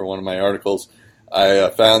research for one of my articles, I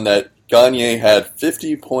found that Gagner had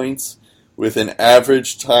 50 points with an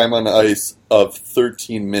average time on ice of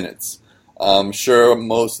 13 minutes. I'm sure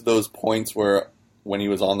most of those points were when he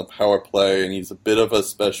was on the power play, and he's a bit of a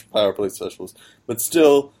special power play specialist, but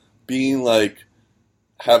still being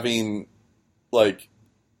having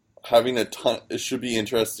a ton. It should be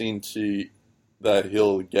interesting that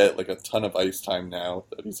he'll get a ton of ice time now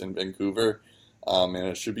that he's in Vancouver, and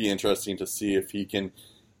it should be interesting to see if he can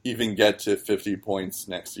even get to 50 points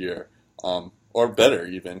next year. Or better,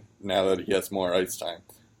 even, now that he has more ice time.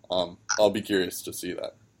 I'll be curious to see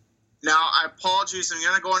that. Now, I apologize. I'm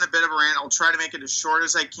going to go on a bit of a rant. I'll try to make it as short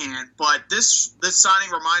as I can. But this signing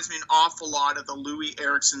reminds me an awful lot of the Louis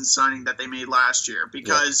Eriksson signing that they made last year.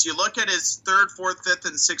 Because you look at his 3rd, 4th, 5th,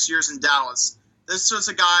 and 6 years in Dallas. This was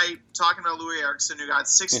a guy, talking about Louis Eriksson, who got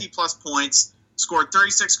 60-plus points, scored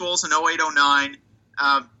 36 goals in 08-09.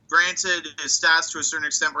 Granted, his stats to a certain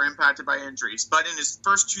extent were impacted by injuries, but in his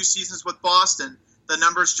first 2 seasons with Boston, the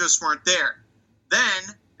numbers just weren't there.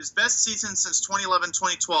 Then, his best season since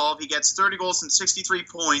 2011-2012, he gets 30 goals and 63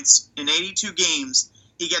 points in 82 games.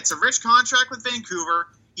 He gets a rich contract with Vancouver.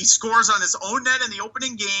 He scores on his own net in the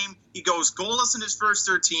opening game. He goes goalless in his first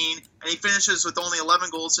 13, and he finishes with only 11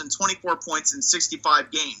 goals and 24 points in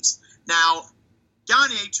 65 games. Now,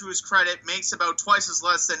 Gagner, to his credit, makes about twice as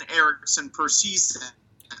less than Eriksson per season.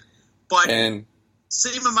 But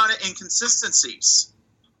same amount of inconsistencies.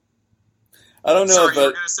 I don't know, Sorry, but you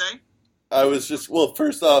were going to say? I was just,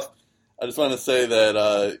 first off, I just want to say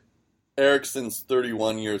that Eriksson's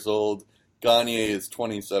 31 years old. Gagner is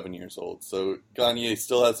 27 years old. So Gagner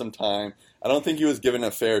still has some time. I don't think he was given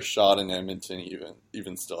a fair shot in Edmonton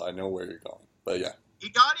even still. I know where you're going. But yeah. He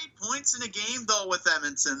got 8 points in a game, though, with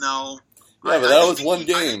Edmonton, though. Yeah, but that was one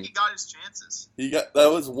game. I think he got his chances.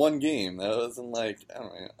 That was one game. That wasn't I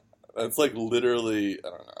don't know. That's literally, I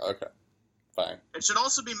don't know. Okay, fine. It should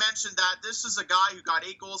also be mentioned that this is a guy who got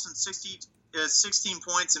 8 goals and 16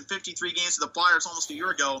 points in 53 games for the Flyers almost a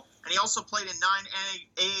year ago, and he also played in 9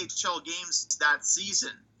 AHL games that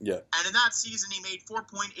season. Yeah. And in that season, he made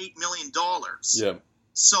 $4.8 million. Yeah.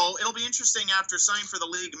 So it'll be interesting after signing for the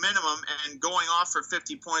league minimum and going off for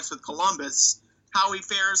 50 points with Columbus, how he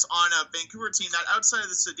fares on a Vancouver team that outside of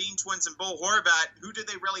the Sedin twins and Bo Horvat, who did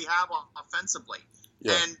they really have offensively?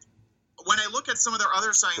 Yeah. And when I look at some of their other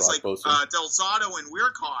signings, like Del Zotto and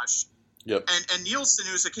Weirkosh, and Nielsen,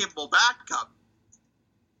 who's a capable backup,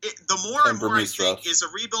 the more and more I think is a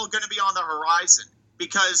rebuild going to be on the horizon,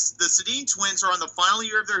 because the Sedin twins are on the final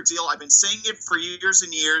year of their deal. I've been saying it for years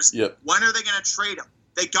and years. Yep. When are they going to trade him?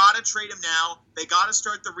 They got to trade him now. They got to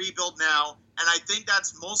start the rebuild now, and I think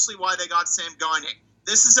that's mostly why they got Sam Gagner.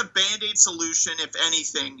 This is a Band-Aid solution, if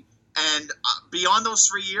anything. And beyond those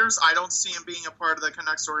 3 years, I don't see him being a part of the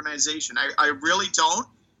Canucks organization. I really don't.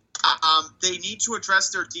 They need to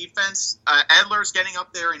address their defense. Edler's getting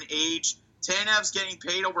up there in age. Tanev's getting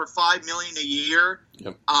paid over $5 million a year.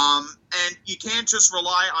 Yep. And you can't just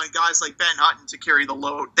rely on guys like Ben Hutton to carry the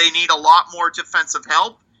load. They need a lot more defensive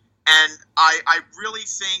help. And I really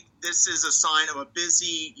think this is a sign of a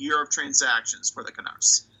busy year of transactions for the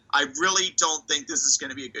Canucks. I really don't think this is going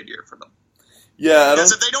to be a good year for them. Yeah,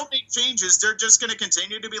 because if they don't make changes, they're just going to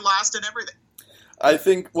continue to be last in everything. I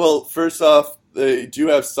think, well, first off, they do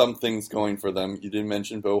have some things going for them. You did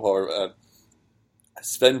mention Bo Horvat.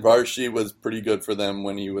 Sven Varshy was pretty good for them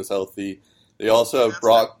when he was healthy. They also have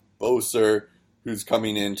Brock Boeser, who's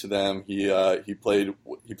coming into them. He played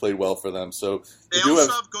well for them. So they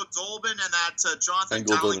also have Goldolben and that Jonathan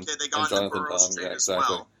Dowling kid they got in the Burrows trade as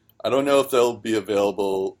well. I don't know if they'll be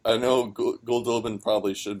available. I know Goldolben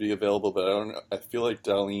probably should be available, but I don't know. I feel like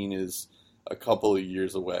Dowling is a couple of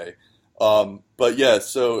years away. But yeah,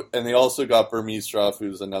 and they also got Burmistrov,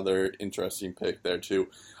 who's another interesting pick there too.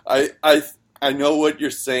 I know what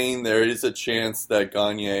you're saying. There is a chance that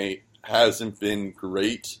Gagne hasn't been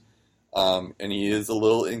great, and he is a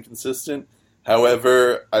little inconsistent.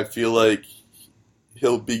 However, I feel like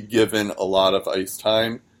he'll be given a lot of ice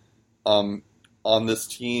time on this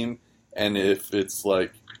team, and if it's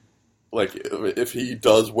like if he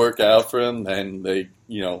does work out for him, then they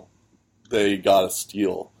got a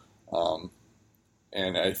steal.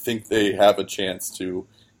 And I think they have a chance to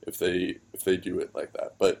if they do it like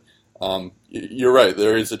that. But you're right.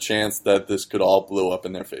 There is a chance that this could all blow up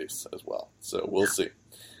in their face as well. So we'll see.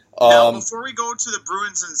 Now, before we go to the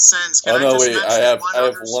Bruins and Sens, I have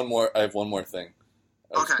one more. I have one more thing.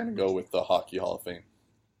 I was going to go with the Hockey Hall of Fame.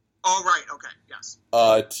 Oh, right. Okay. Yes.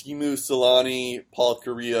 Teemu Selanne, Paul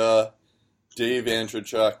Kariya, Dave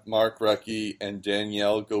Andreychuk, Mark Recchi, and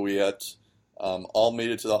Danielle Goyette all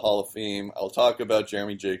made it to the Hall of Fame. I'll talk about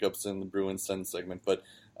Jeremy Jacobs in the Bruins Sens segment, but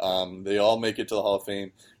they all make it to the Hall of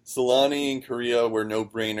Fame. Selanne and Kariya were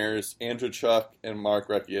no-brainers. Andreychuk and Mark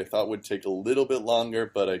Recchi I thought would take a little bit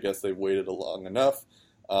longer, but I guess they waited long enough.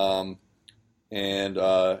 And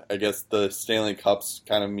I guess the Stanley Cups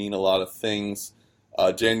kind of mean a lot of things.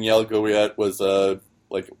 Danielle Goyette was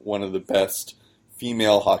one of the best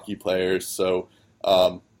female hockey players, so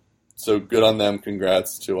good on them.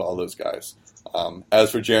 Congrats to all those guys.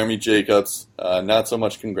 As for Jeremy Jacobs, not so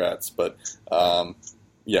much congrats, but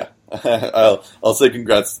yeah, I'll say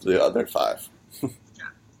congrats to the other five.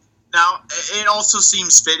 Now, it also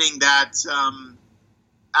seems fitting that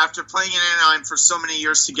after playing in Anaheim for so many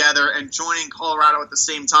years together and joining Colorado at the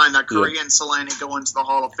same time, that Kariya and Selanne go into the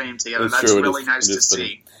Hall of Fame together. That's really nice to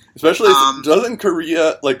see. Especially, doesn't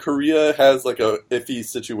Kariya has like a iffy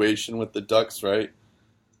situation with the Ducks, right?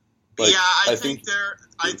 Like, yeah, I think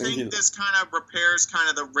this kind of repairs kind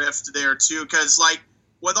of the rift there too, because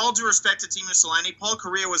with all due respect to Teemu Selanne, Paul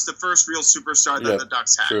Kariya was the first real superstar that the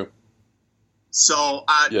Ducks had. True. So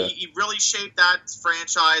he really shaped that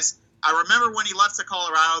franchise. I remember when he left to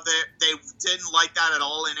Colorado, they didn't like that at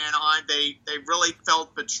all in Anaheim. They really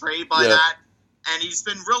felt betrayed by that, and he's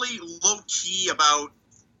been really low key about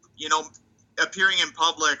appearing in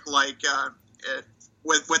public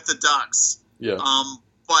with the Ducks. Yeah.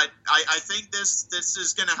 But I think this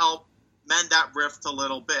is going to help mend that rift a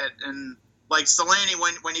little bit. And like Selanne,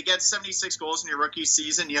 when you get 76 goals in your rookie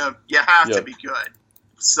season, you have to be good.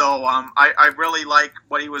 So I really like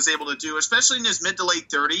what he was able to do, especially in his mid to late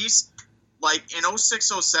 30s. Like in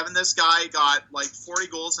 06-07, this guy got like 40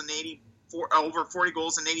 goals and over 40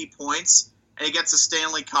 goals and 80 points, and he gets a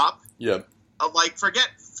Stanley Cup. Yeah. Forget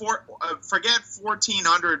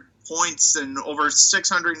 1,400 points and over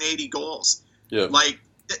 680 goals. Yeah. Like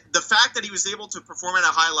the fact that he was able to perform at a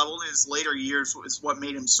high level in his later years is what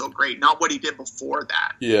made him so great, not what he did before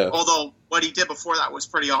that. Yeah. Although what he did before that was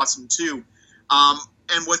pretty awesome too.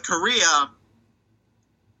 And with Kariya,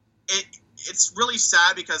 it's really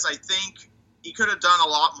sad because I think he could have done a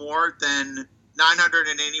lot more than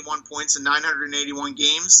 981 points in 981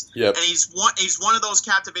 games. Yep. And he's one of those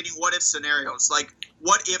captivating what-if scenarios. Like,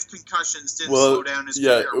 what if concussions didn't slow down his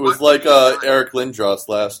career? Yeah, it was Eric Lindros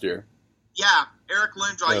last year. Yeah, Eric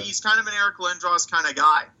Lindros. Yep. He's kind of an Eric Lindros kind of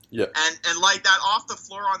guy. Yeah. And like that off the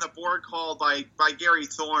floor on the board call by Gary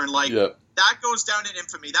Thorne, that goes down in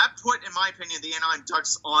infamy. That put, in my opinion, the Anaheim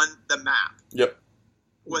Ducks on the map. Yep.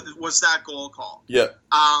 Was that goal call. Yep.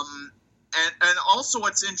 And also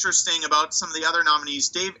what's interesting about some of the other nominees,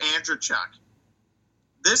 Dave Andreychuk.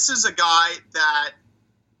 This is a guy that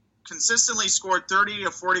consistently scored 30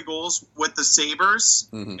 to 40 goals with the Sabres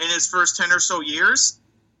in his first 10 or so years.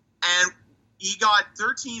 And he got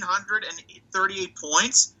 1,338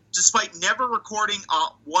 points despite never recording a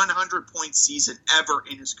 100-point season ever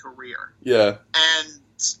in his career. Yeah. And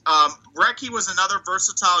Recchi was another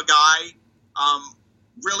versatile guy,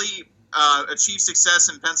 really achieved success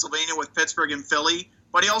in Pennsylvania with Pittsburgh and Philly,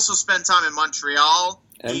 but he also spent time in Montreal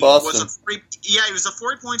And Boston. He was a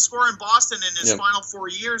 40-point scorer in Boston in his final 4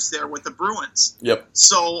 years there with the Bruins. Yep.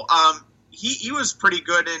 So he was pretty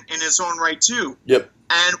good in his own right, too. Yep.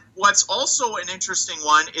 And what's also an interesting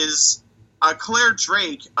one is Claire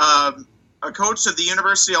Drake, a coach of the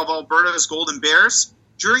University of Alberta's Golden Bears.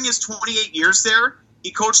 During his 28 years there,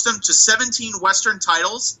 he coached them to 17 Western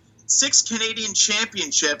titles, 6 Canadian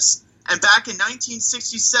championships, and back in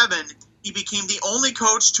 1967, he became the only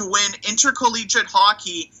coach to win intercollegiate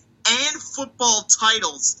hockey and football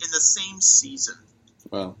titles in the same season.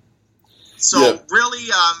 Wow. So really,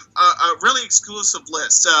 a really exclusive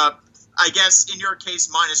list. I guess in your case,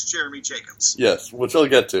 minus Jeremy Jacobs. Yes, which I'll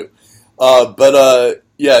get to.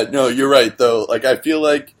 No, you're right though. Like I feel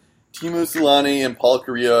like Teemu Selanne and Paul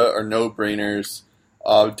Kariya are no-brainers.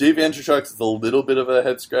 Dave Andreychuk is a little bit of a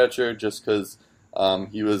head-scratcher just because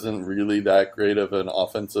he wasn't really that great of an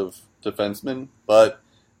offensive defenseman, but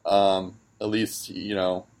at least, he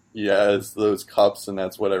has those cups, and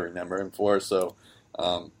that's what I remember him for, so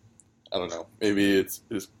I don't know. Maybe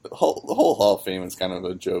the whole Hall of Fame is kind of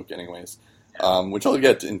a joke anyways, which I'll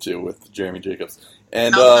get into with Jeremy Jacobs.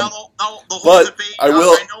 And the whole debate, I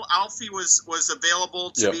know Alfie was available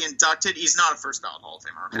to be inducted. He's not a first ballot Hall of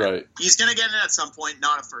Famer. Okay? Right. He's going to get in at some point,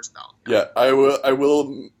 not a first ballot. Yeah, I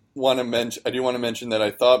will want to mention. I do want to mention that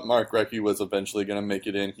I thought Mark Recchi was eventually going to make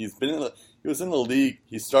it in. He was in the league.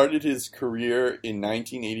 He started his career in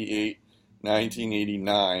 1988,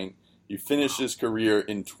 1989. He finished his career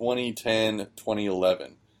in 2010,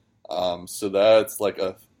 2011. So that's like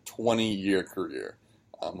a 20-year career,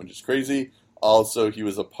 which is crazy. Also, he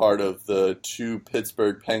was a part of the 2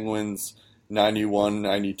 Pittsburgh Penguins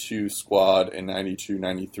 91-92 squad and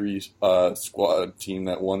 92-93 squad team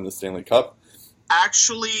that won the Stanley Cup.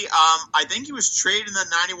 Actually, I think he was traded in the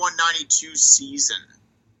 91-92 season.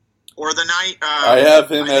 Or the night. I have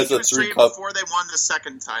him as a 3-cup before they won the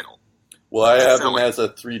second title. Well, I have him as a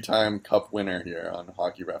 3-time Cup winner here on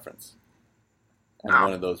Hockey Reference, and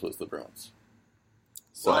one of those was the Bruins.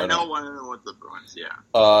 So I know one of them was the Bruins. Yeah.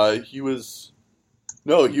 He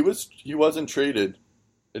wasn't traded.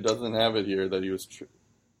 It doesn't have it here that he was.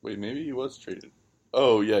 Wait, maybe he was traded.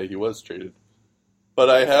 Oh yeah, he was traded. But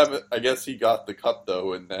I guess he got the cup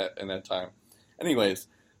though in that time. Anyways.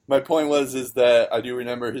 My point is that I do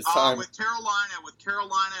remember his time with Carolina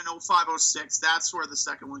in 05-06. That's where the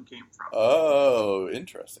second one came from. Oh,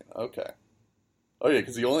 interesting. Okay. Oh yeah,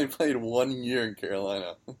 because he only played 1 year in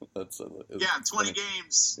Carolina. 20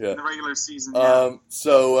 games in the regular season.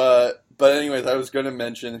 But anyways, I was going to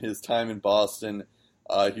mention his time in Boston.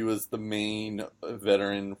 He was the main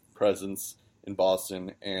veteran presence in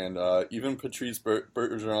Boston, and even Patrice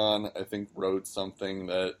Bergeron, I think, wrote something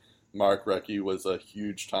that Mark Recchi was a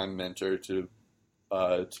huge time mentor to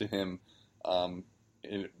him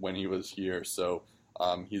when he was here. So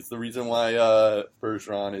he's the reason why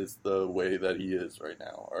Bergeron is the way that he is right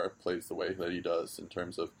now, or plays the way that he does in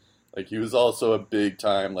terms of, like, he was also a big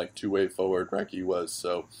time, like, two-way forward, Recchi was.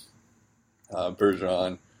 So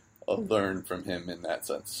Bergeron learned from him in that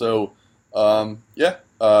sense. So good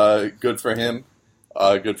for him,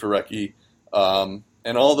 good for Recchi.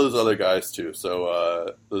 And all those other guys, too.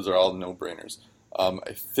 So those are all no-brainers.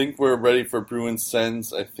 I think we're ready for Bruins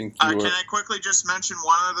Sens. I think Can I quickly just mention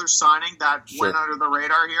one other signing that went under the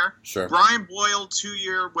radar here? Sure. Brian Boyle,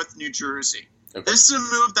 2-year with New Jersey. Okay. This is a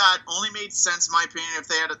move that only made sense, in my opinion, if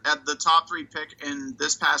they had the top 3 pick in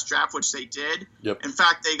this past draft, which they did. Yep. In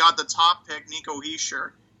fact, they got the top pick, Nico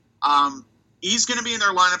Hischier. He's going to be in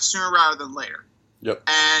their lineup sooner rather than later. Yep.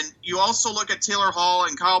 And you also look at Taylor Hall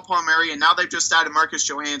and Kyle Palmieri, and now they've just added Marcus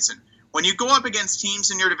Johansson. When you go up against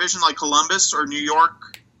teams in your division like Columbus or New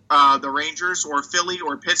York, the Rangers, or Philly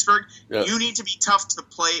or Pittsburgh, you need to be tough to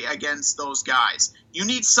play against those guys. You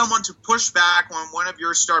need someone to push back when one of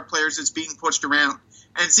your star players is being pushed around.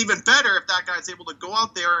 And it's even better if that guy's able to go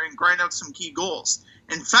out there and grind out some key goals.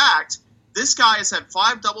 In fact, this guy has had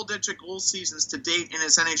 5 double-digit goal seasons to date in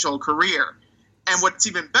his NHL career. And what's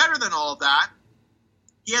even better than all of that,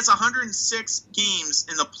 he has 106 games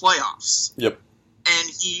in the playoffs. Yep. And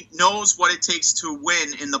he knows what it takes to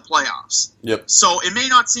win in the playoffs. Yep. So it may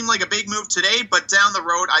not seem like a big move today, but down the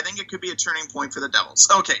road, I think it could be a turning point for the Devils.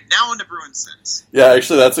 Okay, now on to Bruins Sens. Yeah,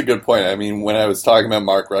 actually, that's a good point. I mean, when I was talking about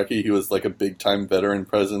Mark Recchi, he was like a big-time veteran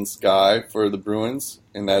presence guy for the Bruins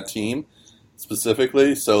in that team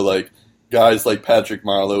specifically. So, like, guys like Patrick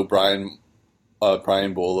Marleau, Brian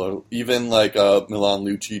Bolo, even like Milan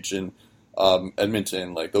Lucic and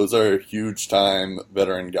Edmonton, like, those are huge time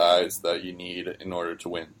veteran guys that you need in order to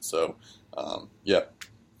win. So,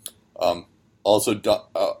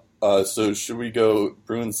 so should we go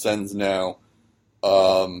Bruins Sens now?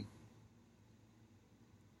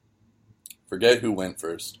 Forget who went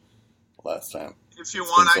first last time. If you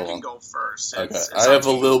want, I can go first. Okay, I have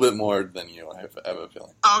a little bit more than you. I have a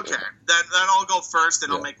feeling. Okay, then I'll go first,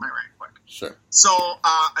 and I'll make my rank quick. Sure. So,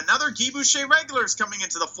 another Guy Boucher regular is coming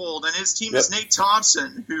into the fold, and his team is Nate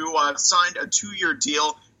Thompson, who signed a 2-year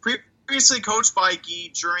deal, previously coached by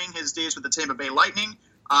Guy during his days with the Tampa Bay Lightning.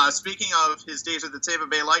 Speaking of his days with the Tampa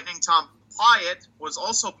Bay Lightning, Tom Pyatt was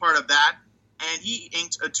also part of that, and he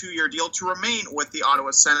inked a 2-year deal to remain with the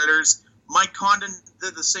Ottawa Senators. Mike Condon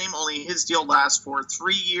did the same, only his deal lasts for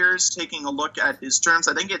 3 years. Taking a look at his terms,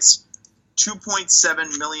 I think it's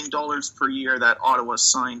 $2.7 million per year that Ottawa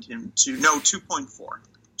signed him to. No, 2.4.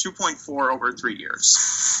 2.4 over 3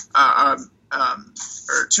 years. Or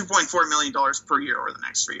 $2.4 million per year over the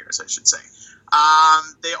next 3 years, I should say.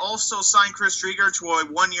 They also signed Chris Drieger to a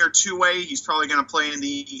 1-year 2-way. He's probably going to play in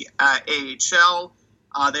the AHL.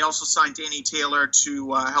 They also signed Danny Taylor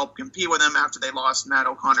to help compete with him after they lost Matt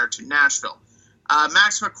O'Connor to Nashville.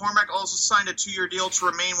 Max McCormick also signed a 2-year deal to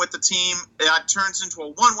remain with the team. That turns into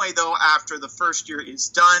a 1-way, though, after the first year is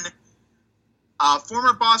done.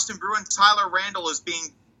 Former Boston Bruin Tyler Randall is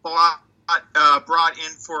being brought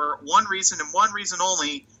in for one reason and one reason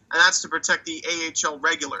only, and that's to protect the AHL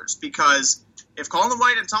regulars. Because if Colin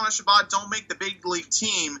White and Thomas Chabot don't make the big league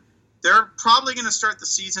team, they're probably going to start the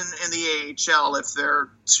season in the AHL if they're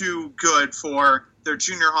too good for their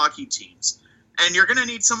junior hockey teams. And you're going to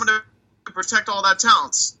need someone to protect all that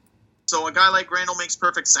talent. So a guy like Randall makes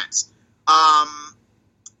perfect sense.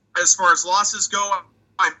 As far as losses go,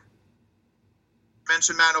 I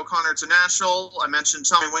mentioned Matt O'Connor to Nashville. I mentioned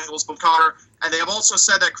Tommy Wingles to Cotter. And they have also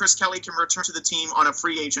said that Chris Kelly can return to the team on a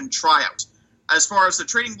free agent tryout. As far as the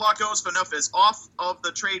trading block goes, Phaneuf is off of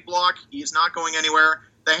the trade block. He is not going anywhere.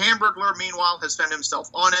 The Hamburglar, meanwhile, has found himself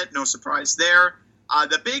on it. No surprise there.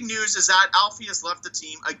 The big news is that Alfie has left the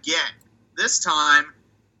team again. This time,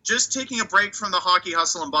 just taking a break from the hockey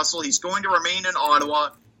hustle and bustle. He's going to remain in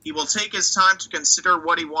Ottawa. He will take his time to consider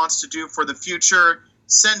what he wants to do for the future.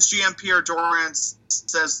 Since GM Pierre Dorian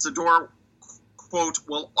says the door, quote,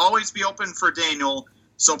 will always be open for Daniel,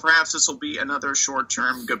 so perhaps this will be another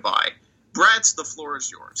short-term goodbye. Brett, the floor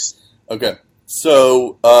is yours. Okay.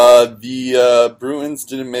 So, the Bruins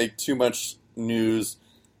didn't make too much news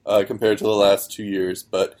compared to the last 2 years,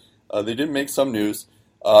 but they did make some news.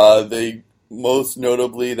 Most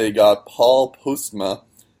notably, they got Paul Postma,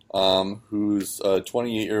 who's a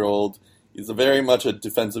 28-year-old. He's very much a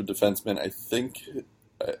defensive defenseman. I think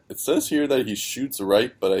it says here that he shoots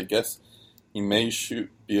right, but I guess he may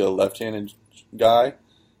be a left-handed guy.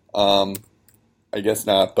 I guess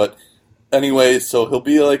not, but anyway, so he'll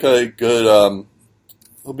be like a good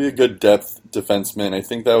depth defenseman. I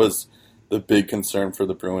think that was the big concern for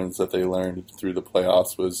the Bruins that they learned through the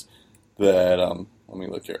playoffs was that, let me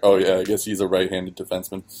look here. Oh yeah, I guess he's a right-handed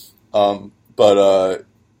defenseman. That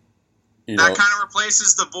kind of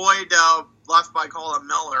replaces the void left by Colin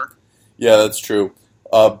Miller. Yeah, that's true.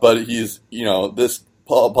 But he's, this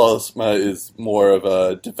Paul Postma is more of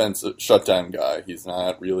a defensive shutdown guy. He's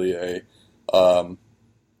not really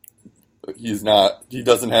he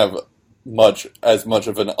doesn't have as much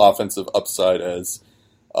of an offensive upside as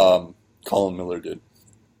Colin Miller did.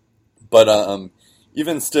 But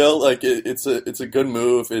even still, like it's a good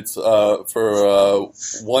move. It's for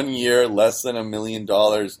 1 year, less than $1 million.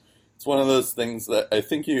 It's one of those things that I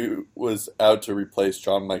think he was out to replace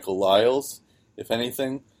John Michael Lyles, if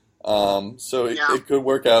anything. So it could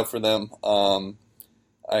work out for them.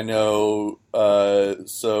 I know. I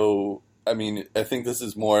think this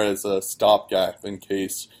is more as a stopgap in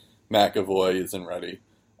case McAvoy isn't ready.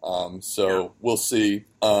 We'll see.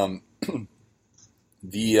 And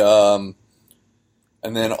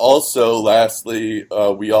then also, lastly,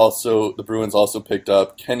 the Bruins also picked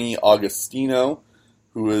up Kenny Agostino,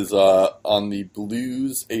 who is on the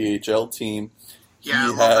Blues AHL team. Yeah, I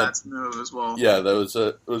love that move as well. Yeah, it was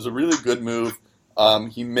a really good move.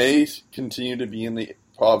 He may continue to be on the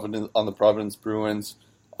Providence Bruins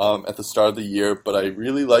at the start of the year, but I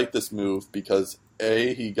really like this move because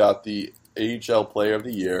he got the AHL Player of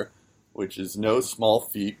the Year, which is no small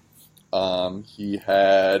feat. He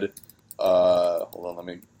had hold on, let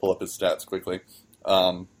me pull up his stats quickly.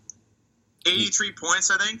 83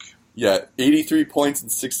 points, I think. Yeah, 83 points in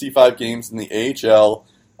 65 games in the AHL.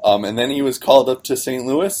 And then he was called up to St.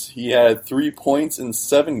 Louis. He had 3 points in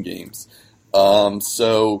 7 games.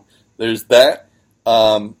 So there's that.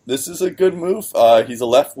 This is a good move. He's a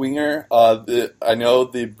left winger. I know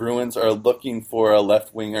the Bruins are looking for a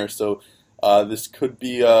left winger, so this could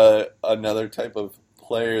be another type of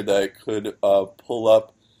player that could pull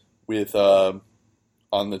up with on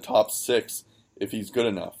the top 6 if he's good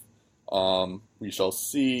enough. We shall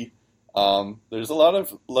see. There's a lot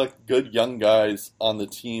of good young guys on the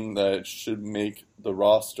team that should make the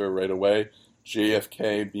roster right away.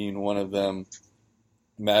 JFK being one of them.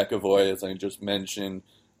 McAvoy, as I just mentioned.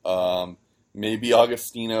 Maybe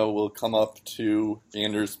Augustino will come up to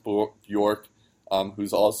Anders Bjork,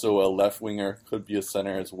 who's also a left winger, could be a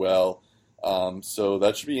center as well. So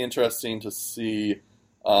that should be interesting to see.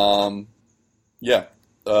 I'll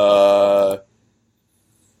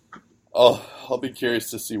be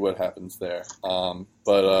curious to see what happens there.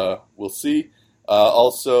 But we'll see.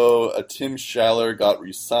 Also, Tim Schaller got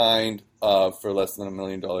re-signed for less than $1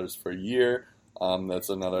 million per year. That's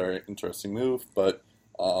another interesting move. But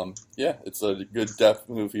it's a good depth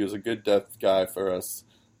move. He was a good depth guy for us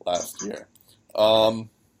last year. And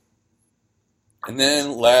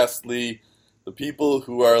then lastly, the people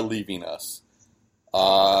who are leaving us.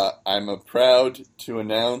 I'm proud to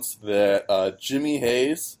announce that Jimmy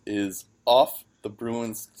Hayes is off the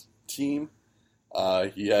Bruins team.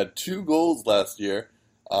 He had 2 goals last year.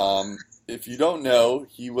 If you don't know,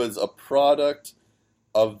 he was a product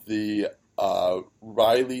of the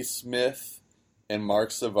Riley Smith and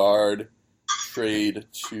Mark Savard trade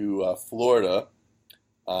to Florida,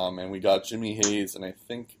 and we got Jimmy Hayes, and I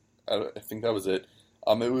think that was it.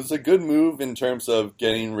 It was a good move in terms of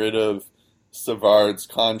getting rid of Savard's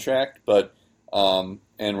contract, but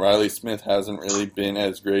and Riley Smith hasn't really been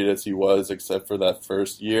as great as he was except for that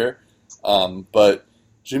first year. But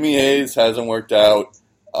Jimmy Hayes hasn't worked out,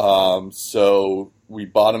 so we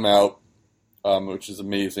bought him out, which is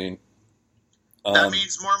amazing. That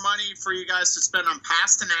means more money for you guys to spend on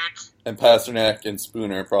Pasternak. And Pasternak and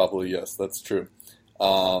Spooner, probably, yes, that's true.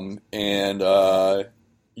 We'll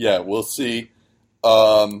see.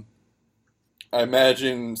 I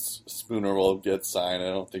imagine Spooner will get signed. I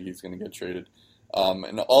don't think he's going to get traded.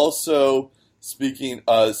 And also, speaking,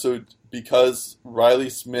 because Riley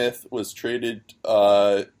Smith was traded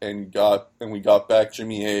and we got back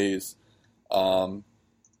Jimmy Hayes,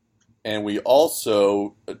 and we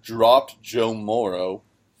also dropped Joe Morrow.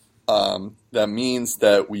 That means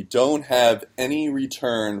that we don't have any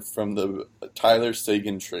return from the Tyler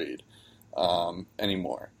Seguin trade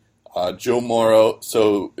anymore. Joe Morrow,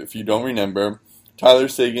 so if you don't remember, Tyler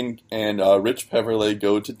Seguin and Rich Peverley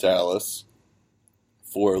go to Dallas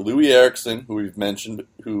for Louis Eriksson, who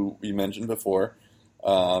we mentioned before,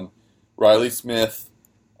 Riley Smith,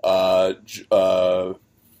 I'm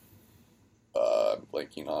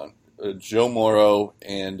blanking on Joe Morrow,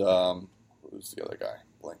 and who's the other guy?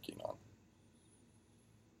 Blanking on.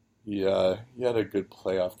 He had a good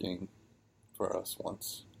playoff game for us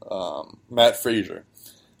once. Matt Frazier.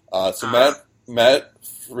 Matt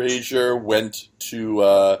Frazier went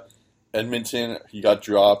to Edmonton. He got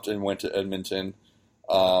dropped and went to Edmonton.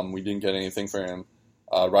 We didn't get anything for him.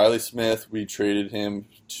 Riley Smith, we traded him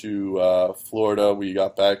to Florida. We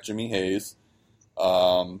got back Jimmy Hayes.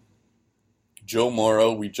 Joe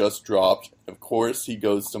Morrow, we just dropped. Of course, he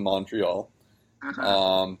goes to Montreal.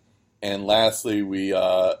 And lastly,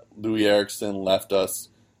 Louis Eriksson left us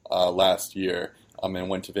last year and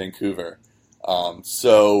went to Vancouver.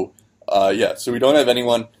 So we don't have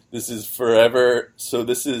anyone. This is forever. So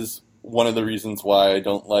this is one of the reasons why I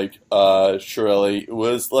don't like Chiarelli. It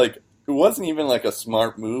wasn't even like a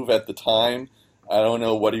smart move at the time. I don't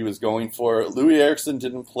know what he was going for. Louis Eriksson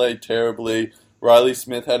didn't play terribly. Riley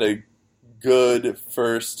Smith had a good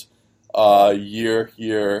first year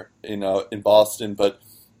here in Boston, but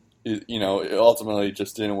it ultimately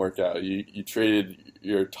just didn't work out. You traded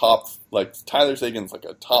your top, Tyler Seguin's like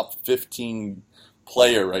a top 15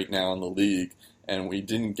 player right now in the league, and we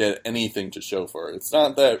didn't get anything to show for it. It's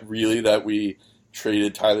not that we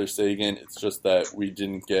traded Tyler Seguin, it's just that we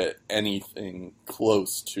didn't get anything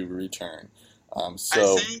close to return. I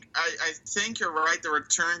think you're right. The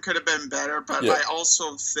return could have been better, but I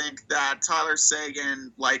also think that Tyler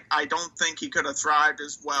Seguin, I don't think he could have thrived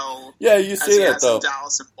as well. Yeah, you say that though. In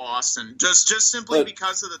Dallas and Boston, just simply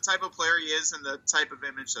because of the type of player he is and the type of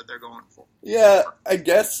image that they're going for. Yeah, I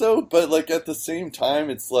guess so, but at the same time,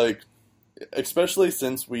 it's especially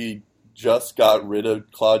since we just got rid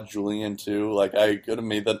of Claude Julien too. I could have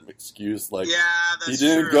made that excuse. That's he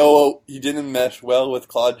didn't he didn't mesh well with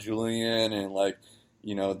Claude Julien, and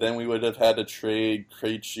then we would have had to trade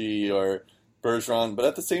Krejci or Bergeron. But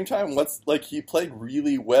at the same time, he played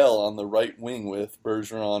really well on the right wing with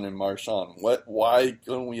Bergeron and Marchand. Why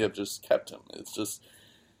couldn't we have just kept him? It's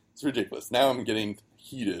ridiculous. Now I'm getting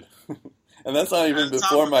heated. And that's not even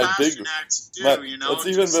before my bigger. That's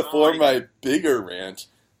even before my bigger rant.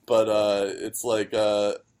 But it's I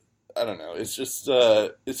don't know. It's just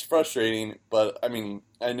it's frustrating. But I mean,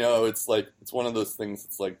 I know it's one of those things.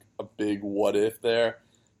 It's a big what if there.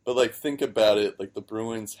 But, like, think about it. Like, the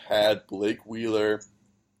Bruins had Blake Wheeler,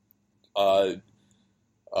 Tyler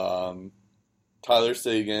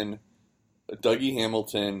Seguin, Dougie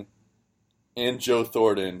Hamilton, and Joe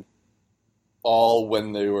Thornton, all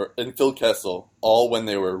when they were, and Phil Kessel, all when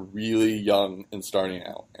they were really young and starting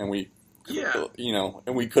out. And we,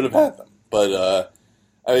 and we could have had them. But,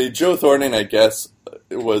 Joe Thornton, I guess,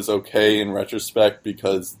 it was okay in retrospect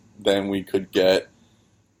because then we could get,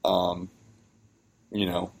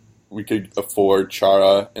 we could afford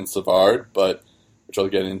Chara and Savard, but which I'll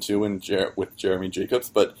get into with Jeremy Jacobs.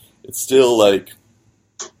 But it's still like,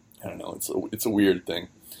 I don't know, it's a weird thing.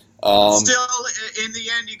 Still, in the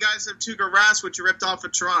end, you guys have Tuukka Rask, which you ripped off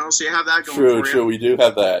of Toronto, so you have that going for you. True, we do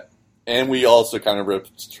have that. And we also kind of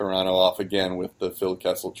ripped Toronto off again with the Phil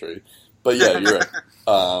Kessel trade. But yeah, you're right.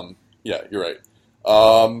 You're right.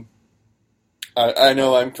 I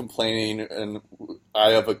know I'm complaining, and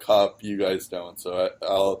I have a cup, you guys don't,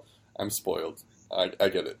 so I'm spoiled. I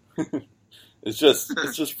get it. It's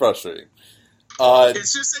just frustrating.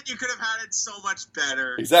 It's just that you could have had it so much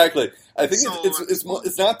better. Exactly. I think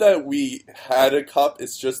it's not that we had a cup.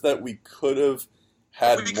 It's just that we could have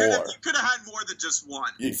had more. You could have had more than just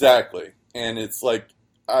one. Exactly. And it's like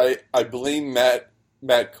I blame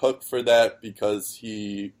Matt Cook for that because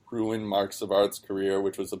he ruined Mark Savard's career,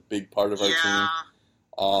 which was a big part of our team.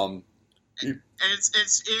 We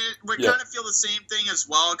kind of feel the same thing as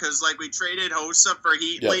well because like we traded Hossa for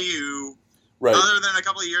Heatley, who. Right. Other than a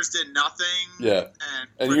couple of years, did nothing. Yeah,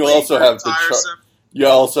 and you also have the and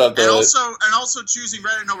also choosing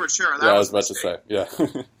Redden over Chara. I was about to say, yeah.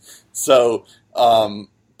 So,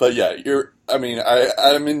 but yeah, I'm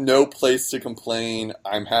in no place to complain.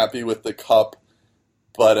 I'm happy with the cup,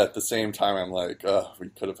 but at the same time, I'm like, we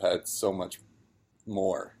could have had so much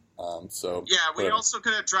more. We also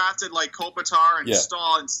could have drafted like Kopitar and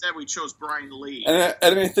Stahl. Instead, we chose Brian Lee. And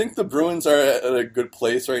I think the Bruins are at a good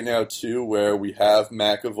place right now too, where we have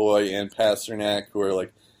McAvoy and Pasternak who are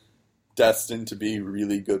like destined to be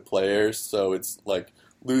really good players. So it's like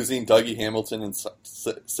losing Dougie Hamilton and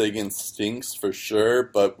Seguin stinks for sure,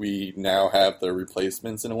 but we now have the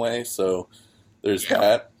replacements in a way. So there's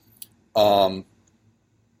that.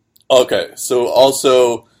 Okay, so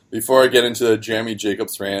also. Before I get into the Jeremy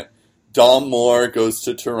Jacobs rant, Dom Moore goes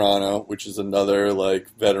to Toronto, which is another like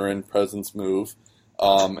veteran presence move.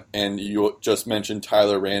 And you just mentioned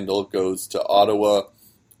Tyler Randall goes to Ottawa.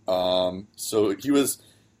 So he was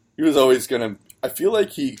always gonna. I feel like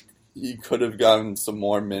he could have gotten some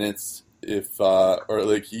more minutes if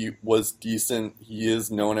he was decent. He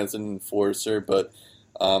is known as an enforcer, but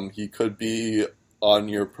he could be on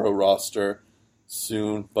your pro roster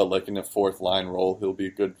soon, but like in a fourth line role, he'll be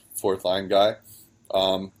a good fourth line guy.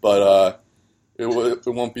 But it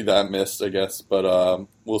won't be that missed, I guess. But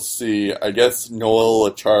we'll see. I guess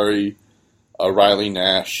Noel Achari, Riley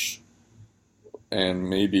Nash, and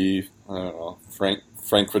maybe I don't know Frank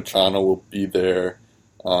Vatrano will be there.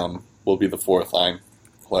 Will be the fourth line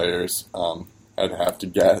players. I'd have to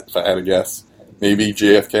guess if I had to guess. Maybe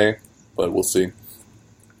JFK, but we'll see.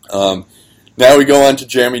 Now we go on to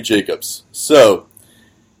Jeremy Jacobs. So,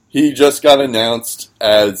 he just got announced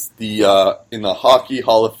as the in the Hockey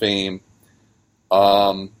Hall of Fame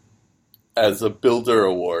as a Builder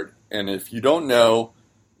Award. And if you don't know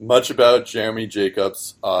much about Jeremy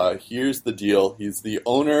Jacobs, here's the deal. He's the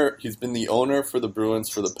owner. He's been the owner for the Bruins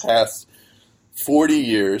for the past 40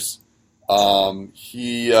 years.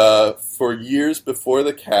 For years before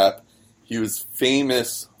the cap, he was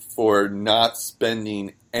famous for not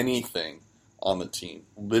spending anything on the team.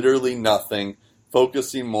 Literally nothing.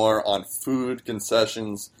 Focusing more on food,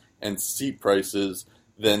 concessions, and seat prices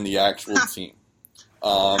than the actual team.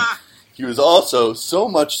 He was also so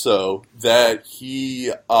much so that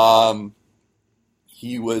he was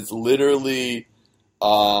literally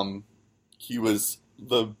he was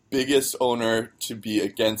the biggest owner to be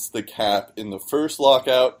against the cap in the first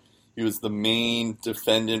lockout. He was the main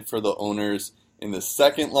defendant for the owners in the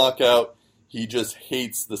second lockout. He just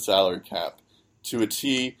hates the salary cap to a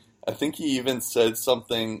T. I think he even said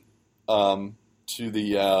something to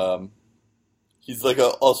the. He's like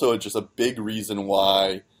also just a big reason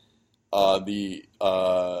why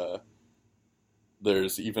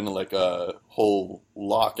there's even like a whole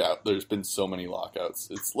lockout. There's been so many lockouts.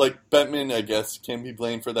 It's like Bettman, I guess, can be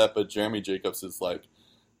blamed for that, but Jeremy Jacobs is like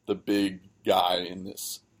the big guy in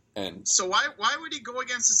this. And so why would he go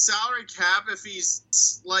against the salary cap if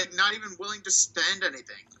he's like not even willing to spend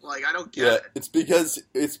anything? Like I don't get it. It's because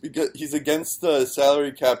he's against the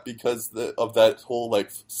salary cap because of that whole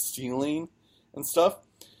like ceiling and stuff.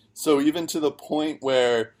 So even to the point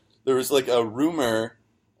where there was like a rumor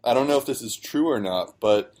I don't know if this is true or not,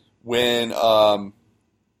 but when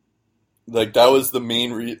like that was the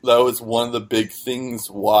main that was one of the big things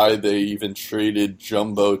why they even traded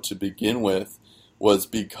Jumbo to begin with, was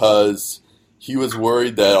because he was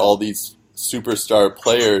worried that all these superstar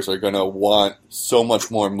players are going to want so much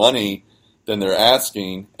more money than they're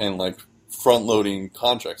asking, and like front loading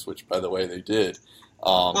contracts, which by the way they did.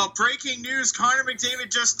 Well, breaking news: Connor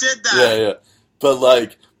McDavid just did that. Yeah. But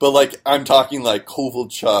like I'm talking like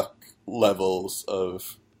Kovalchuk levels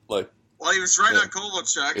of like. Well, he was right on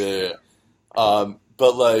Kovalchuk. Yeah.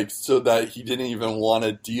 But like, so that he didn't even want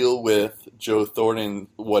to deal with Joe Thornton,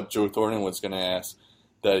 what Joe Thornton was going to ask,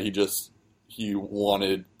 that he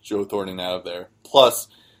wanted Joe Thornton out of there. Plus,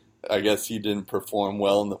 I guess he didn't perform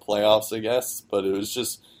well in the playoffs, I guess, but it was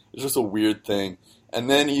just a weird thing. And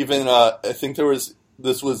then even, I think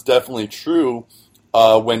this was definitely true,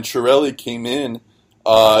 when Chiarelli came in,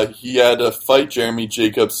 he had to fight Jeremy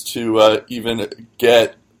Jacobs to even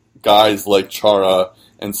get guys like Chara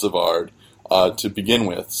and Savard to begin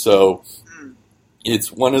with. So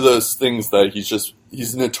it's one of those things that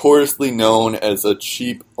he's notoriously known as a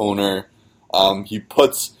cheap owner. He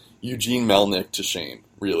puts Eugene Melnyk to shame,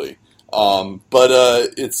 really. But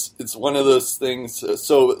it's one of those things.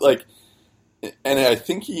 So like, and I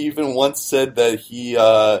think he even once said that he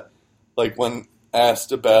like when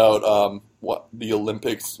asked about what the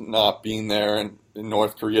Olympics not being there in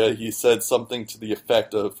North Korea, he said something to the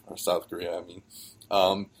effect of, or South Korea, I mean,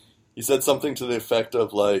 he said something to the effect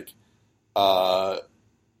of like, I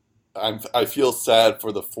feel sad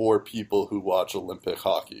for the 4 people who watch Olympic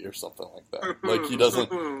hockey or something like that. Like he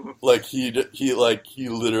doesn't, like he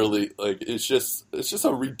literally, like it's just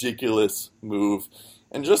a ridiculous move.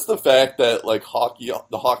 And just the fact that like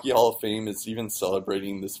the Hockey Hall of Fame is even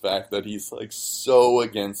celebrating this fact that he's like so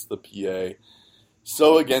against the PA,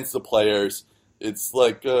 so against the players. It's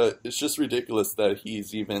like it's just ridiculous that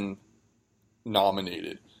he's even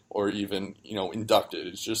nominated or even inducted.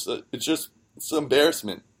 It's an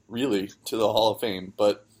embarrassment really to the Hall of Fame.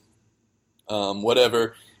 But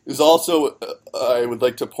whatever. It was also I would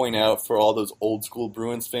like to point out for all those old school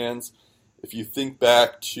Bruins fans. If you think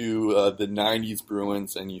back to the 90s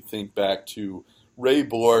Bruins and you think back to Ray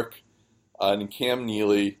Bourque and Cam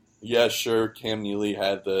Neely, yeah, sure, Cam Neely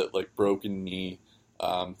had the broken knee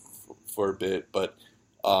for a bit, but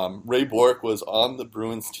Ray Bourque was on the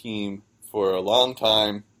Bruins team for a long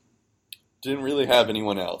time, didn't really have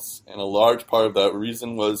anyone else. And a large part of that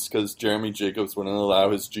reason was because Jeremy Jacobs wouldn't allow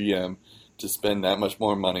his GM to spend that much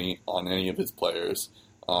more money on any of his players.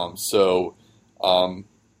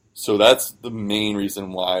 So that's the main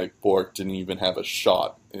reason why Bourque didn't even have a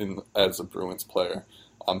shot as a Bruins player.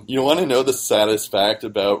 You want to know the saddest fact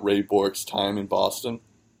about Ray Bourque's time in Boston?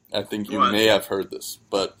 I think you may have heard this,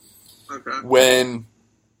 but when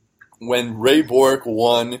Ray Bourque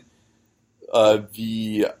won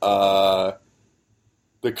the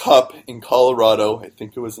Cup in Colorado, I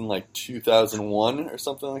think it was in like 2001 or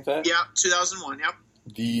something like that. Yeah, 2001. Yep.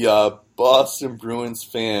 The Boston Bruins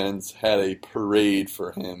fans had a parade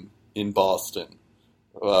for him in Boston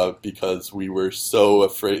because we were so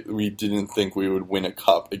afraid. We didn't think we would win a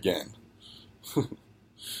cup again,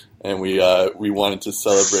 and we wanted to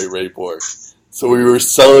celebrate Ray Bourque. So we were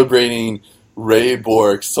celebrating Ray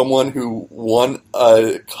Bourque, someone who won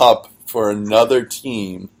a cup for another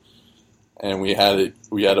team, and we had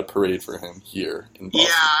a parade for him here in Boston.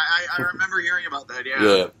 Yeah, I remember hearing about that.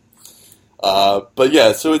 Yeah. But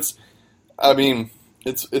yeah, so it's at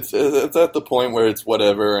the point where it's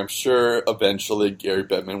whatever. I'm sure eventually Gary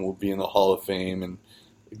Bettman will be in the Hall of Fame, and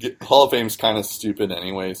Hall of Fame's kind of stupid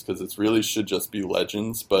anyways because it really should just be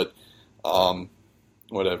legends. But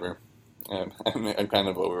whatever, I'm kind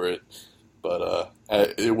of over it. But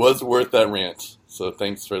it was worth that rant. So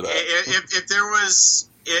thanks for that.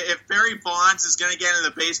 If Barry Bonds is going to get in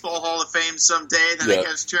the Baseball Hall of Fame someday, then I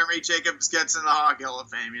guess Jeremy Jacobs gets in the Hockey Hall of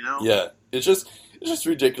Fame. Yeah, it's just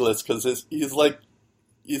ridiculous because he's like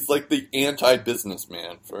the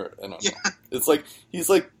anti-businessman for. I don't know. Yeah. It's like he's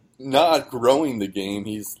like not growing the game.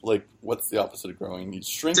 He's like, what's the opposite of growing? He's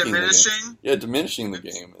shrinking. Diminishing. The game. Yeah, diminishing the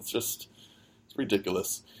game. It's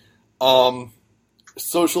ridiculous.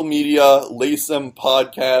 Social media, Lace'em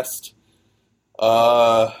podcast.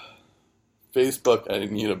 Facebook, I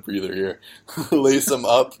need a breather here. Lace 'em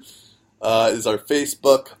Up is our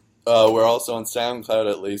Facebook. We're also on SoundCloud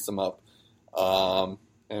at Lace 'em Up.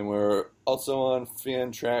 And we're also on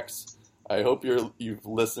Fantrax. I hope you've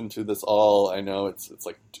listened to this all. I know it's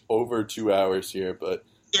like over 2 hours here, but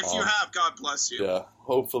if you have, God bless you. Yeah,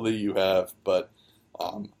 hopefully you have, but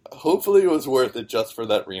hopefully it was worth it just for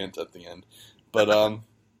that rant at the end. But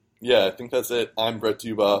Yeah, I think that's it. I'm Brett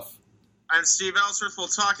Duboff. I'm Steve Ellsworth. We'll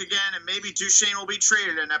talk again, and maybe Duchesne will be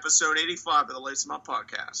traded in episode 85 of the Lace 'em Up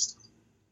podcast.